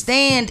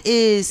understand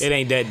is it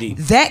ain't that deep.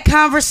 That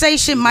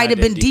conversation might have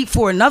been deep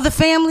for another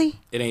family.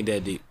 It ain't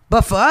that deep.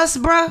 But for us,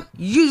 bro,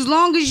 as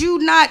long as you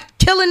not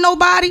killing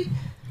nobody,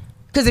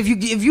 because if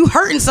you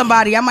hurting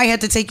somebody, I might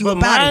have to take you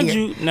up out of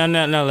here.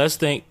 No, let's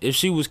think. If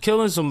she was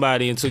killing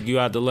somebody and took you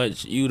out to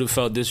lunch, you'd have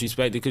felt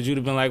disrespected because you'd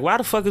have been like, why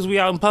the fuck is we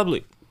out in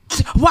public?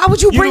 Why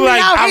would you bring me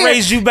out I here? I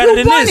raised you better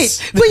than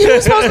this. But you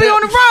were supposed to be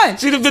on the run.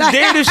 She'd have been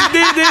dead if she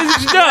did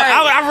this.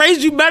 I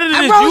raised you better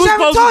than this. You were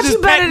supposed to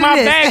just pack my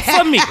bag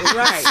for me.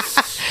 Right.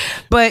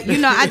 But,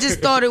 I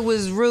just thought it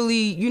was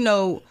really,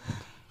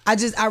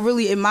 I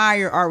really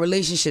admire our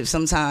relationship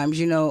sometimes,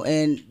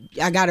 and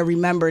I got to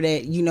remember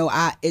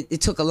that,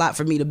 it took a lot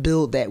for me to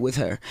build that with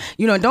her.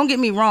 Don't get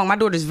me wrong. My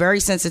daughter's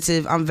very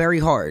sensitive. I'm very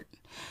hard.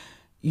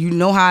 You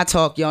know how I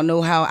talk. Y'all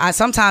know how I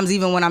sometimes,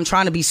 even when I'm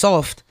trying to be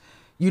soft,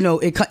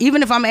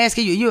 even if I'm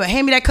asking you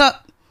hand me that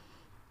cup,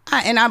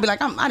 and I'll be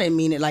like, I didn't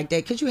mean it like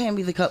that. Could you hand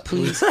me the cup,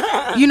 please?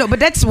 But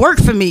that's work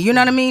for me. You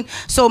know what I mean?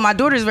 So my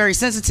daughter's very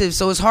sensitive,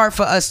 so it's hard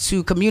for us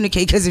to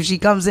communicate. Because if she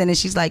comes in and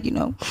she's like,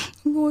 I'm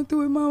going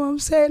through it, Mom, I'm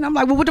sad, and I'm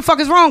like, well, what the fuck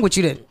is wrong with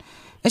you then?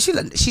 And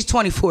she's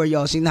 24,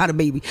 y'all. She's not a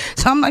baby.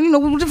 So I'm like,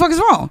 what the fuck is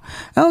wrong?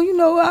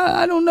 Oh,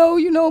 I don't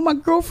know. My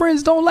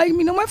girlfriends don't like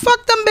me. No, man,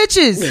 fuck them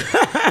bitches.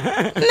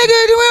 Nigga, we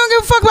don't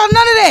give a fuck about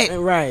none of that.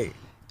 Right.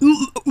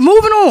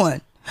 Moving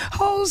on.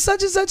 Oh,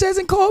 such and such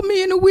hasn't called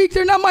me in a week.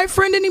 They're not my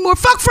friend anymore.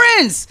 Fuck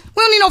friends.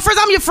 We don't need no friends.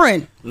 I'm your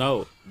friend.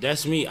 No,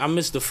 that's me. I'm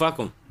Mr. Fuck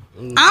 'em.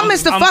 I'm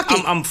Mr. Fuck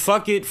It. I'm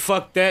fuck it,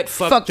 fuck that,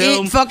 fuck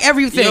them. Fuck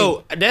everything.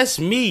 Yo, that's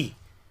me.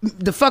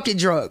 The fuck it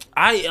drug.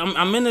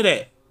 I'm into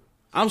that.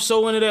 I'm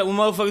so into that when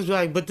motherfuckers be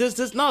like, but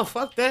this, no,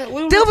 fuck that.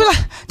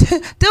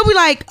 They'll be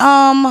like,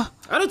 I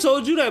done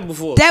told you that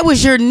before. That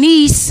was your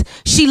niece.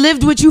 She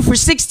lived with you for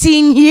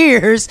 16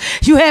 years.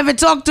 You haven't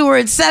talked to her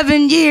in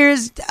 7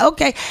 years.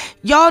 Okay.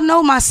 Y'all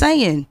know my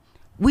saying.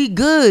 We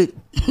good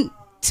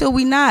till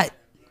we not.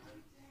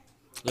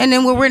 And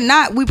then when we're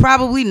not, we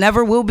probably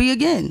never will be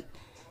again.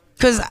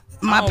 Because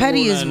my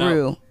petty is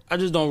real. I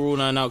just don't rule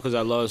nothing out because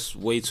I lost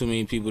way too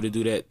many people to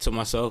do that to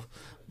myself.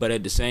 But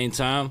at the same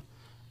time,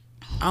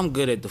 I'm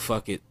good at the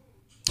fuck it.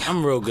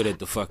 I'm real good at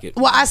the fuck it.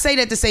 Well, I say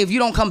that to say if you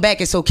don't come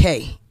back, it's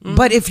okay. Mm-hmm.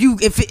 But if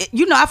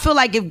I feel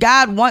like if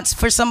God wants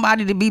for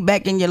somebody to be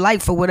back in your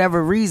life for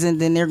whatever reason,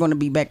 then they're going to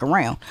be back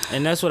around.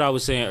 And that's what I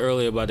was saying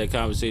earlier about that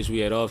conversation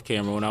we had off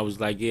camera when I was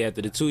like, yeah,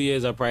 after the 2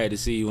 years, I probably had to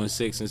see you in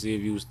 6 and see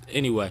if you was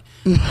anyway.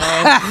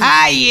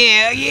 Yeah.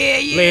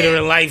 Later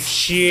in life,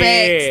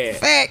 shit.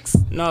 Facts.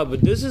 No,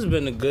 but this has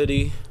been a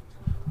goodie.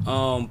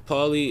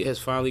 Paulie has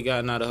finally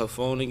gotten out of her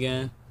phone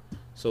again.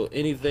 So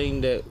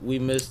anything that we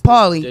missed,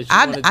 Paulie,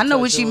 I know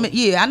what she missed.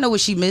 Yeah, I know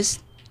what she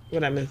missed.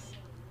 What I missed?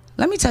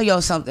 Let me tell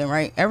y'all something,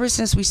 right? Ever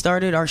since we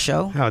started our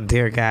show, oh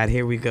dear God,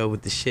 here we go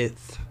with the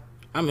shits.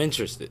 I'm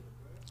interested.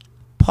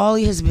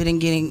 Paulie has been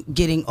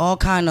getting all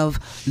kind of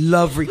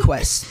love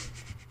requests,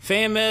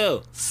 fan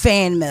mail,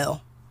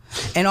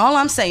 and all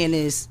I'm saying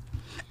is,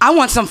 I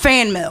want some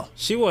fan mail.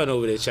 She wasn't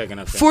over there checking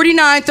her.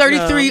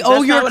 4933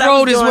 Old York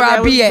Road is where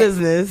I be at.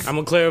 Business. I'm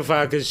gonna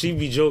clarify because she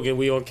be joking.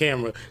 We on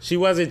camera. She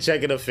wasn't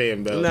checking her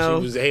fan mail. No.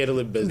 She was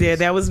handling business. Yeah,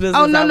 that was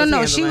business. Oh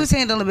no. She was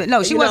handling it.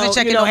 No, she wasn't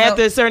checking.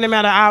 After a certain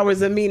amount of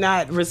hours of me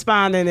not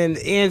responding and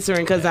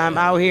answering because I'm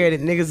out here, that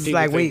niggas is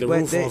like, wait,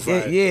 what?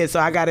 Yeah, so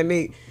I gotta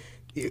make.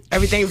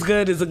 Everything's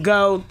good as a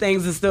go.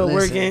 Things are still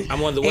working.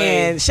 I'm on the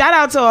way. And shout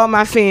out to all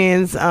my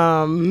fans.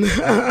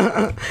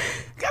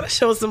 Gotta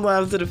show some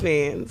love to the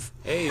fans.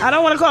 Hey, I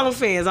don't want to call them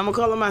fans. I'm gonna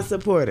call them my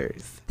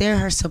supporters. They're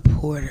her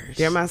supporters.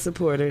 They're my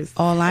supporters.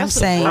 All I'm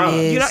saying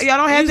is, y'all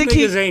don't have to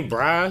keep. Ain't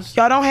bras.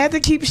 Y'all don't have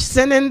to keep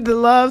sending the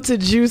love to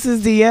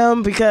Juice's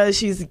DM because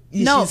she's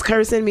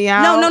cursing me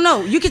out.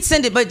 No. You could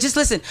send it, but just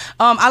listen.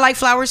 I like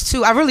flowers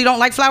too. I really don't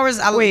like flowers.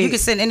 You can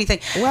send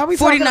anything. Why are we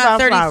talking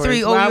about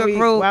flowers?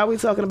 Why are we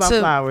talking about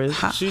flowers?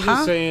 She's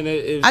just saying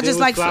that if I just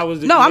like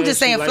flowers. No, I'm just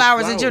saying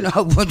flowers in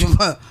general.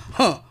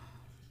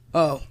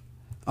 Oh.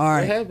 All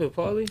right. What happened,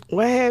 Paulie?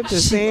 What happened,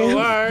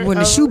 Sam? When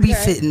the shoe be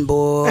fitting,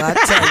 boy, I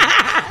tell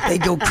you, they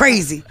go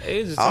crazy.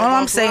 All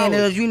I'm saying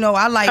is,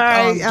 I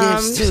like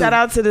gifts too. Shout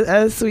out to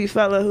the sweet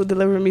fella who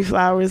delivered me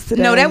flowers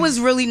today. No, that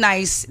was really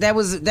nice. That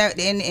was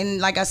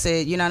and like I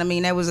said, you know what I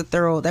mean. That was a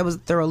thorough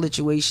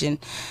situation,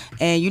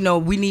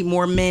 and we need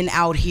more men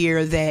out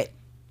here that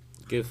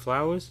give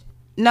flowers.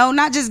 No,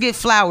 not just get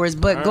flowers,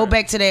 but go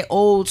back to that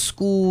old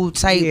school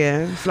type.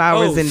 Yeah,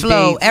 flowers and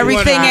flow. dates.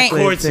 Everything ain't.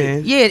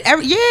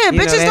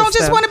 Bitches don't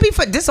just want to be.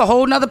 This a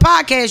whole nother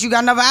podcast. You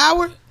got another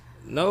hour?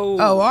 No.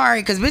 Oh, all right.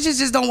 Because bitches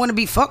just don't want to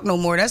be fucked no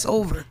more. That's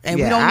over. And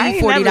we don't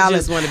need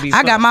 $40.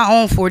 I got fucked. my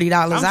own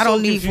 $40. I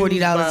don't need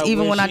 $40,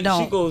 even when I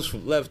don't. She goes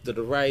from left to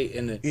the right,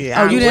 and you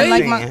didn't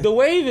like my. The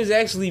wave is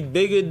actually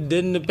bigger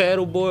than the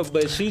paddleboard,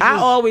 but she. I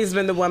always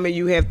been the woman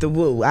you have to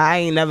woo. I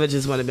ain't never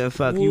just want to been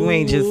fuck. You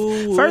ain't just.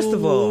 First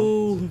of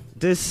all,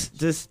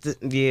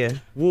 yeah.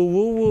 Woo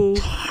woo woo.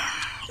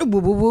 Woo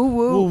woo woo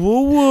woo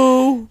woo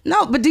woo.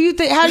 No, but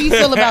how do you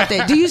feel about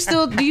that? Do you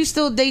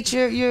still date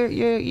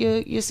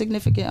your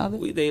significant other?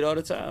 We date all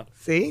the time.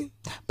 See,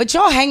 but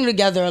y'all hang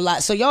together a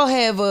lot, so y'all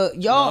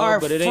are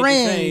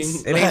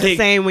friends. It ain't the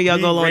same when y'all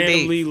go on dates.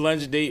 Randomly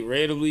lunch date,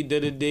 randomly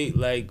dinner date.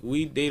 Like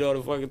we date all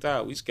the fucking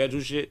time. We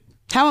schedule shit.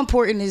 How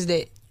important is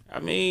that? I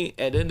mean,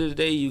 at the end of the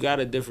day, you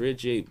gotta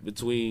differentiate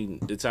between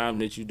the time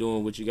that you're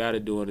doing what you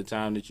gotta do and the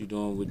time that you're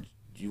doing what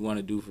you want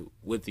to do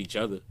with each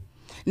other.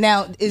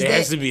 Now, there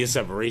has to be a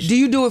separation. Do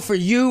you do it for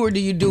you, or do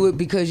you do it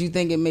because you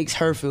think it makes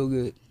her feel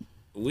good?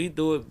 We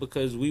do it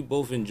because we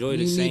both enjoy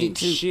the same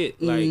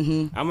shit.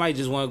 Like I might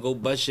just want to go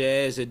bust your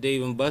ass at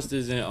Dave &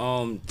 Buster's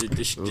and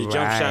the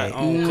jump shot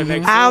on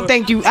Connect. I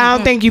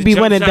don't think you be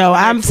winning though.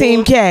 I'm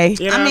Team K.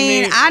 You know I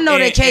mean, I know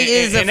that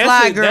K is a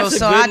fly girl,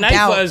 so I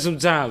doubt.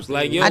 Sometimes,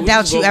 like I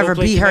doubt you ever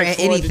beat her at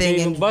anything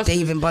in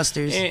Dave &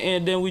 Buster's.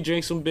 And then we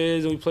drink some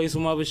beers and we play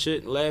some other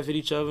shit, and laugh at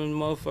each other, and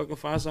motherfucking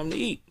find something to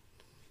eat.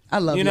 I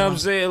love you know what I'm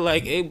saying?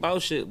 Like, ain't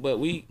about shit, but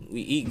we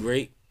eat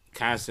great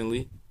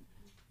constantly.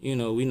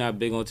 We not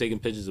big on taking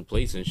pictures of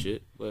plates and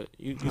shit, but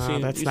you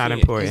see that's not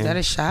important. Is that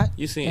a shot?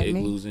 You seen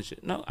igloos and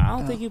shit? No, I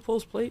don't think you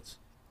post plates.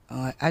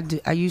 I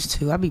do. I used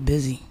to. I be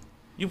busy.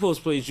 You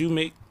post plates you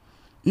make.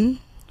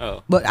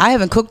 Oh. But I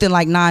haven't cooked in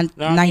like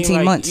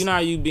 19 months. You know how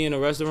you be in a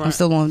restaurant? I'm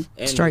still on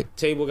and straight.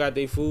 The table got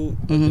their food.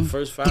 The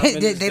first 5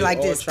 minutes, they like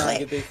all this. trying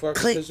to get their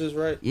fucking pictures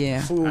right.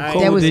 Yeah. Food I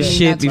cold ain't was as me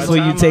shit not too before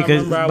By the you time take I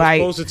remember a I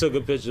bite. was supposed to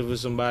take a picture for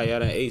somebody. I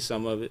done ate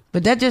some of it.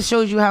 But that just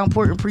shows you how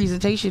important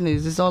presentation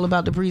is. It's all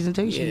about the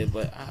presentation. Yeah,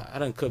 but I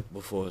done cooked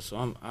before,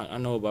 so I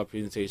know about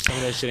presentation. Some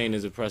of that shit ain't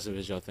as impressive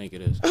as y'all think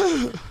it is.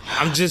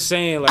 I'm just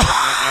saying, like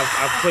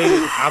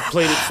I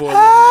played it for a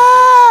living.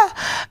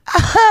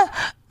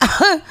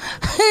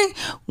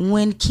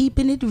 When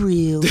keeping it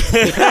real.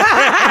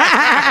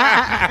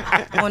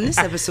 On this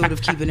episode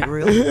of Keeping It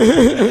Real.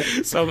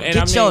 So, and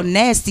Get your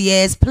nasty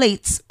ass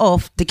plates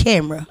off the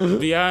camera.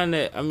 beyond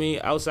that, I mean,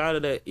 outside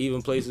of that,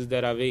 even places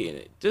that I've eaten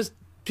it, just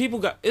people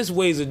got it's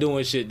ways of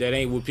doing shit that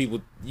ain't what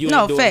people you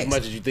ain't doing facts. as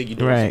much as you think you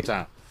do Right.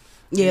 sometimes.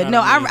 Yeah, You know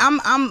what I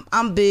mean?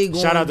 I'm big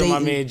Shout on out to my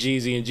dating. man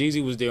Jeezy, and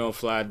Jeezy was there on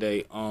Fly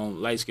Day,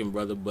 light skinned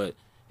brother, but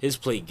his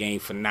plate game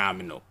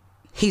phenomenal.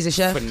 He's a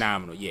chef.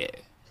 Phenomenal, yeah.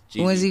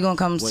 Jeezy When's he gonna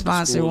come went to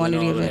sponsor school one and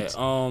of the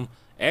all events?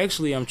 that.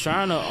 Actually, I'm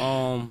trying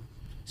to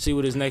see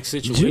what his next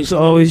situation Juice is.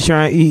 always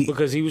trying to eat.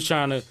 Because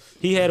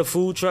he had a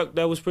food truck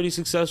that was pretty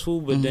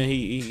successful, but Mm-hmm. then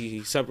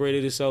he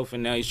separated himself,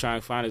 and now he's trying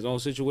to find his own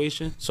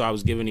situation. So I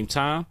was giving him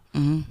time.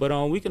 Mm-hmm.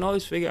 But we can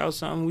always figure out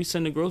something. We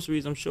send the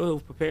groceries. I'm sure he'll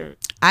prepare it.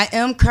 I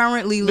am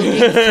currently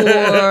looking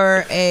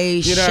for a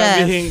You know what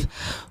chef I mean?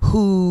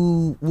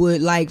 who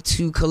would like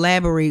to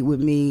collaborate with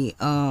me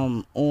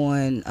on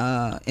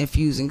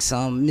infusing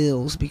some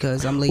meals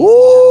because I'm lazy.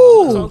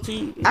 Ooh, Talk to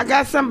you. I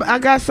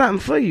got something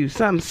for you,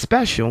 something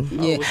special.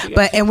 Yeah, what you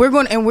got? but we're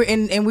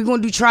gonna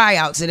do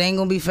tryouts. It ain't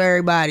gonna be for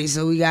everybody,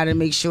 so we got to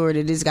make sure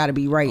that it's got to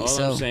be right. All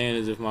so, I'm saying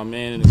is if my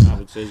man in the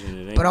competition,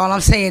 it ain't. but all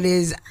I'm saying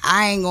is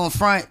I ain't gonna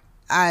front.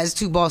 There's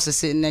two bosses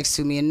sitting next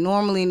to me, and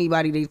normally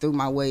anybody they throw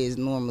my way is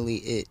normally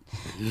it.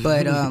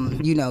 But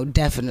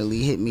definitely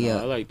hit me I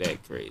up. like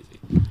that crazy.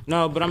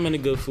 No, but I'm into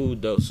good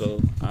food though,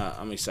 so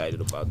I'm excited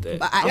about that.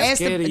 But I I'm asked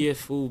scared him- of your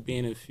food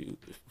being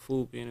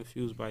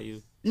infused by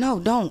you. No,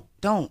 don't.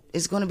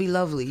 It's gonna be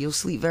lovely. You'll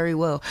sleep very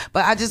well.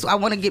 But I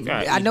want to get.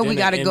 Gotta I eat know we dinner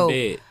gotta in go.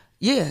 bed.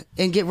 Yeah,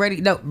 and get ready.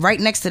 No, right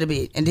next to the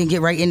bed, and then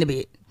get right in the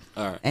bed,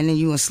 All right. and then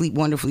you gonna sleep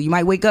wonderfully. You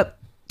might wake up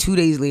 2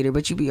 days later,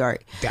 but you be all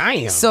right.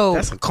 Damn, So-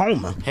 that's a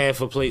coma.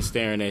 Half a plate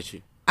staring at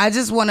you. I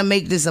just want to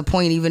make this a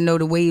point, even though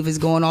the wave is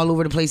going all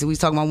over the place and we was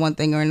talking about one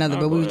thing or another,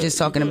 but we were just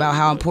talking about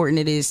how important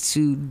it is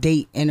to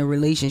date in a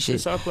relationship.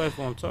 It's our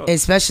platform talk.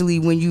 Especially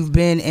when you've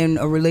been in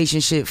a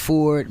relationship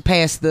for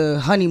past the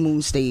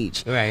honeymoon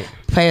stage. Right.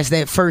 Past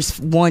that first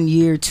 1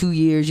 year, 2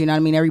 years, you know what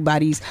I mean?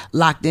 Everybody's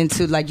locked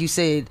into, like you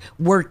said,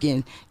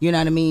 working, you know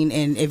what I mean?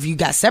 And if you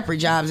got separate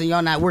jobs and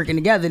y'all not working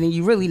together, then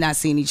you really not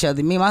seeing each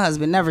other. Me and my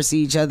husband never see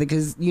each other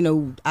because,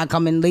 I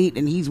come in late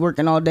and he's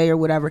working all day or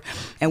whatever.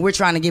 And we're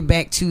trying to get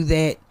back to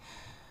that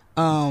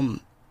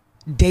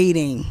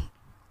dating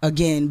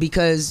again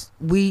because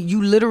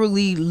you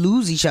literally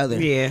lose each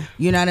other. Yeah.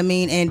 You know what I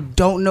mean? And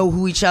don't know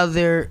who each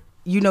other,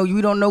 you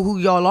don't know who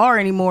y'all are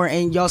anymore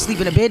and y'all sleep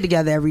in a bed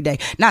together every day.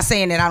 Not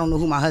saying that I don't know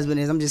who my husband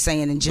is. I'm just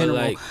saying in general.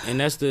 But and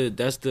that's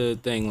the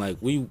thing. Like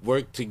we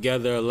work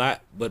together a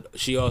lot, but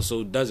she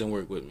also doesn't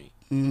work with me.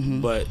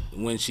 Mm-hmm. But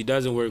when she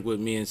doesn't work with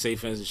me, and say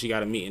for instance she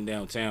got a meeting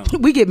downtown,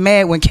 We get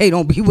mad when Kay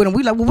don't be with him.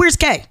 We like, well, where's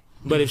Kay?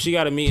 but if she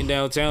got a meeting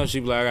downtown,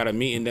 she be like, I got a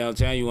meeting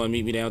downtown. You want to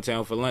meet me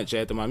downtown for lunch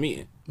after my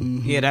meeting?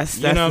 Yeah, that's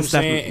You know what I'm the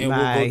stuff. saying? And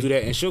we'll go do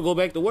that, and she'll go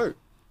back to work.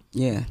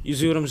 Yeah. You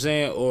see what I'm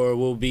saying? Or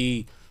we'll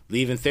be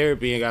leaving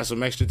therapy and got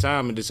some extra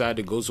time and decide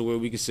to go somewhere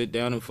we can sit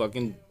down and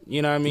fucking,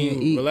 you know what I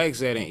mean, eat.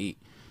 relax at and eat.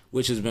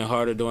 Which has been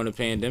harder during the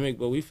pandemic,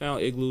 but we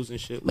found igloos and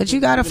shit. But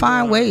you gotta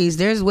find ways.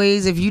 There's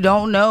ways if you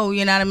don't know,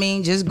 you know what I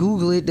mean? Just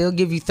Google it. They'll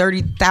give you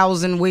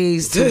 30,000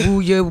 ways to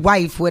woo your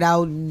wife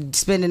without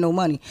spending no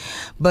money.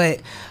 But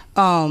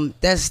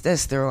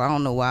that's thorough. I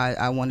don't know why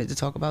I wanted to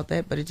talk about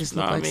that, but it just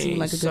looked seemed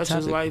like a good such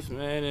topic. is life,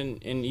 man,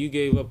 and you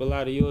gave up a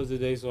lot of yours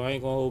today, so I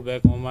ain't gonna hold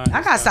back on mine.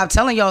 I gotta stop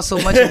telling y'all so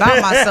much about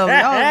myself.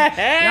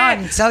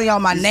 Y'all telling y'all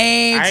my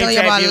name, I telling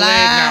ain't y'all my tap your leg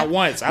life. not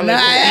once. I let you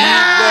keep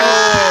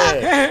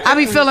going. I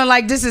be feeling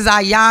like this is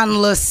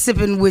Ayanla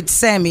sipping with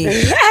Sammy.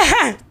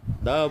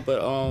 No,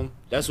 but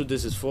that's what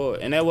this is for.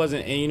 And that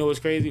wasn't. And you know what's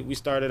crazy? We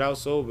started out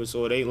sober,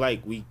 so it ain't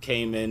like we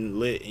came in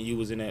lit and you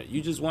was in that.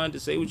 You just wanted to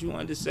say what you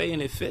wanted to say,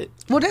 and it fit.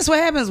 Well, that's what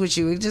happens with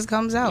you. It just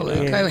comes out. Yeah.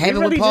 Okay, We have it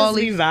really with just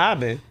be Paulie.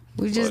 vibing.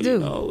 We just Well, do. You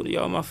know,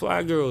 y'all my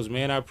fly girls,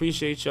 man. I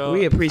appreciate y'all.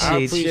 We appreciate I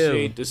you.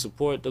 appreciate the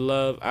support, the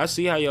love. I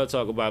see how y'all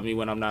talk about me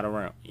when I'm not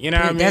around. You know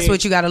what I mean? That's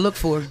what you got to look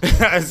for.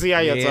 I see how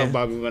y'all Yeah. talk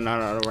about me when I'm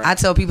not around. I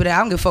tell people that I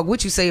don't give a fuck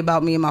what you say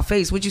about me in my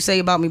face. What you say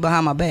about me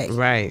behind my back.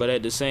 Right. But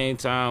at the same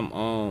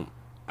time,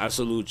 I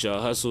salute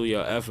y'all hustle,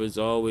 y'all efforts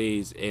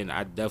always, and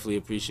I definitely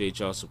appreciate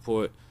y'all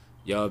support.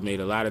 Y'all have made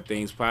a lot of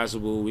things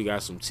possible. We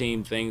got some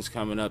team things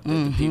coming up that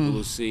the people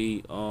will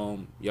see. Y'all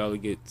will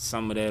get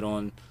some of that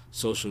on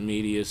social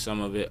media,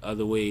 some of it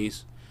other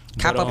ways.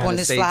 Cop But, up on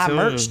this stay fly tuned.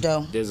 merch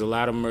though. There's a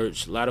lot of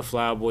merch, a lot of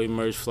fly boy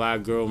merch, fly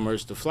girl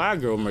merch. The fly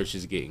girl merch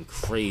is getting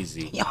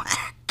crazy.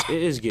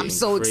 It is getting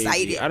so crazy.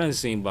 excited. I done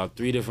seen about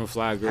 3 different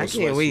Fly Girl I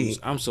can't wait. sweatsuits.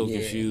 I'm so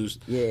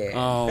confused. Yeah.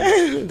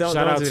 Shout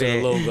out to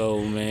the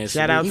logo, man.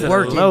 Shout out to the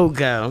working.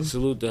 logo.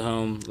 Salute to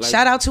him. Like,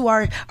 Shout out to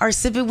our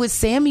Sippin' with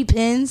Sammy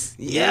pins.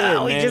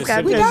 Yeah, we man, just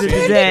got the pins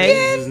Sippin'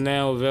 today. is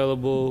now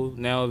available.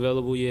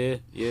 Yeah.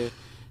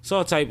 It's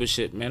all type of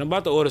shit, man. I'm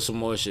about to order some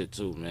more shit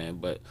too, man.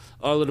 But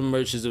all of the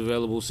merch is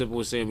available.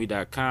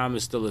 SippinWithSammy.com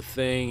is still a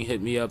thing.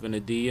 Hit me up in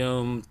the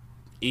DM,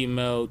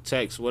 email,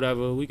 text,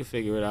 whatever. We can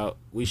figure it out.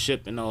 We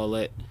ship and all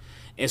that.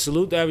 And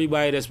salute to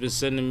everybody that's been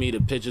sending me the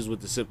pictures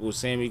with the Sippin' with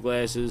Sammy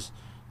glasses.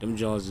 Them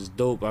Jones is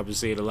dope. I've been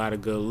seeing a lot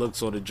of good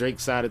looks on the Drake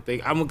side of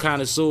things. I'm a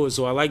connoisseur,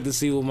 so I like to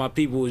see what my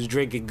people is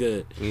drinking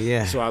good.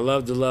 Yeah. So I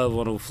love the love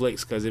on them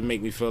flicks because it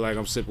make me feel like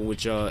I'm sipping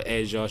with y'all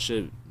as y'all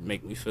should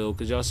make me feel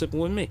because y'all sipping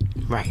with me.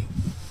 Right.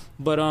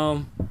 But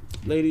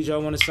ladies,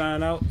 y'all want to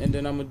sign out and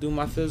then I'm gonna do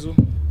my fizzle.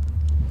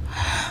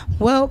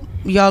 Well,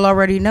 y'all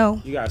already know.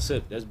 You gotta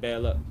sip. That's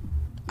bad luck.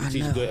 You I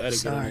teach know. good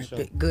etiquette on Sorry,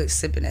 the show. good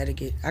sipping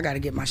etiquette. I gotta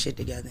get my shit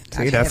together.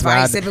 See, that's if why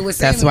I ain't sipping with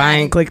that's Sammy, why I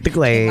ain't clicked the get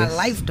my glaze.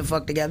 life the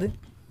fuck together.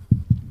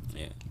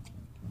 Yeah.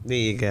 There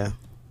you go.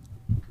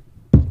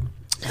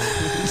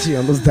 She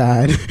almost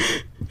died.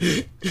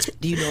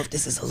 Do you know if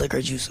this is a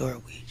liquor juice or a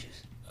weed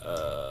juice?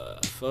 I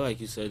feel like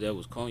you said that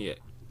was cognac.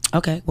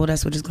 Okay, well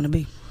that's what it's gonna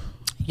be.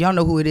 Y'all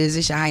know who it is.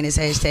 It's your highness.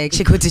 Hashtag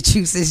chick with the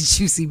juices,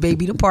 juicy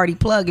baby. The party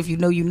plug. If you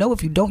know, you know.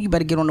 If you don't, you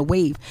better get on the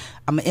wave.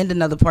 I'm gonna end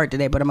another part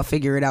today, but I'm gonna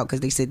figure it out because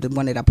they said the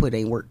one that I put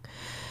ain't work.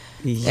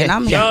 Yeah. And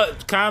I'm here. Y'all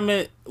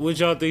comment what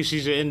y'all think she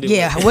should end it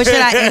Yeah, with. what should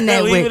I end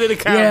that Leave with? it in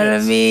the You know what I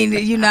comments. mean?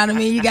 You know what I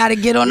mean? You got to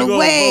get on the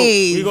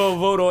wave. We gonna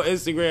vote on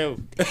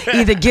Instagram.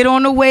 Either get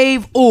on the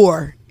wave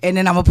or, and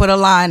then I'm gonna put a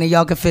line and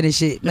y'all can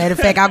finish it. Matter of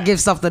fact, I'll give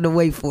something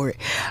away for it.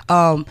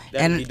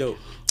 That'd be dope.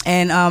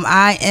 And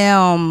I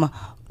am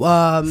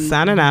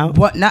Signing out.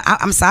 What? No,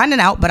 I'm signing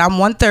out, but I'm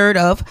 1/3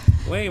 of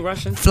We ain't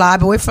rushing.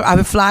 I'm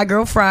in Fly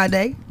Girl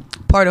Friday,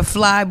 part of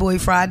Fly Boy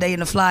Friday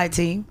and the Fly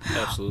team.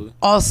 Absolutely.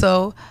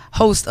 Also,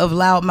 host of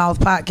Loudmouth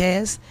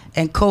Podcast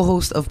and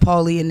co-host of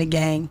Paulie and the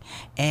Gang,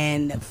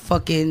 and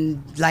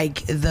fucking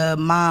like the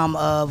mom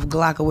of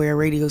Glockaware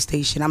radio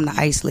station. I'm the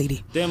ice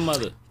lady. Them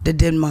mother. The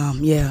den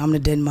mom. Yeah, I'm the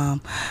den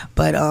mom.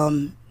 But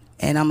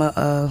and I'm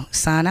gonna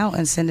sign out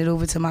and send it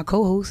over to my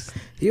co-host.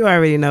 You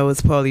already know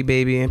it's Paulie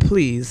baby, and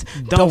please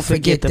don't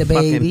forget the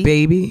baby. fucking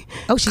baby.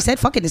 Oh, she said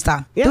fuck it this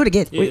time. Yeah. Do it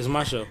again. Yeah, it's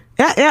my show.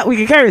 Yeah, we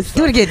can curse.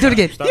 Do it again. Do it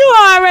again. Stop. You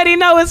already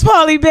know it's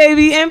Paulie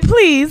baby, and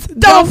please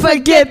don't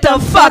forget the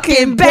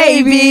fucking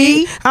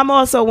baby. I'm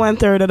also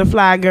 1/3 of the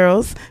Fly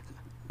Girls.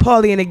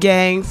 Paulie and the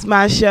Gang's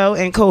my show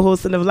and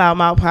co-hosting of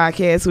Loudmouth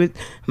Podcast with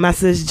my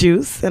sis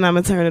Juice, and I'm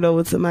gonna turn it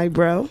over to my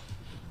bro.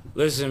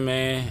 Listen,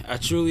 man, I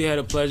truly had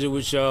a pleasure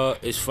with y'all.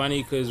 It's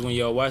funny because when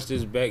y'all watch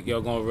this back, y'all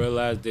gonna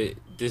realize that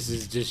this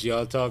is just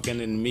y'all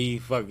talking and me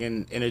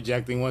fucking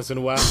interjecting once in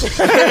a while.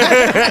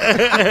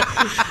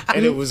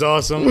 And it was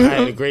awesome. I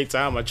had a great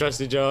time. I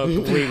trusted y'all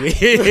completely.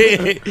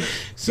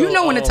 So, You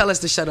know when to tell us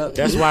to shut up.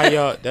 That's why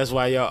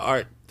y'all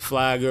art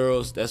Fly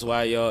Girls. That's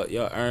why y'all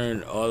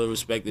earn all the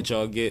respect that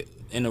y'all get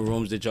in the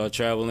rooms that y'all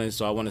travel in.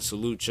 So I want to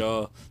salute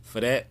y'all for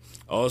that.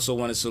 I also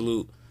want to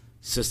salute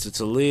Sister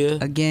Talia.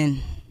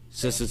 Again.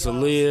 Sister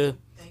Talia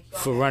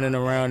for running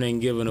around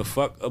and giving a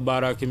fuck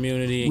about our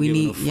community and We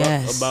giving need- a fuck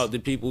yes. about the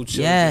people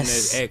children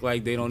Yes. that act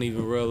like they don't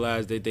even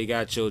realize that they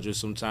got children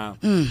sometimes.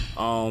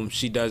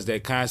 She does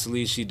that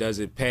constantly. She does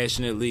it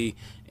passionately,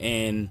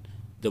 and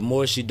the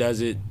more she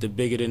does it, the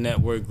bigger the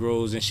network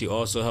grows, and she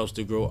also helps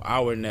to grow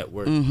our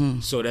network.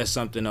 So that's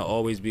something to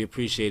always be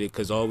appreciated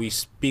because all we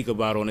speak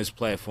about on this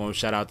platform,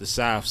 shout out to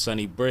South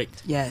Sunny Brick,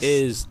 Yes.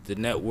 is the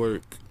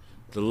network,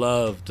 the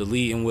love, the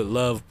leading with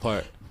love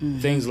part.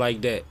 Things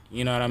like that.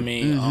 You know what I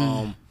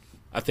mean?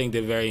 I think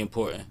they're very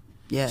important.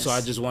 Yes. So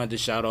I just wanted to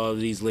shout all of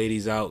these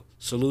ladies out.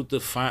 Salute the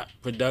Font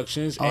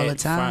Productions All at the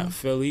time. Font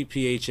Philly,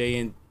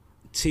 PHANT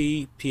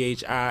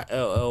PHILLY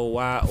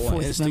on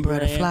Fourth Instagram. member of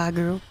the Fly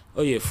Girl.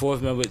 Oh yeah,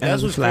 fourth member. That's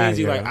As a what's Fly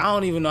crazy. Girl. Like I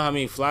don't even know how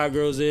many Fly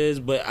Girls is,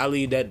 but I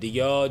leave that to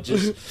y'all.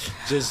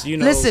 Just you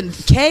know. Listen,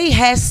 Kay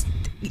has,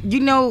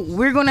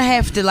 we're gonna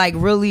have to like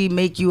really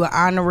make you an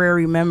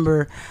honorary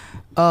member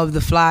of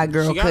the Fly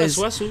Girl She got a because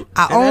sweatsuit.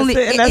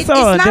 That's it's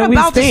all. not Then we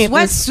about the stand-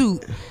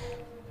 sweatsuit.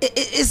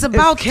 It's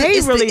about Kay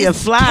really a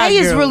fly Kay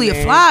is girl, really a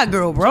man. fly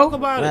girl, bro. Talk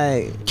about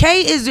it. Like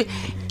Kay is.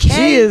 she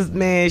Kay is,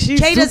 man. She's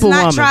Kay does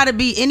Superwoman. not try to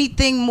be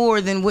anything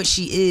more than what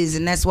she is,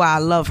 and that's why I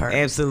love her.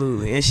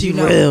 Absolutely, and she You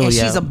know, real, and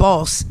yo. she's a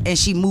boss, and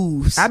she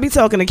moves. I be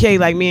talking to Kay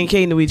like me and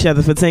Kay knew each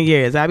other for 10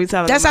 years. I be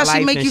telling That's her how my she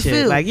life make and you shit.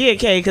 feel. Like, yeah,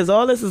 Kay, because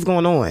all this is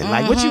going on.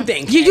 Like, what you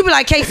think? You be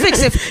like, Kay,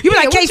 fix it. You be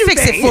Yeah, like, Kay, what you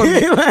fix it think? for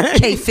me. Like-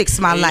 Kay, fix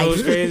my You know what's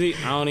life. crazy?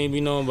 I don't even be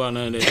knowing about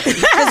none of that.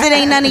 Because it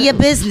ain't none of your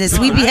business.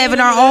 We be I having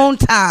ain't our own Ain't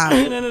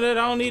time. none of that.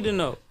 I don't need to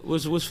know.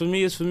 What's for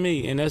me is for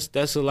me, and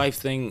that's a life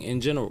thing in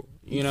general.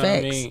 You know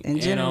Facts, what I mean? in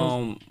general.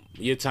 And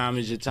your time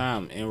is your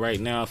time, and right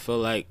now I feel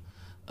like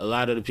a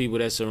lot of the people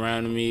that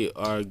surround me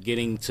are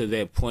getting to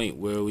that point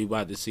where we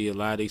about to see a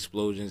lot of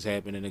explosions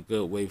happen in a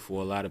good way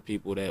for a lot of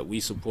people that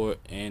we support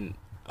and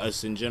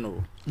us in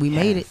general. We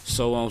made it.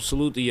 So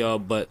salute to y'all.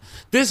 But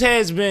this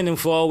has been and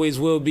for always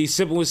will be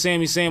Sippin' with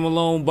Sammy, Sam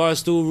Malone,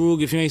 Barstool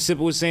Rug. If you ain't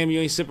sipping with Sammy,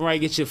 you ain't sipping right.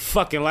 Get your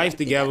fucking life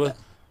together.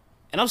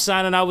 And I'm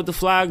signing out with the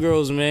Fly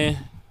Girls, man.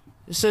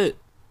 That's it.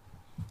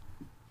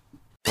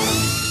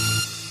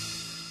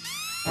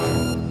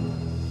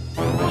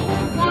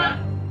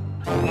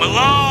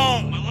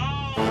 Malone.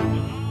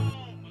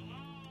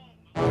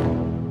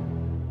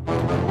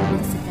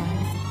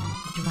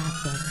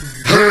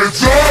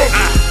 Hands up!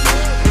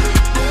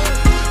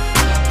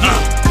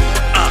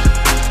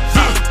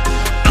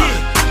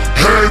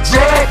 Hands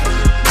up!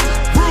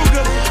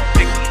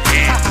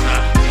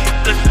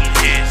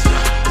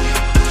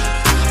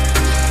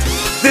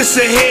 This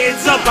a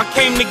heads up, I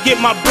came to get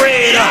my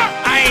bread up.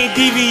 I ain't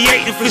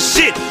deviating for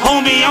shit,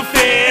 homie, I'm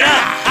fed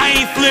up. I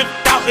ain't flipped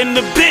out in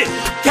the bit,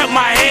 kept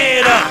my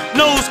head up.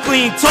 Nose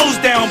clean, toes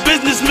down,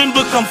 businessmen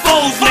become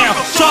foes now.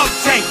 Shark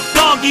Tank,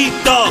 dog eat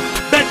dog,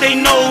 bet they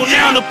know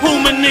now. The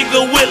Puma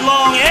nigga with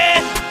long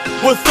hair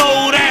will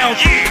throw down.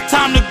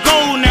 Time to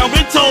go now,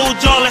 been told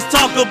y'all, let's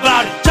talk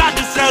about it. Tried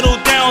to settle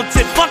down,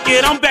 tip, fuck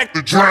it, I'm back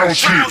to drown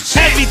shit.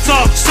 Heavy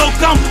talk, so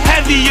come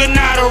heavy, you're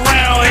not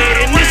around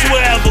here. And this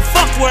wherever,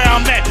 fuck where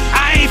I'm at,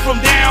 I ain't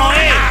from down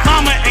here.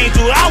 Mama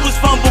angel, I was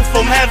fumbled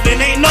from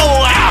heaven, ain't no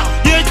how.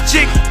 Your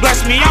chick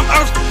bless me, I'm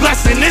earth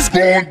blessing, it's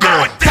going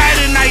down. Tired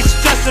of night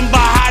stressing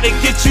about how to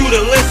get you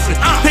to listen.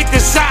 Pick a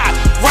side,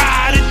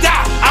 ride or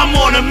die, I'm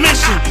on a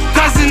mission.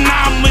 Cousin,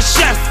 I'm a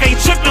chef, ain't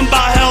tripping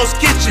about Hell's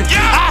Kitchen.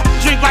 I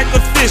drink like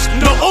a fish,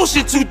 the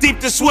ocean too deep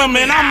to swim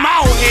in, I'm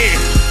out here.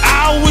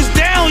 I was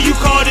down, you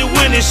called it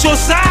winning.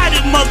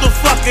 Short-sighted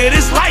motherfucker,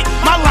 this light,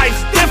 my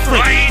life's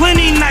different.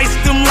 Plenty nights,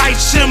 them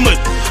lights shimmered.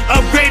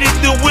 Upgraded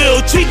the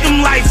wheel, treat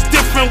them lights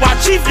different. While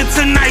chiefing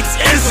tonight's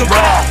ism.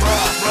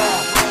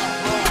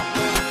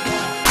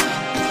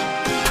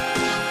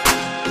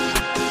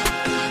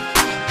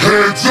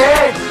 Hands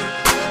up!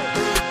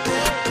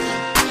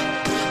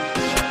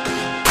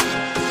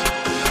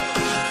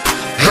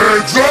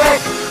 Hands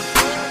up!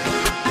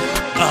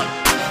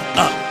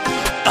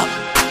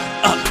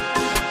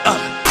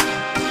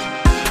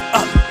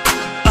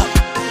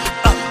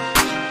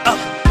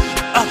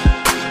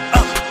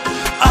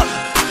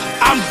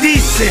 I'm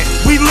decent,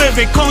 we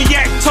living,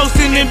 cognac,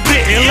 toasting and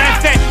bitten.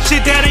 Laugh at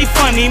shit that ain't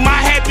funny, my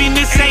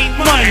happiness ain't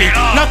money.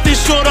 Nothing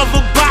short of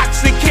a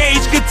box, a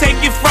cage could take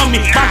it from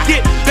me. My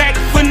get back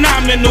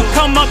phenomenal,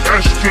 come up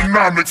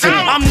astronomical.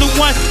 I'm the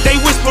one they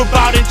whisper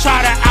about and try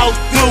to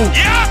outdo.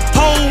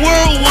 Whole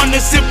world wanna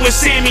sip with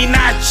Sammy,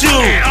 not you.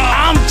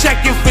 I'm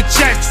checking for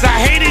checks, I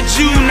hated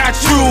you, not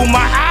true.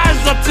 My eyes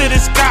up to the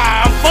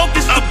sky, I'm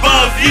focused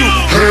above you.